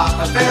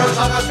 Achashverosh,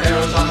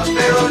 Achashverosh,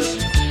 Achashverosh,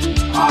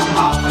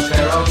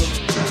 Achashverosh.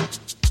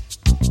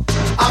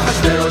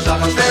 Achashverosh,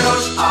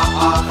 Achashverosh,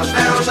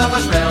 Achashverosh,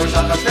 Achashverosh,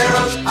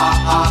 Achashverosh,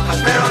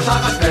 Achashverosh,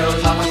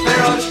 Achashverosh,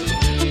 Achashverosh,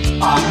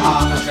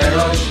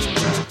 Achashverosh.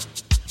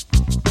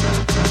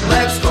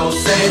 Let's go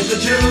save the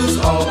Jews,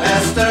 oh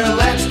Esther,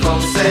 let's go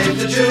save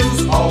the Jews,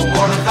 oh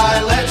Mordechai,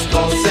 let's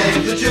go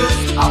save the Jews,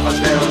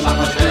 Achashverosh,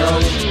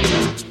 Achashverosh.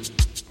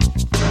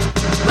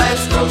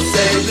 Let's go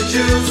save the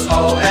Jews,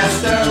 oh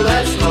Esther,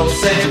 let's go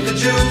save the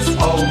Jews,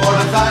 oh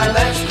Mordechai,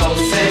 let's go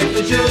save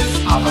the Jews,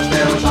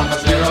 Achashverosh,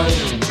 Achashverosh.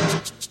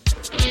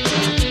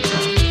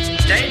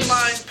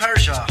 Dateline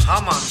Persia,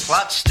 Haman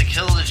plots to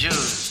kill the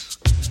Jews.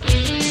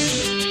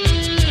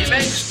 He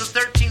makes the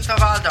 13th of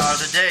Adar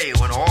the day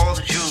when all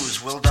the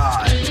Jews will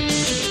die.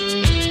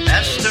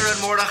 Esther and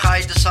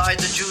Mordechai decide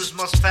the Jews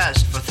must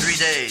fast for 3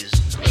 days.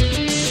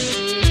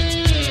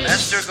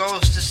 Esther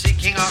goes to see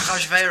King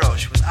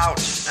Achashverosh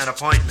without an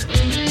appointment.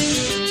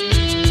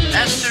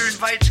 Esther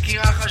invites King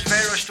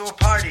Achashverosh to a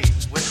party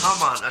with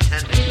Haman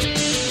attending.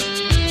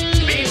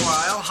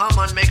 Meanwhile,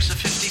 Haman makes a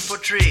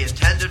 50-foot tree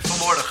intended for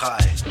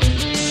Mordechai.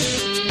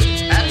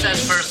 At that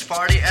first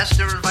party,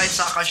 Esther invites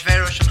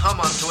Achashverosh and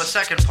Haman to a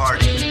second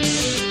party.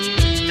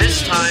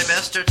 This time,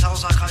 Esther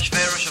tells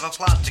Achashverosh of a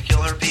plot to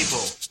kill her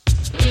people.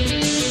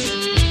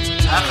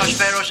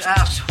 Achashverosh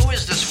asks, who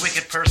is this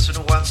wicked person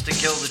who wants to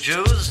kill the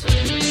Jews?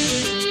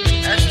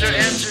 Esther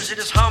answers it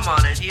is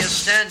Haman, and he is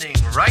standing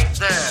right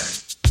there.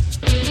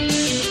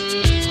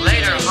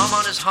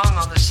 is hung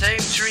on the same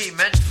tree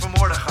meant for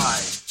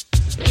Mordechai.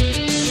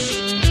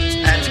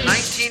 And in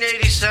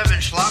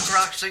 1987, Schlock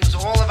Rock sings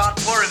all about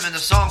Purim in the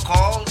song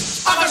called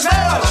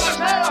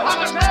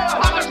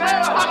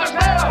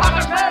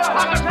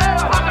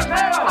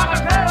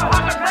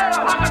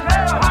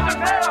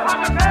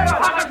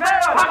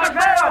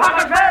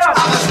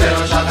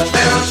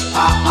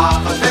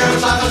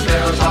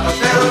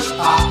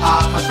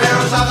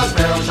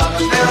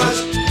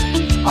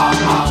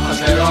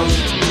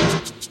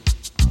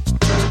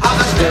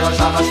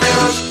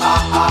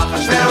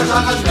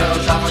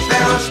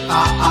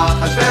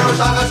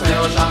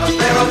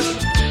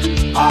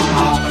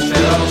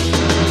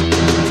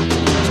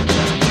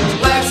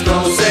Let's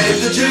go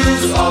save the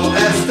Jews, oh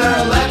Esther,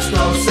 let's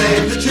go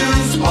save the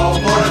Jews, oh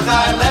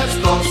Mordechai, let's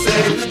go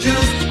save the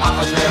Jews,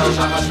 Achashverosh,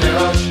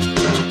 Achashverosh.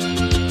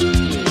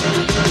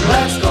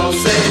 Let's go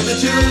save the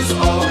Jews,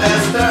 oh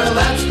Esther,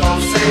 let's go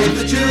save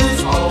the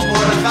Jews, oh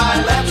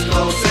Mordechai, let's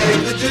go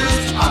save the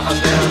Jews,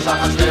 Achashverosh,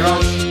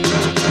 Achashverosh.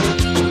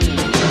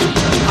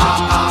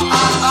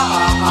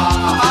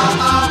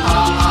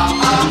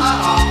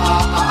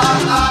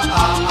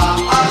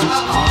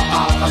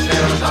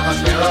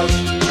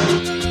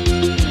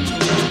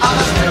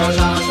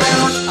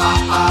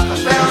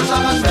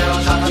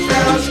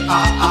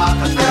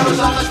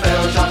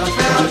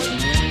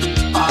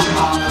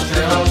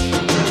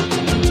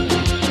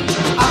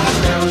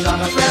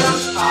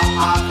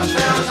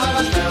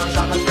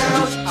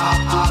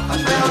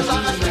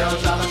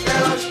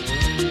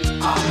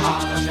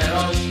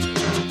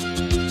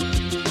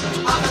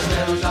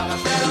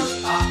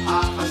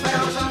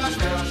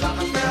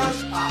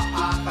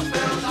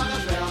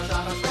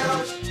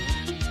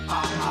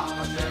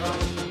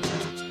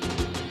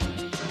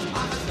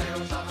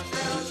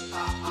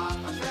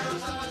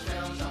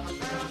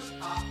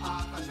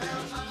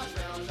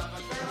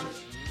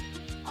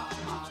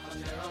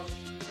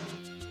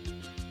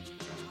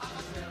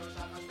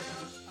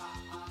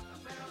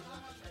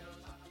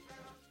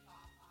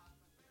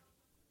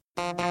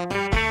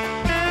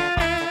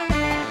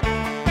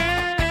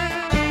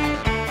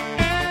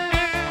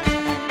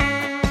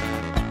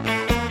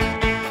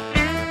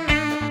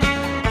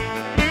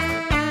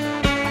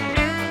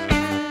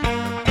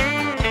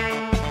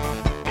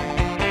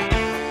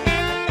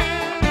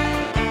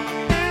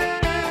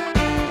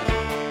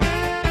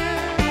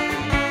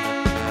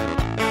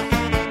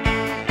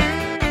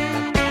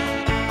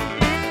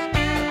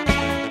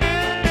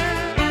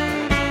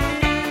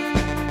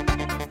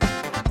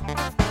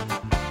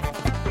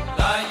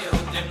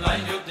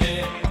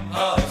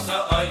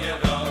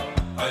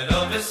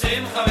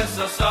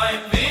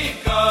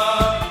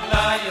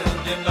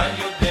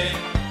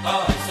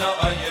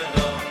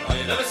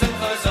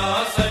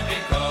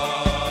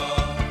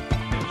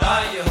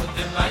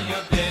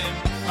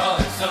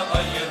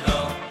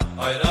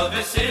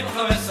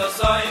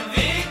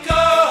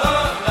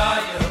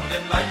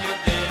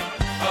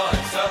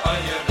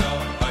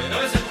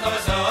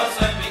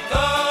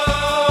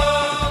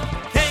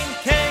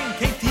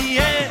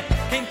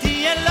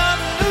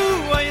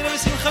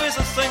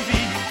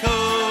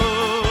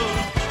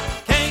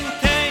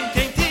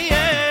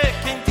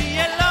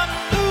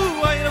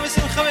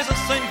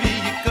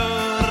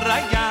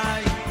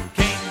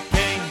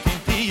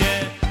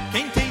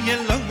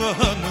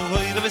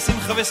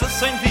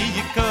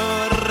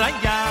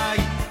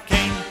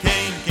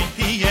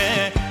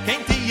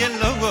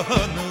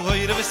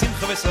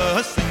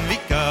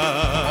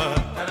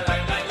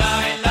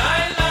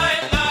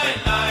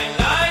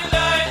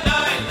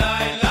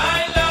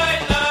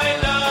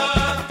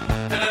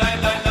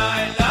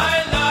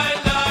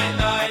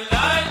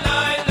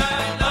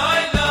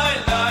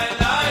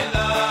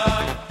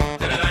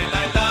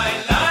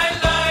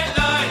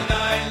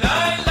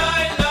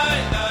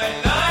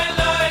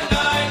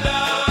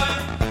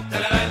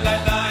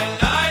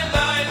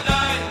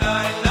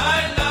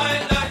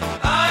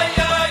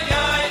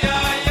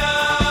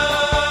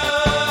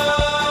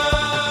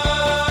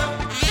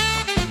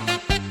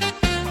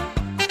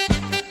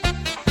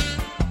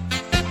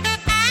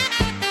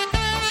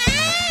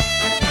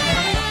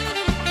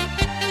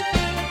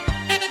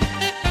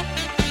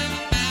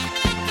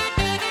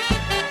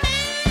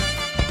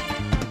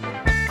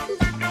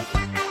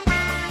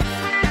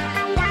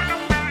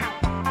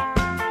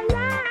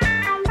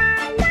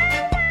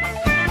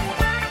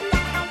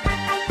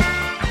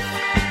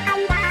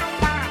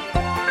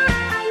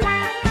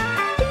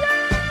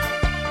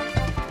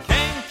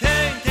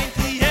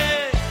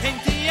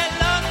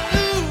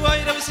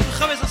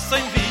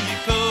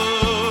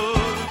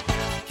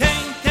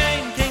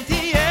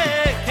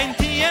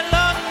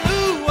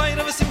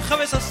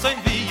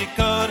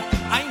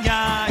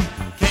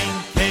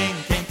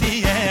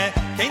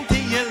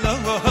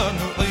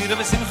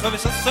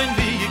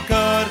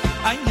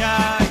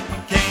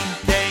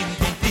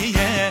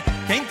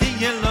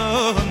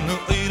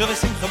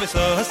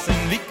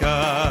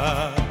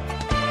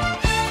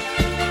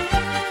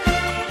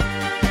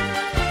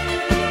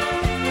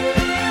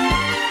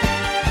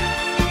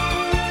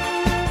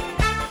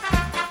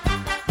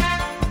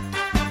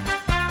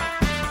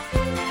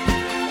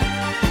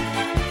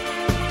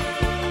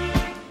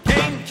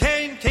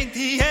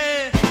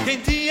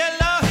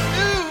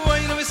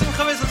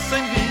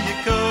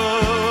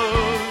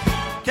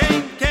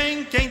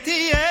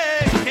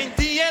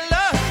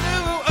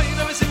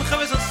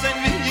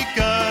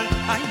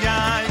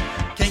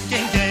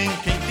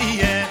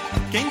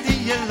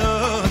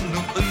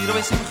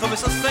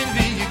 so sein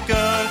wie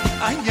egal.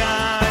 Ay,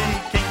 ay,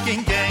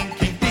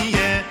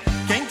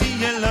 ken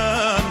die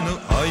lanu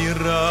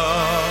eura.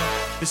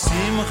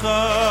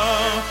 Besimcha,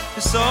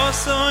 so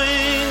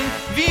sein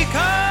wie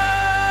egal.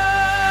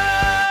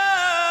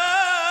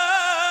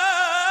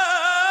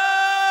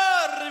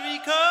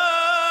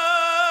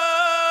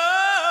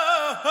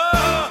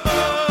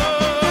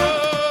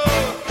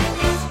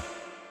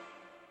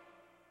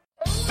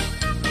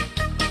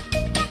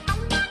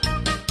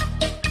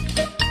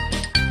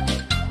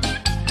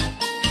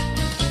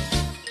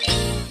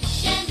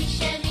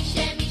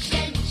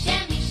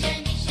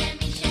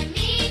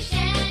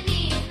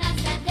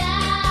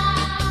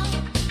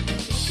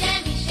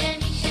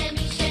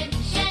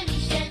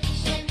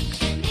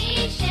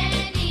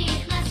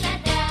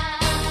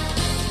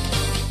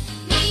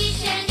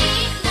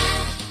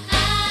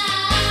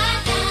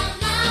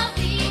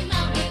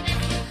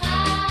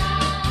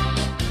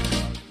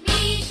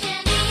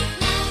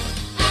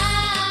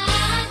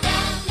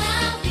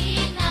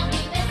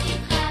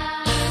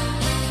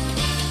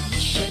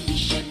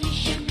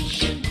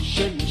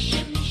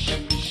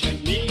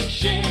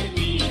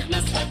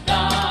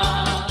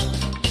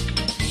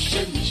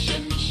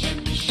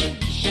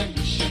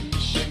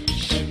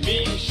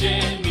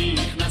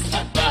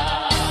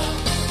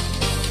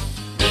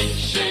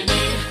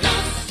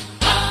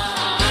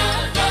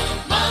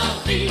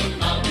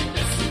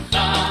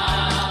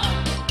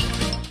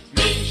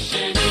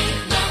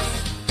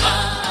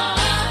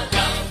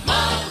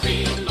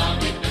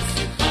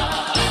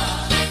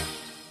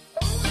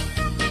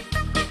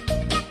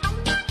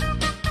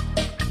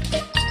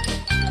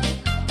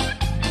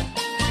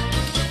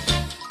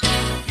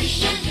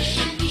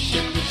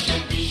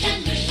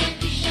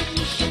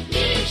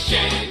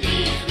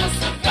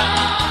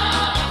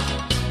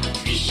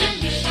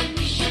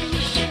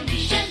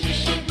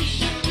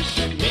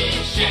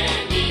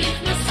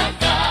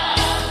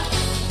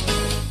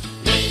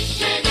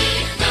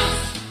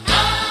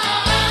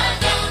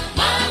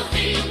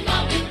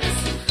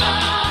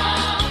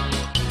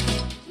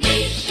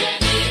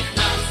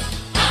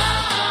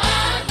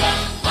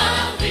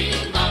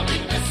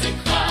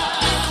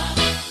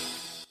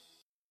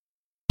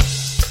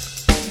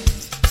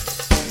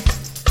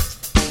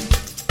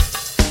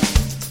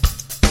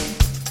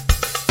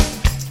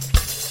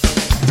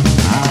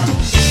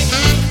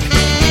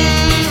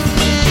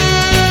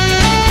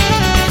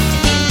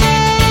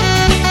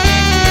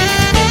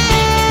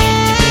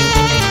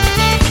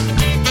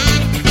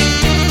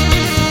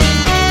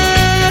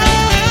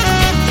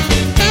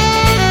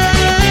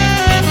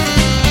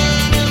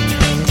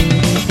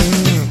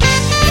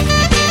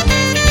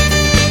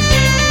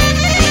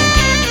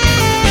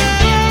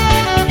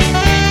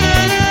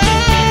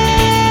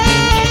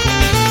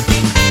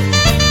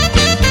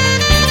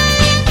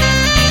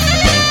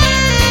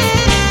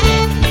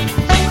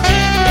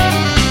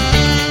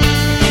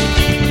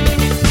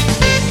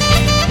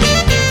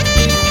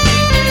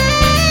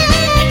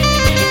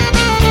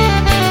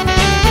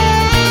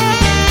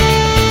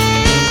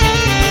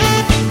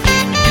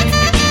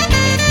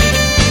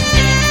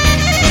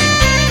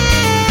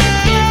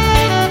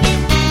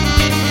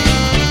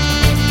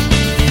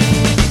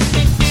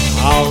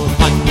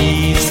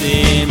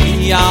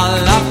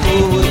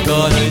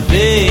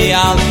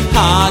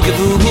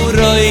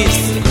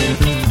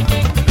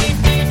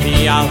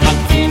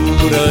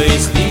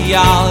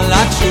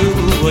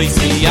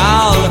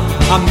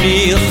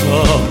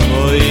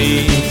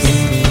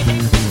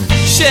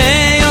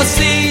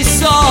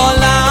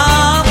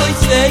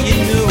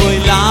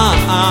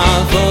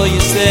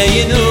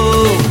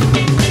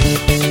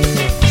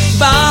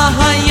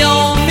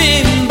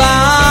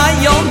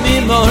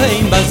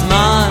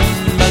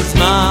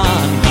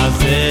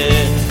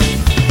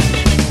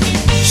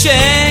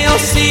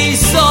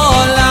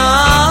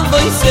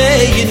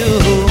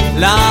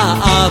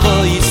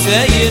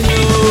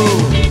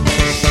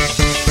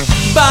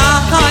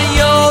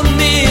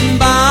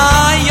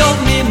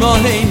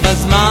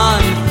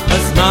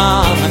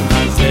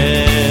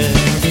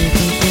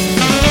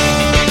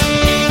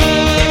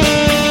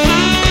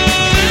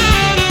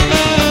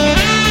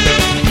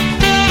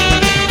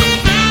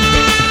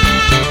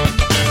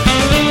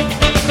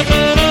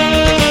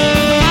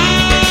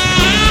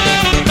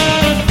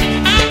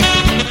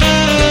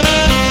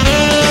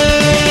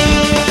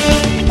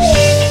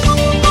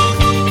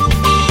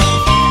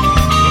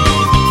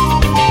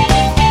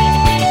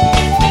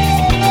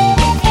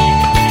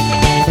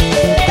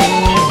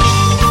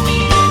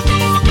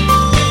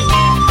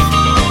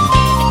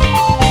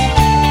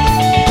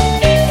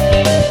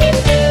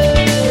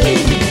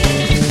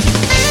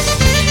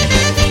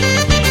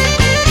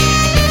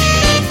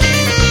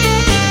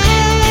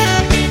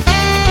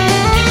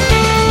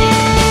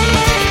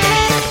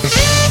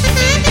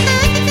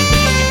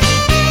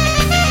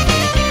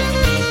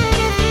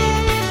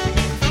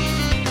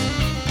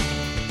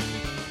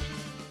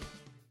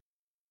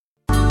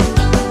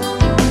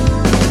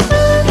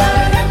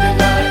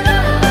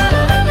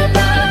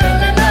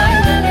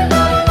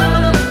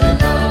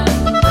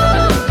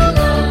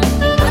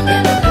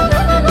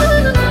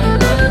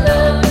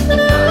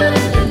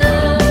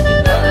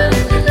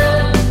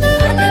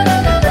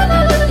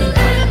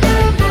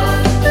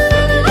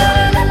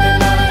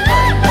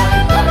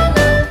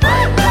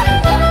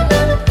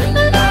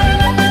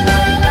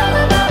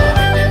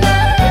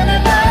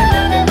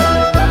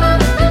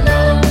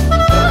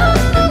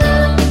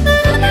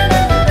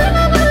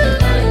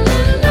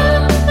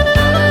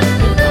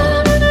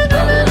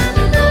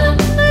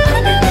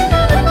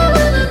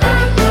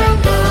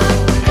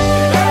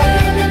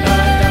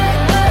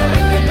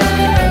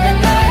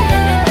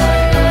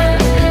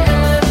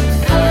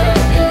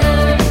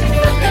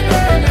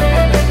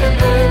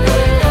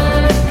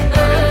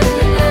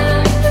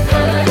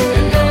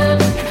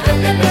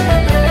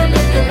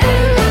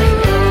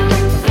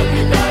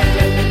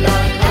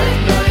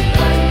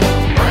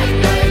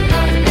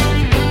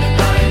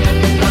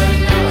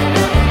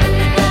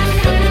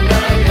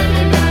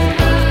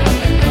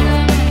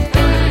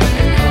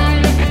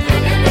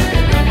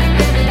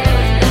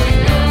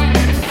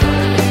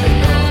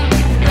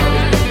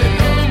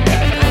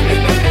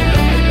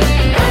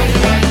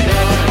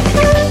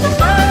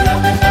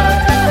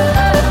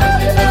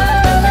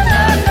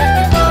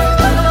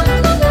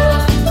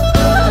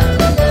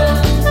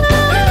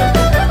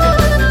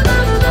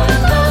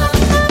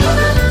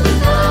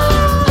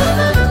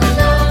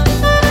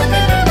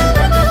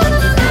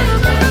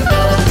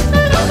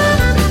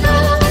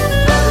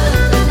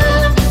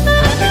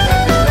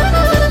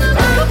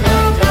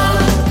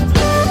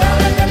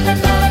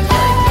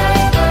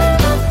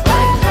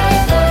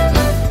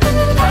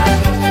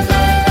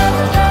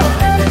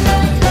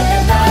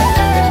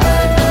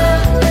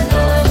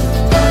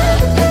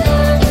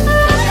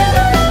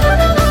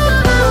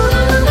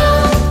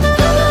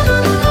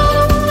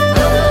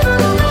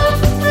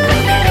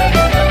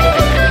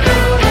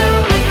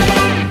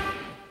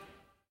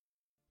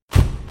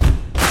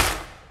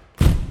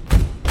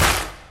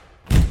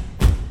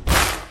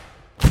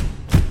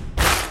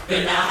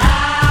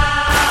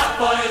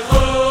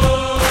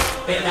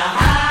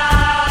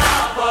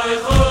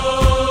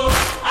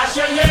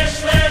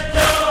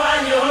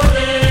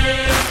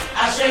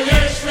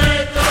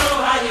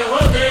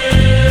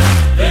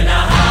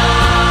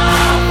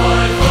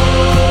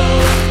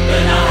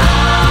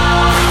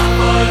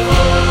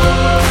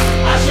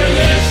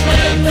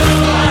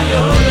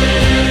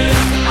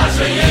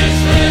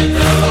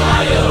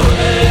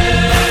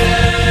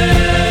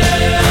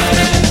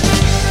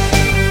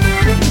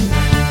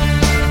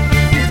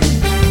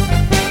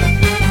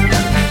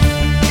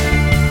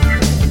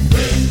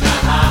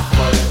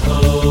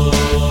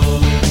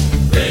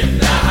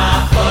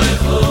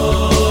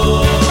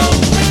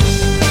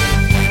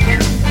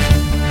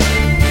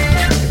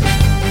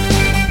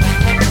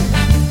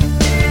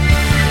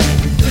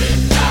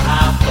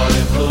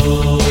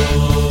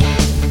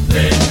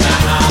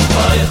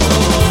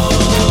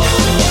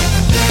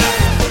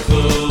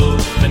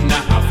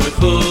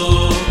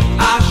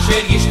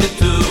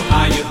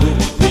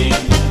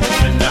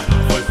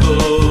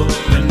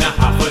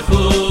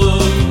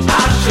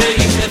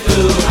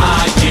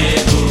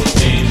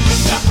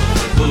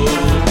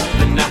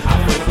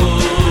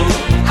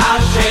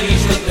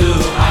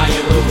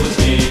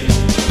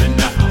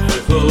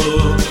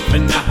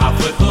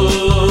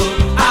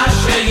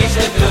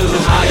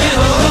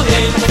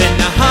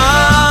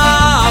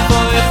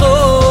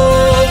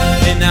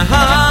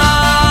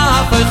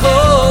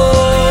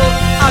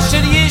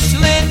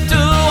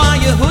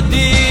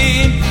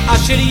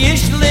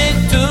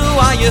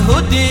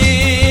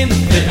 Yehudim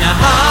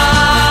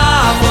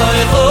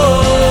v'nahavoichu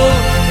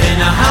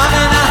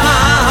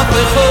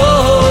v'nahavoichu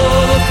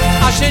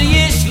asher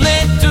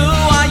yishletu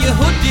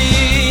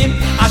ha-Yehudim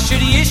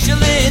asher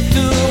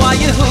yishletu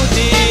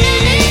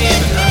ha-Yehudim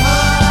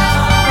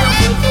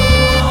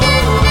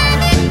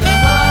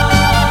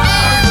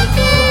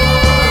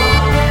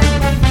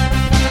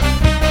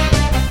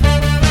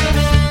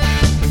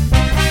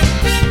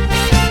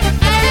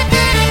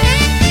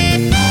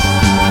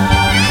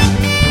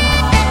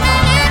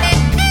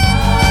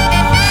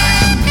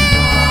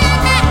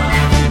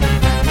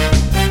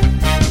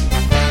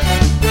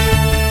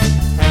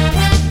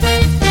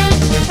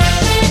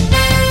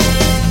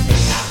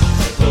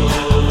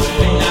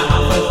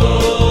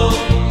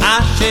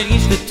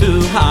to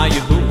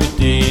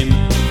ha-Yehudim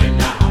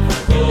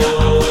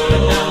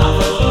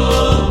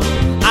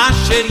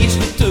asher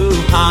yishletu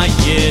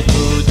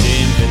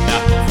ha-Yehudim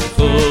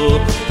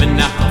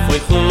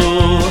v'nahavoichu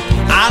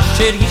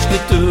asher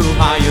yishletu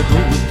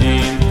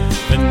ha-Yehudim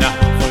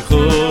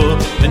v'nahavoichu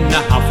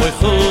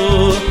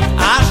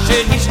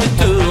asher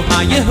yishletu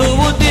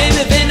ha-Yehudim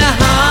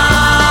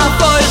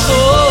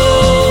v'nahavoichu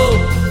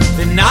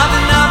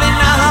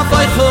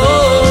v'nahavoichu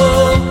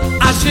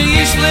asher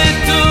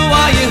yishletu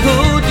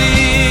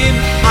ha-Yehudim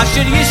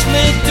asher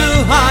yishletu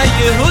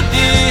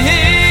ha-Yehudim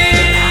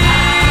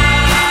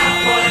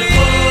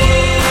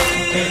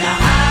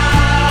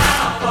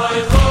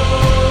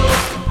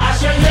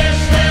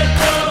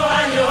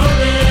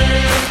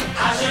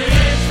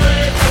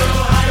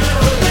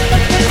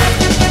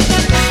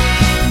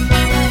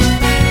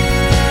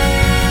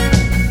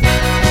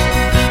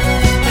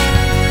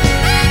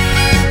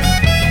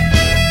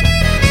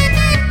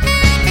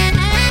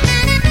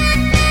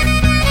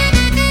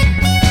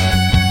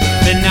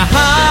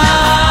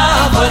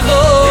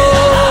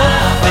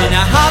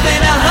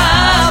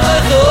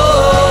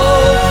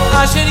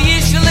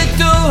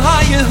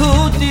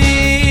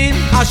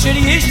asher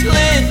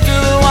yishletu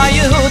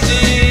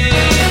ha-Yehudim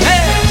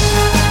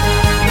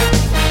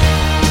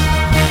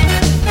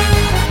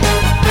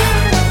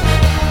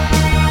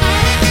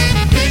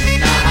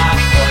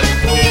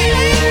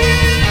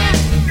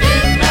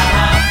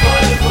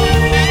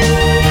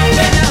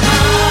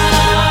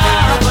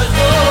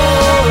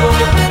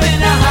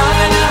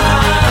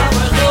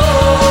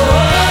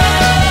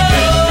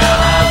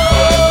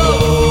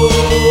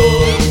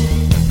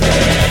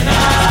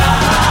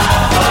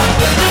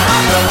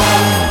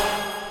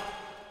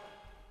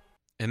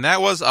And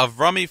that was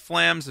Avrami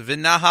Flam's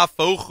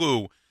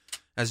V'nahafochu.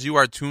 As you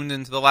are tuned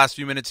into the last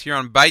few minutes here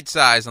on Bite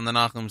Size on the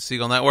Nachum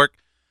Segal Network.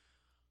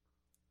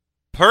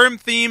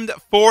 Purim-themed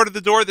Forward of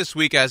the Door this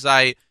week, as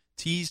I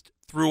teased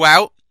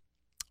throughout.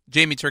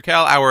 Jamie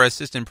Turkel, our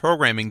assistant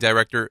programming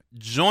director,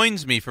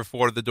 joins me for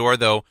Forward of the Door,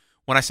 though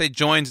when I say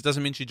joins, it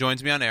doesn't mean she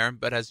joins me on air.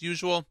 But as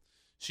usual,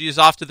 she is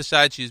off to the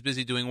side. She is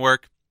busy doing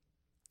work.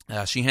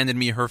 She handed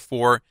me her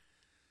Forward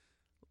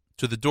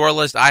to the Door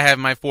list. I have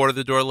my Forward of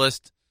the Door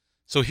list.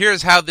 So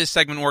here's how this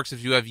segment works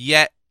if you have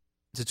yet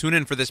to tune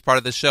in for this part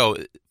of the show.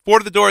 Forward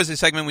of the Door is a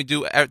segment we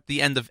do at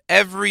the end of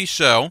every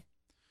show.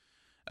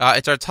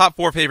 It's our top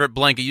 4 favorite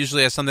blank. It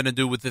usually has something to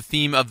do with the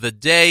theme of the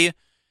day.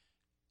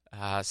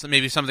 So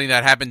maybe something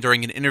that happened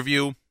during an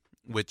interview,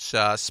 which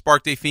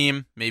sparked a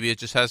theme. Maybe it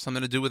just has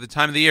something to do with the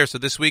time of the year. So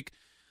this week,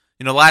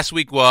 last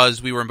week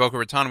we were in Boca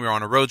Raton. We were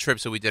on a road trip,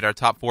 so we did our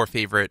top 4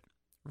 favorite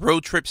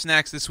road trip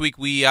snacks. This week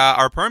we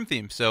are Purim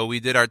theme. So we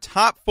did our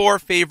top 4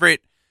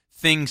 favorite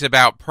things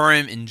about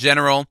Purim in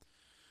general.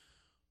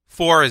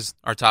 4 is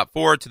our top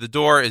 4. To the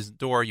door is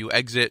door you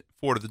exit.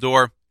 4 to the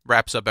door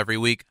wraps up every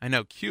week. I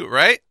know, cute,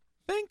 right?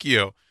 Thank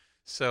you.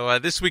 So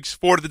this week's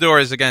 4 to the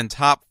door is, again,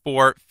 top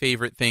 4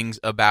 favorite things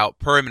about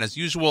Purim. And as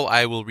usual,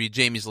 I will read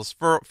Jamie's list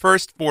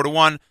first, 4 to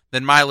 1,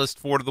 then my list,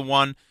 4 to the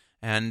 1.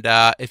 And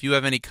if you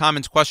have any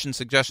comments, questions,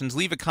 suggestions,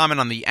 leave a comment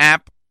on the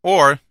app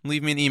or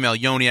leave me an email,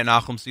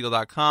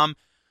 yoni@nachumsegal.com.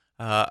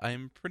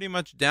 I'm pretty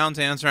much down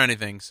to answer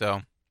anything,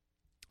 so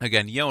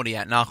again,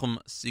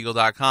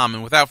 Yoni@NachumSegal.com.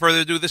 And without further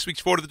ado, this week's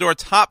 4 to the door,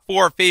 top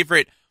 4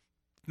 favorite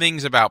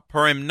things about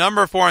Purim.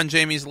 Number 4 on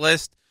Jamie's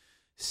list,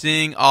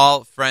 seeing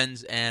all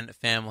friends and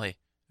family.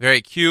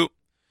 Very cute.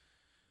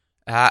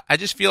 I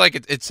just feel like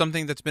it's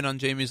something that's been on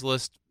Jamie's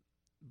list,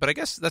 but I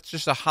guess that's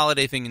just a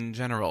holiday thing in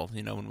general.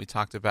 When we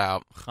talked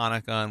about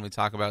Hanukkah and we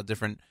talk about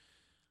different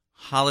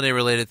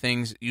holiday-related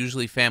things,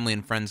 usually family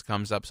and friends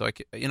comes up. So,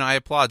 I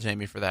applaud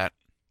Jamie for that.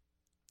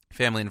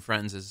 Family and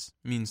friends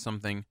means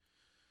something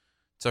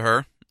to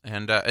her,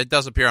 and it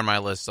does appear on my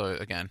list, so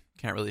again,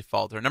 can't really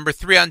fault her. Number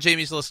 3 on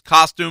Jamie's list,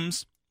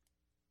 costumes.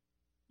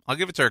 I'll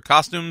give it to her.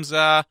 Costumes,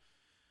 a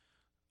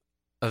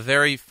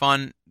very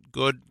fun,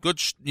 good,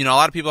 a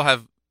lot of people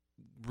have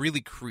really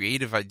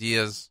creative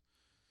ideas,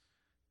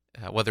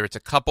 whether it's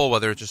a couple,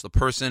 whether it's just a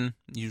person,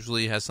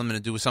 usually has something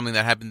to do with something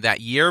that happened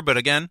that year, but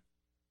again,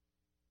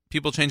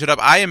 people change it up.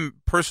 I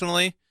am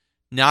personally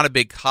not a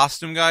big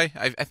costume guy.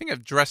 I think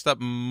I've dressed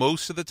up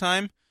most of the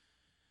time.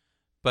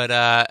 But,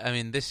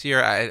 this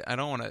year, I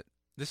don't want to...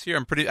 This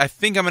year, I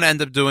think I'm going to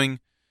end up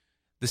doing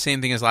the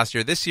same thing as last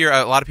year. This year,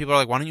 a lot of people are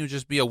like, why don't you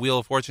just be a Wheel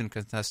of Fortune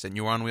contestant?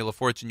 You were on Wheel of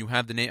Fortune, you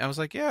have the name. I was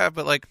like, yeah,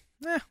 but like,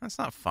 that's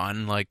not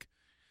fun. Like,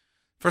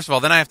 first of all,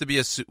 then I have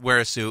to wear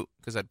a suit,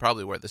 because I'd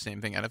probably wear the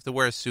same thing. I'd have to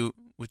wear a suit,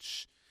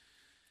 which,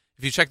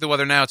 if you check the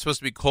weather now, it's supposed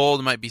to be cold,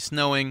 it might be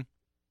snowing.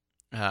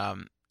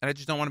 And I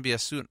just don't want to be a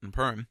suit in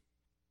Purim.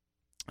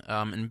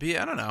 And B,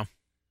 I don't know.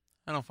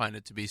 I don't find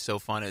it to be so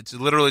fun. It's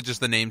literally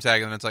just the name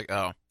tag, and it's like,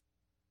 oh,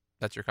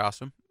 that's your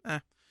costume?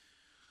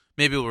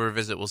 Maybe we'll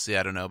revisit. We'll see.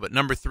 I don't know. But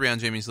number 3 on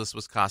Jamie's list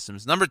was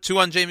costumes. Number 2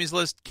 on Jamie's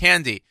list,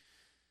 candy.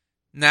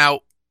 Now,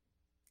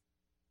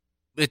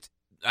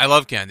 I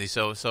love candy,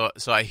 so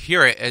I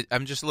hear it.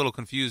 I'm just a little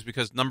confused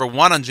because number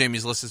 1 on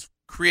Jamie's list is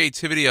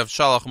creativity of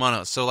shalach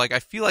manos. So like I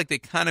feel like they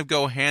kind of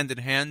go hand in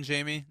hand,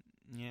 Jamie.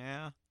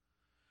 Yeah.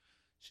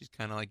 She's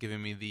kind of like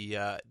giving me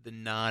the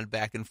nod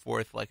back and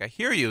forth. Like I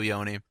hear you,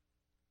 Yoni.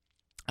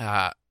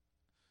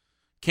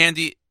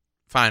 Candy,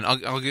 fine.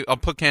 I'll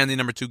put candy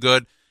number 2.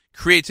 Good.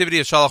 Creativity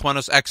of shalach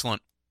manos,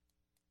 excellent.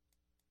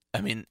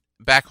 I mean,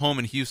 back home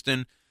in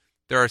Houston,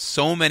 there are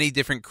so many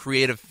different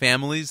creative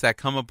families that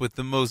come up with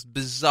the most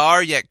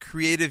bizarre yet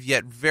creative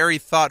yet very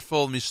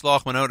thoughtful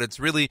mishloach manot. It's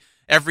really,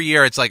 every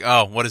year it's like,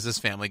 oh, what is this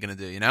family going to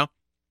do, you know?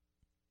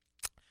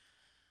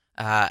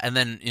 And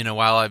then,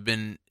 while I've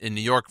been in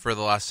New York for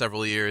the last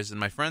several years, and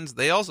my friends,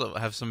 they also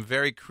have some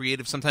very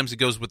creative, sometimes it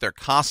goes with their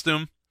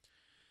costume.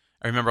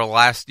 I remember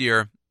last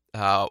year,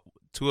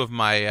 2 of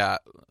my,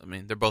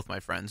 they're both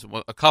my friends,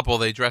 a couple,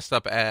 they dressed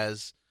up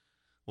as,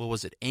 what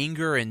was it,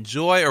 anger and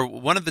joy, or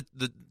one of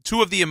the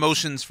 2 of the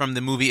emotions from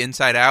the movie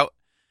Inside Out.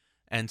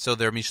 And so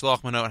their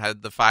mishloach manot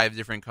had the 5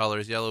 different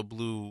colors, yellow,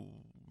 blue,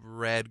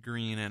 red,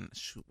 green, and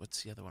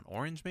what's the other one,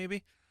 orange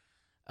maybe?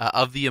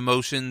 Of the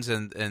emotions,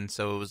 and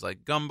so it was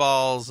like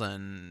gumballs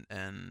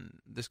and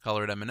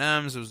discolored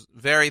M&Ms. It was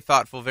very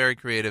thoughtful, very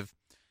creative.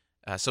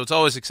 So it's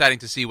always exciting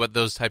to see what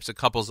those types of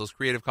couples, those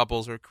creative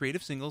couples or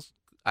creative singles,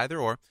 either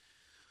or,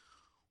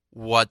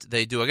 what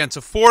they do. Again,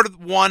 so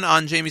 4-1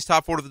 on Jamie's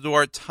top 4 to the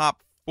door,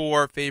 top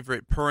 4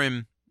 favorite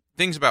Purim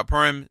things about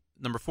Purim.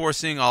 Number 4,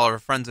 seeing all of our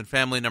friends and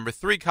family. Number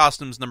 3,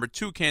 costumes. Number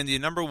 2, candy.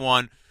 Number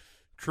 1,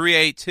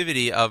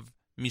 creativity of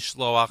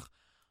mishloach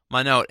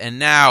manot. And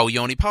now,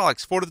 Yoni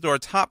Pollak's 4 to the door,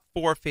 top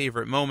 4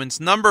 favorite moments.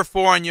 Number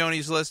 4 on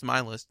Yoni's list,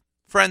 my list,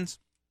 friends.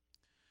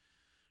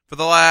 For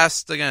the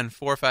last, again,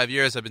 4 or 5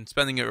 years, I've been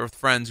spending it with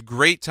friends.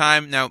 Great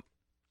time. Now,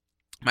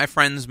 my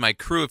friends, my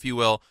crew, if you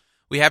will,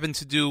 we happen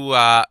to do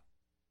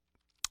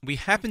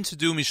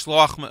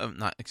mishloach,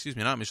 not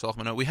mishloach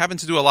manot. We happen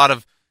to do a lot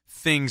of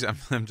things.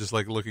 I'm just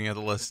like looking at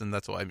the list, and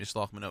that's why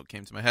mishloach manot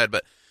came to my head.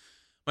 But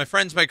my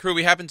friends, my crew,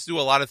 we happen to do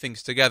a lot of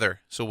things together.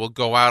 So we'll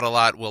go out a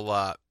lot.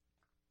 We'll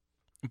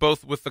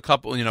both with the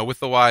couple, with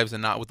the wives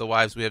and not with the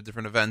wives. We have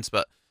different events,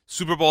 but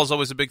Super Bowl is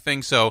always a big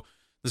thing. So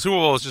the Super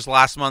Bowl was just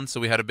last month, so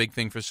we had a big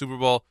thing for Super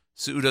Bowl.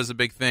 Seudah is a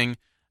big thing.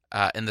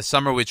 In the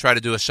summer, we try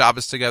to do a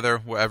Shabbos together,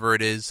 wherever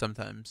it is.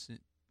 Sometimes,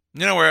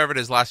 wherever it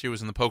is. Last year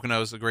was in the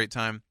Poconos, a great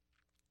time.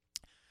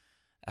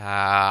 We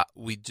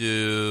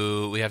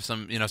have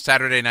some,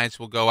 Saturday nights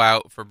we'll go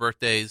out for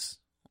birthdays,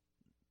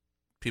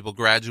 people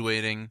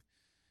graduating,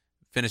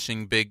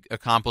 finishing big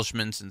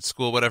accomplishments in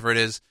school, whatever it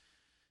is,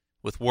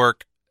 with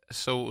work.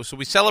 So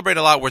we celebrate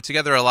a lot, we're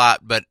together a lot,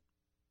 but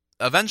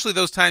eventually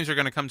those times are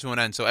going to come to an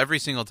end. So every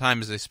single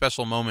time is a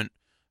special moment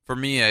for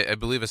me, I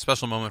believe a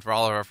special moment for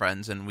all of our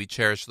friends, and we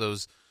cherish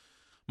those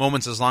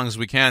moments as long as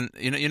we can.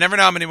 You never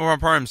know how many more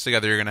Purims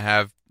together you're going to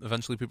have.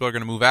 Eventually people are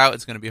going to move out,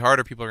 it's going to be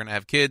harder, people are going to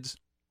have kids.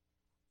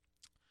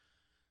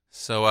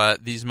 So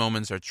these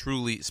moments are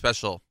truly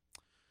special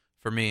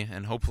for me,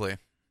 and hopefully,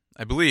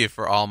 I believe,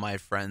 for all my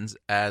friends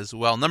as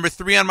well. Number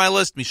 3 on my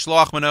list,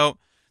 mishloach manot.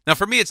 Now,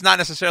 for me, it's not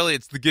necessarily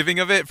it's the giving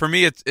of it. For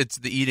me, it's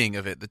the eating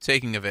of it, the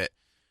taking of it.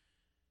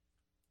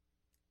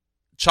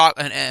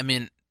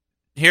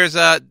 Here's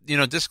a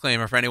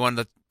disclaimer for anyone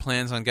that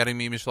plans on getting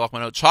me mishloach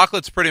manot.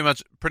 Chocolate's pretty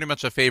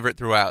much a favorite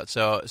throughout.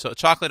 So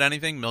chocolate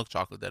anything, milk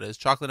chocolate that is,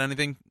 chocolate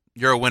anything,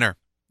 you're a winner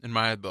in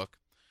my book.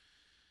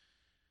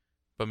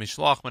 But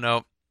mishloach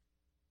manot,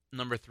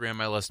 number 3 on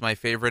my list, my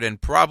favorite,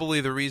 and probably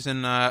the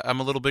reason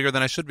I'm a little bigger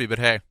than I should be. But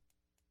hey,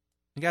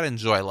 you got to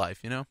enjoy life,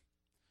 You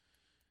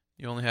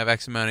only have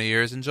X amount of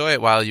years. Enjoy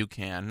it while you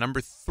can. Number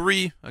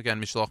 3,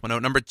 again, mishloach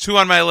manot. Number 2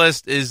 on my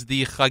list is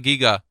the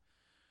chagiga.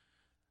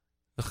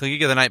 The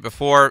chagiga the night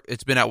before.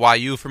 It's been at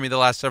YU for me the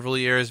last several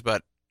years,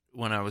 but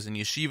when I was in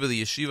yeshiva,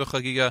 the yeshiva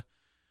chagiga,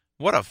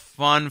 what a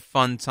fun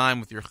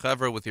time with your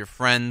chevra, with your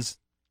friends.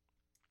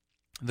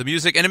 The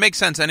music, and it makes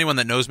sense. Anyone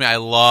that knows me, I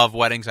love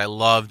weddings. I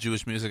love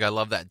Jewish music. I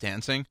love that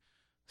dancing.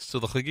 So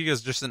the chagiga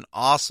is just an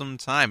awesome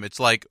time. It's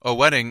like a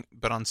wedding,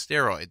 but on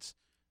steroids.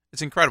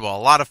 It's incredible. A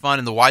lot of fun.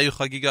 In the YU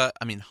chagiga,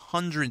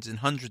 hundreds and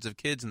hundreds of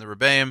kids in the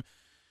Rebbeim.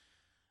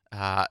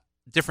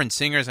 Different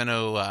singers. I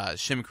know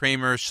Shim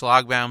Kramer,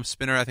 Schlagbaum,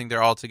 Spinner. I think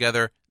they're all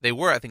together. They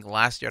were, I think,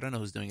 last year. I don't know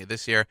who's doing it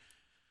this year.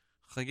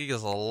 Chagiga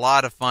is a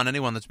lot of fun.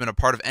 Anyone that's been a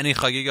part of any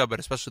chagiga, but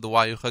especially the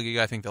YU chagiga,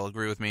 I think they'll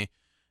agree with me.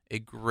 A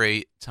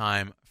great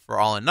time for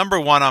all. And number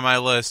 1 on my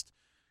list,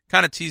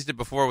 kind of teased it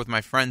before with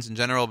my friends in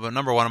general, but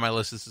number 1 on my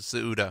list is the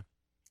Seudah.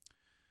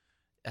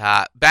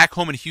 Back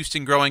home in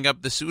Houston growing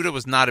up, the Suda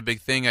was not a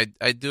big thing.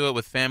 I'd do it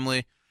with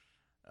family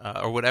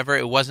or whatever.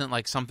 It wasn't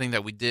like something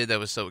that we did that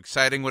was so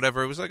exciting,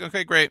 whatever. It was like,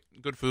 okay, great,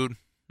 good food.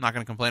 Not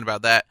going to complain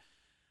about that.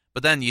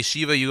 But then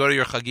yeshiva, you go to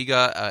your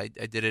chagiga.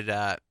 I did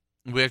it.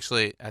 We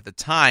actually, at the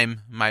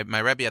time, my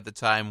Rebbe at the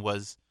time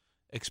was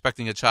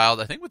expecting a child,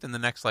 I think within the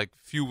next like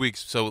few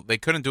weeks. So they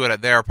couldn't do it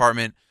at their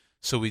apartment.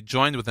 So we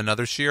joined with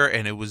another shiur,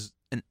 and it was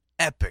an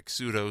epic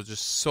Suda. It was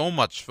just so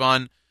much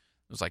fun.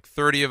 It was like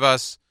 30 of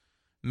us.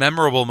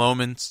 Memorable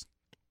moments.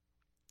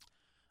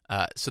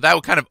 So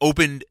that kind of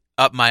opened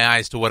up my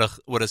eyes to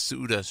what a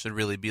Suda should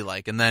really be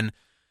like. And then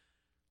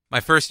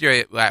my first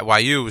year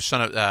at YU was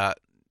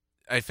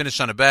I finished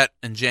Shana Bet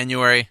in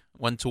January,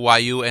 went to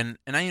YU, and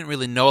I didn't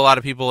really know a lot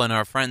of people, and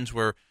our friends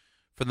were,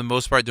 for the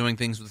most part, doing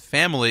things with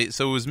family.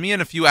 So it was me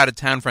and a few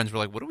out-of-town friends were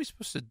like, what are we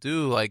supposed to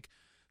do? Like,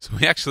 so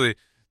we actually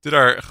did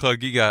our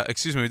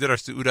chagiga, we did our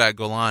Suda at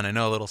Golan. I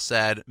know, a little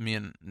sad, me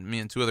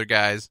and two other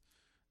guys.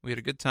 We had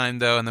a good time,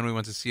 though, and then we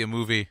went to see a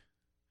movie.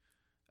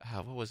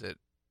 What was it?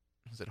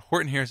 Was it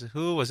Horton Hears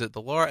Who? Was it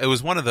the Lorax? It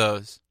was one of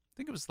those. I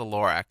think it was the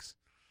Lorax.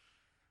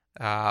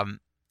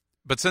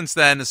 But since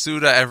then,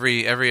 Suda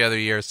every other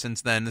year.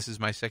 Since then, this is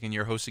my second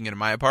year hosting it in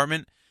my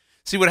apartment.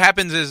 See, what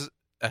happens is,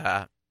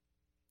 I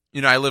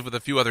live with a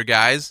few other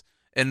guys,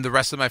 and the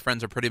rest of my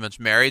friends are pretty much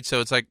married.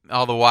 So it's like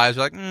all the wives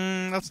are like,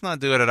 let's not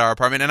do it at our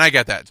apartment. And I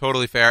get that,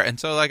 totally fair. And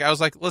so like I was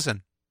like,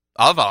 listen,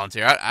 I'll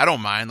volunteer. I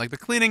don't mind. Like the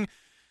cleaning.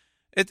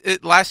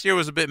 It last year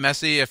was a bit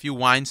messy, a few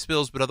wine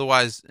spills, but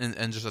otherwise,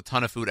 and just a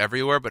ton of food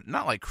everywhere, but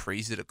not like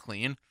crazy to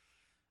clean.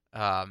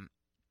 It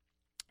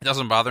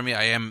doesn't bother me.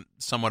 I am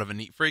somewhat of a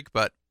neat freak,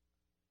 but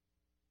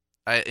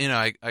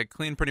I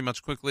clean pretty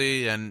much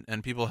quickly,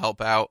 and people help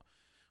out,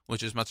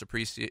 which is much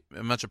appreciated.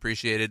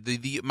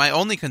 My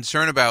only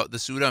concern about the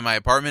Suda in my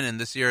apartment, and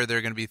this year there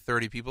are going to be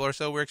 30 people or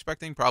so we're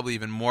expecting, probably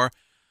even more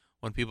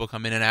when people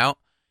come in and out,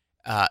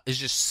 is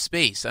just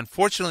space.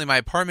 Unfortunately, my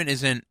apartment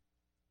isn't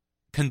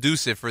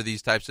conducive for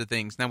these types of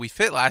things. Now, we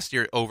fit last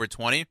year over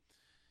 20,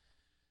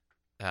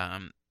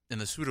 and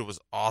the Suda was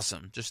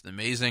awesome, just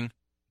amazing.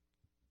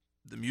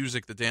 The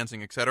music, the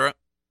dancing, etc.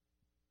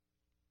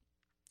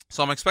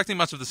 So I'm expecting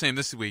much of the same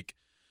this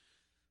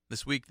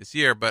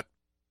year, but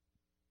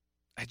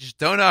I just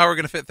don't know how we're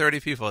going to fit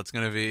 30 people. It's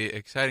going to be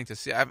exciting to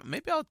see.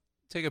 Maybe I'll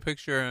take a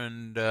picture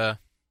and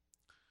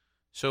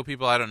show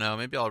people. I don't know.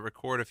 Maybe I'll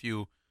record a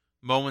few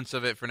moments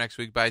of it for next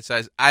week, Bite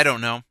Size. I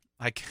don't know.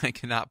 I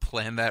cannot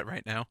plan that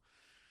right now.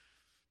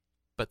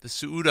 But the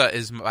Suda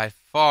is by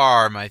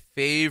far my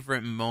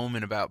favorite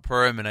moment about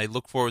Purim, and I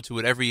look forward to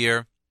it every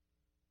year.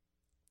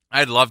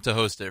 I'd love to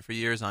host it for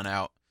years on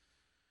out.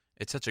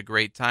 It's such a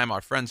great time.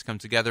 Our friends come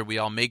together. We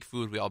all make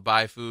food. We all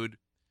buy food.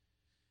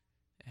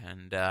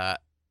 And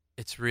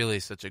it's really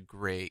such a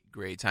great,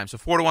 great time. So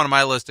 4-1 on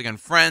my list. Again,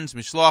 friends,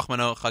 Mishloach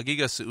Mano,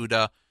 Chagiga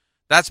Suda.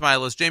 That's my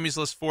list. Jamie's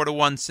list,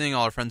 4-1, seeing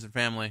all our friends and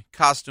family.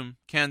 Costume,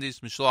 candies,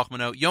 Mishloach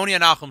Mano. Yoni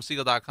at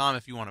NachumSegal.com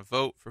if you want to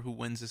vote for who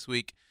wins this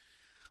week.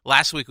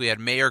 Last week we had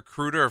Mayor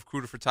Kruder of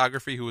Kruder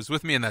Photography, who was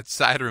with me in that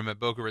side room at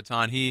Boca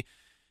Raton. He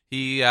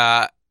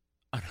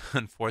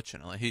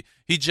unfortunately,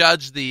 he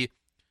judged the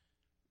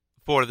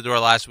forward of the door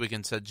last week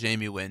and said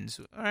Jamie wins.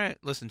 All right,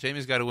 listen,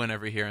 Jamie's got to win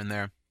every here and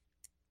there.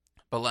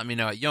 But let me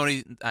know at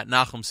Yoni at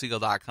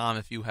NachumSegal.com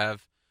if you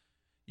have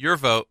your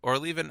vote, or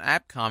leave an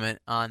app comment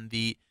on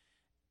the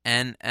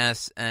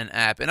NSN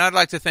app. And I'd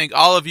like to thank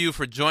all of you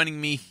for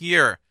joining me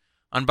here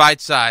on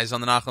Bite Size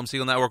on the Nachum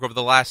Segal Network over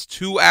the last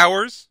 2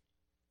 hours.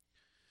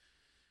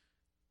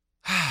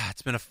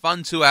 It's been a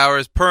fun 2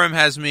 hours. Purim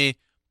has me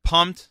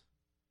pumped.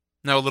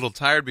 Now a little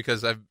tired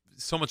because I've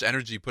so much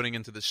energy putting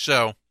into the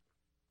show.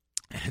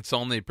 It's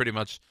only pretty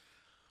much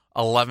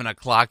 11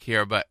 o'clock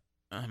here, but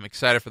I'm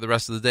excited for the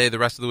rest of the day, the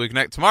rest of the week.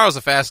 Tomorrow's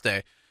a fast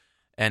day.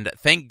 And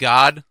thank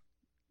God,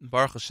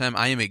 Baruch Hashem,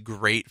 I am a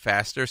great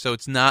faster. So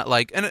it's not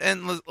like,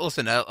 and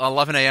listen, at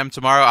 11 a.m.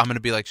 tomorrow, I'm going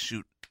to be like,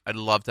 shoot, I'd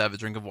love to have a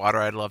drink of water.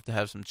 I'd love to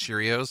have some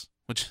Cheerios,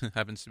 which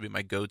happens to be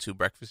my go-to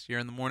breakfast here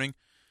in the morning.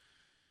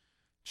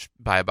 Just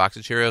buy a box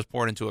of Cheerios,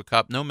 pour it into a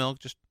cup. No milk,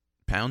 just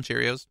pound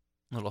Cheerios.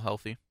 A little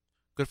healthy.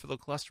 Good for the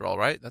cholesterol,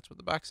 right? That's what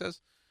the box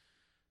says.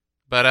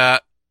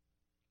 But,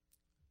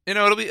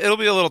 it'll be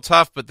a little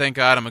tough, but thank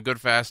God I'm a good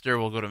faster.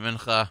 We'll go to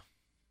Mincha.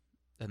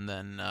 And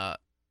then, I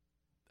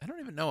don't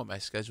even know what my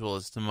schedule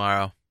is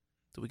tomorrow.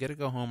 Do we get to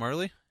go home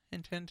early?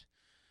 Hint, hint.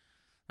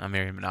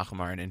 Mary and Menachem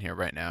aren't in here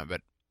right now,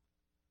 but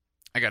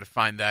I got to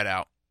find that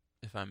out.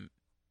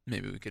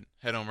 Maybe we could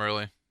head home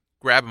early,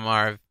 grab a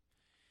Marv,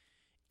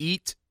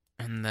 eat,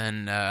 and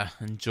then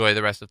enjoy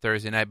the rest of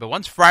Thursday night. But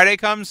once Friday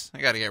comes,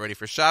 I got to get ready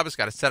for Shabbos.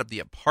 Got to set up the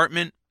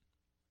apartment,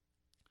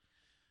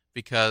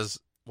 because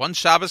once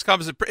Shabbos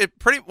comes,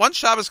 once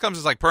Shabbos comes,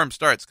 it's like Purim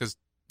starts, because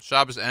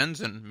Shabbos ends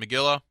and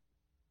Megillah,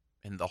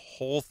 and the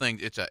whole thing.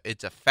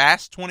 It's a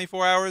fast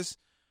 24 hours,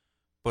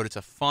 but it's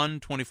a fun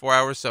 24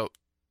 hours. So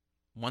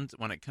when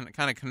it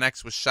kind of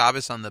connects with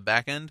Shabbos on the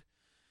back end,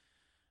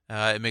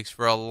 it makes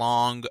for a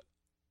longer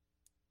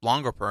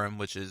Purim,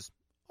 which is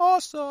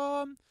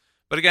awesome.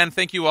 But again,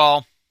 thank you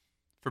all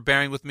for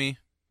bearing with me,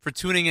 for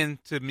tuning in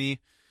to me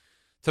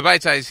to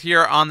Bite Size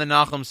here on the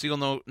Nachum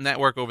Segal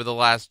Network over the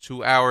last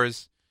 2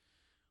 hours.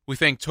 We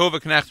thank Tova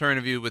Knecht, her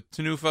interview with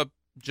Tenufa,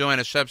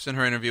 Joanna Shebson,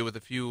 her interview with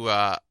a few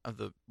of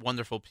the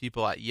wonderful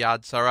people at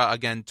Yad Sarah.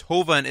 Again,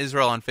 Tova in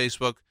Israel on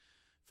Facebook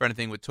for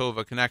anything with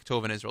Tova Knecht,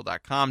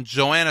 tovanisrael.com.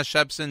 Joanna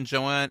Shebson,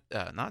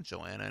 not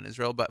Joanna in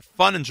Israel, but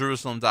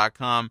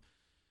funinjerusalem.com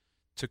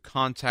to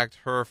contact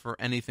her for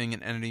anything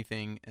and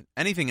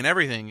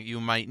everything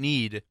you might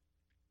need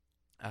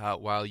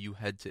while you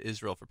head to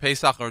Israel for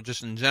Pesach or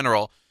just in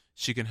general.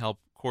 She can help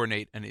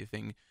coordinate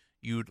anything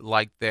you'd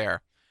like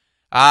there.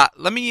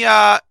 Let me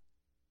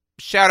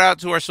shout out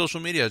to our social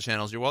media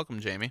channels. You're welcome,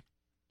 Jamie.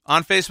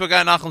 On Facebook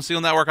at Nachum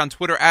Segal Network, on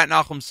Twitter at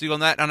Nachum Segal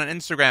Net, and on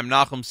Instagram,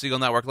 Nachum Segal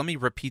Network. Let me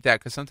repeat that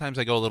because sometimes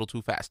I go a little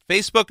too fast.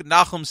 Facebook,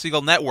 Nachum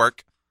Segal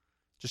Network.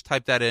 Just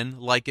type that in,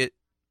 like it,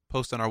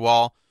 post on our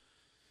wall.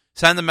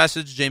 Send the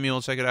message. Jamie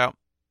will check it out.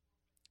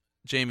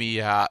 Jamie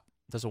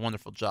does a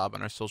wonderful job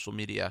on our social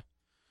media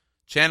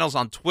channels.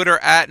 On Twitter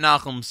at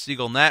Nachum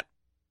Segal Net.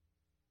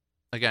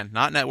 Again,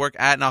 not network,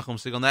 at Nachum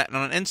Segal Net. And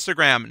on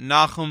Instagram,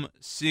 Nachum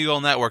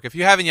Segal Network. If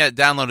you haven't yet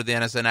downloaded the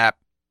NSN app,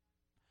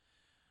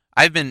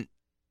 I've been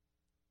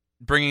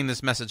bringing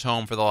this message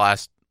home for the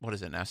last,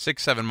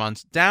 6-7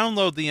 months.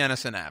 Download the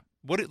NSN app.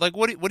 What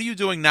are you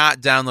doing not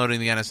downloading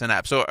the NSN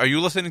app? So are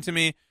you listening to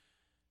me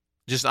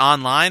just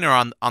online or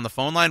on the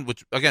phone line?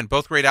 Which, again,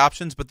 both great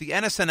options. But the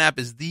NSN app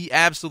is the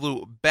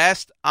absolute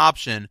best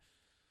option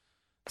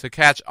to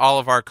catch all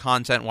of our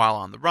content while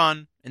on the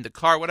run, in the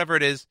car, whatever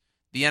it is.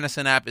 The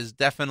NSN app is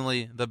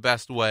definitely the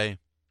best way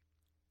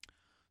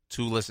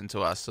to listen to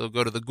us. So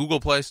go to the Google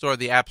Play Store,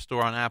 the App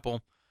Store on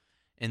Apple,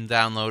 and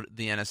download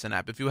the NSN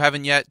app. If you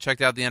haven't yet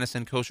checked out the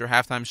NSN Kosher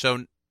Halftime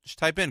Show, just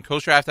type in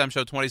Kosher Halftime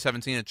Show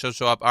 2017. It should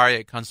show up.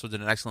 Aryeh Kunstler did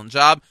an excellent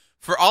job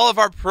for all of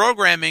our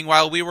programming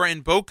while we were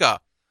in Boca.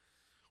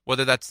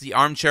 Whether that's the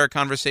armchair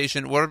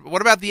conversation.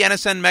 What about the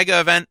NSN Mega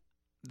event,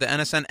 the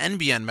NSN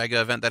NBN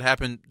Mega event that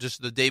happened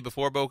just the day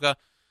before Boca?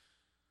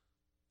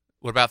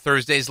 What about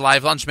Thursday's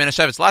live lunch,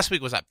 Manischewitz? Last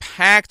week was a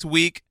packed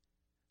week,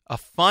 a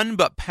fun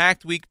but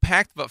packed week,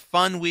 packed but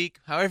fun week,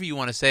 however you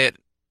want to say it.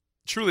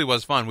 Truly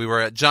was fun. We were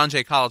at John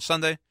Jay College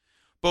Sunday,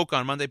 Boca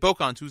on Monday,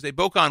 Boca on Tuesday,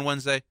 Boca on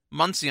Wednesday,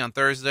 Muncie on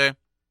Thursday,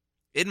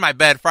 in my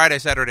bed Friday,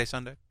 Saturday,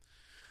 Sunday.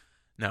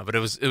 No, but it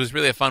was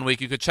really a fun week.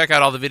 You could check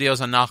out all the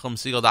videos on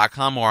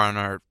NachumSegal.com or on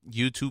our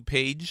YouTube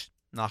page,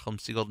 Nachum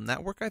Segal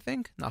Network, I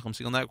think. Nachum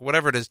Segal Network,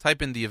 whatever it is,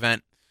 type in the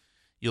event.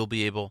 You'll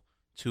be able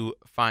to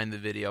find the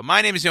video.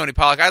 My name is Yoni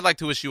Pollak. I'd like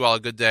to wish you all a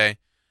good day,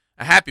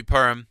 a happy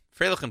Purim,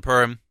 Freilichen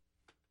Purim,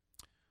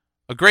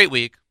 a great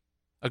week,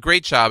 a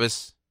great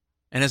Shabbos,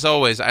 and as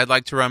always, I'd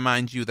like to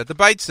remind you that the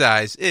bite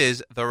size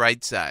is the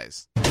right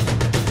size.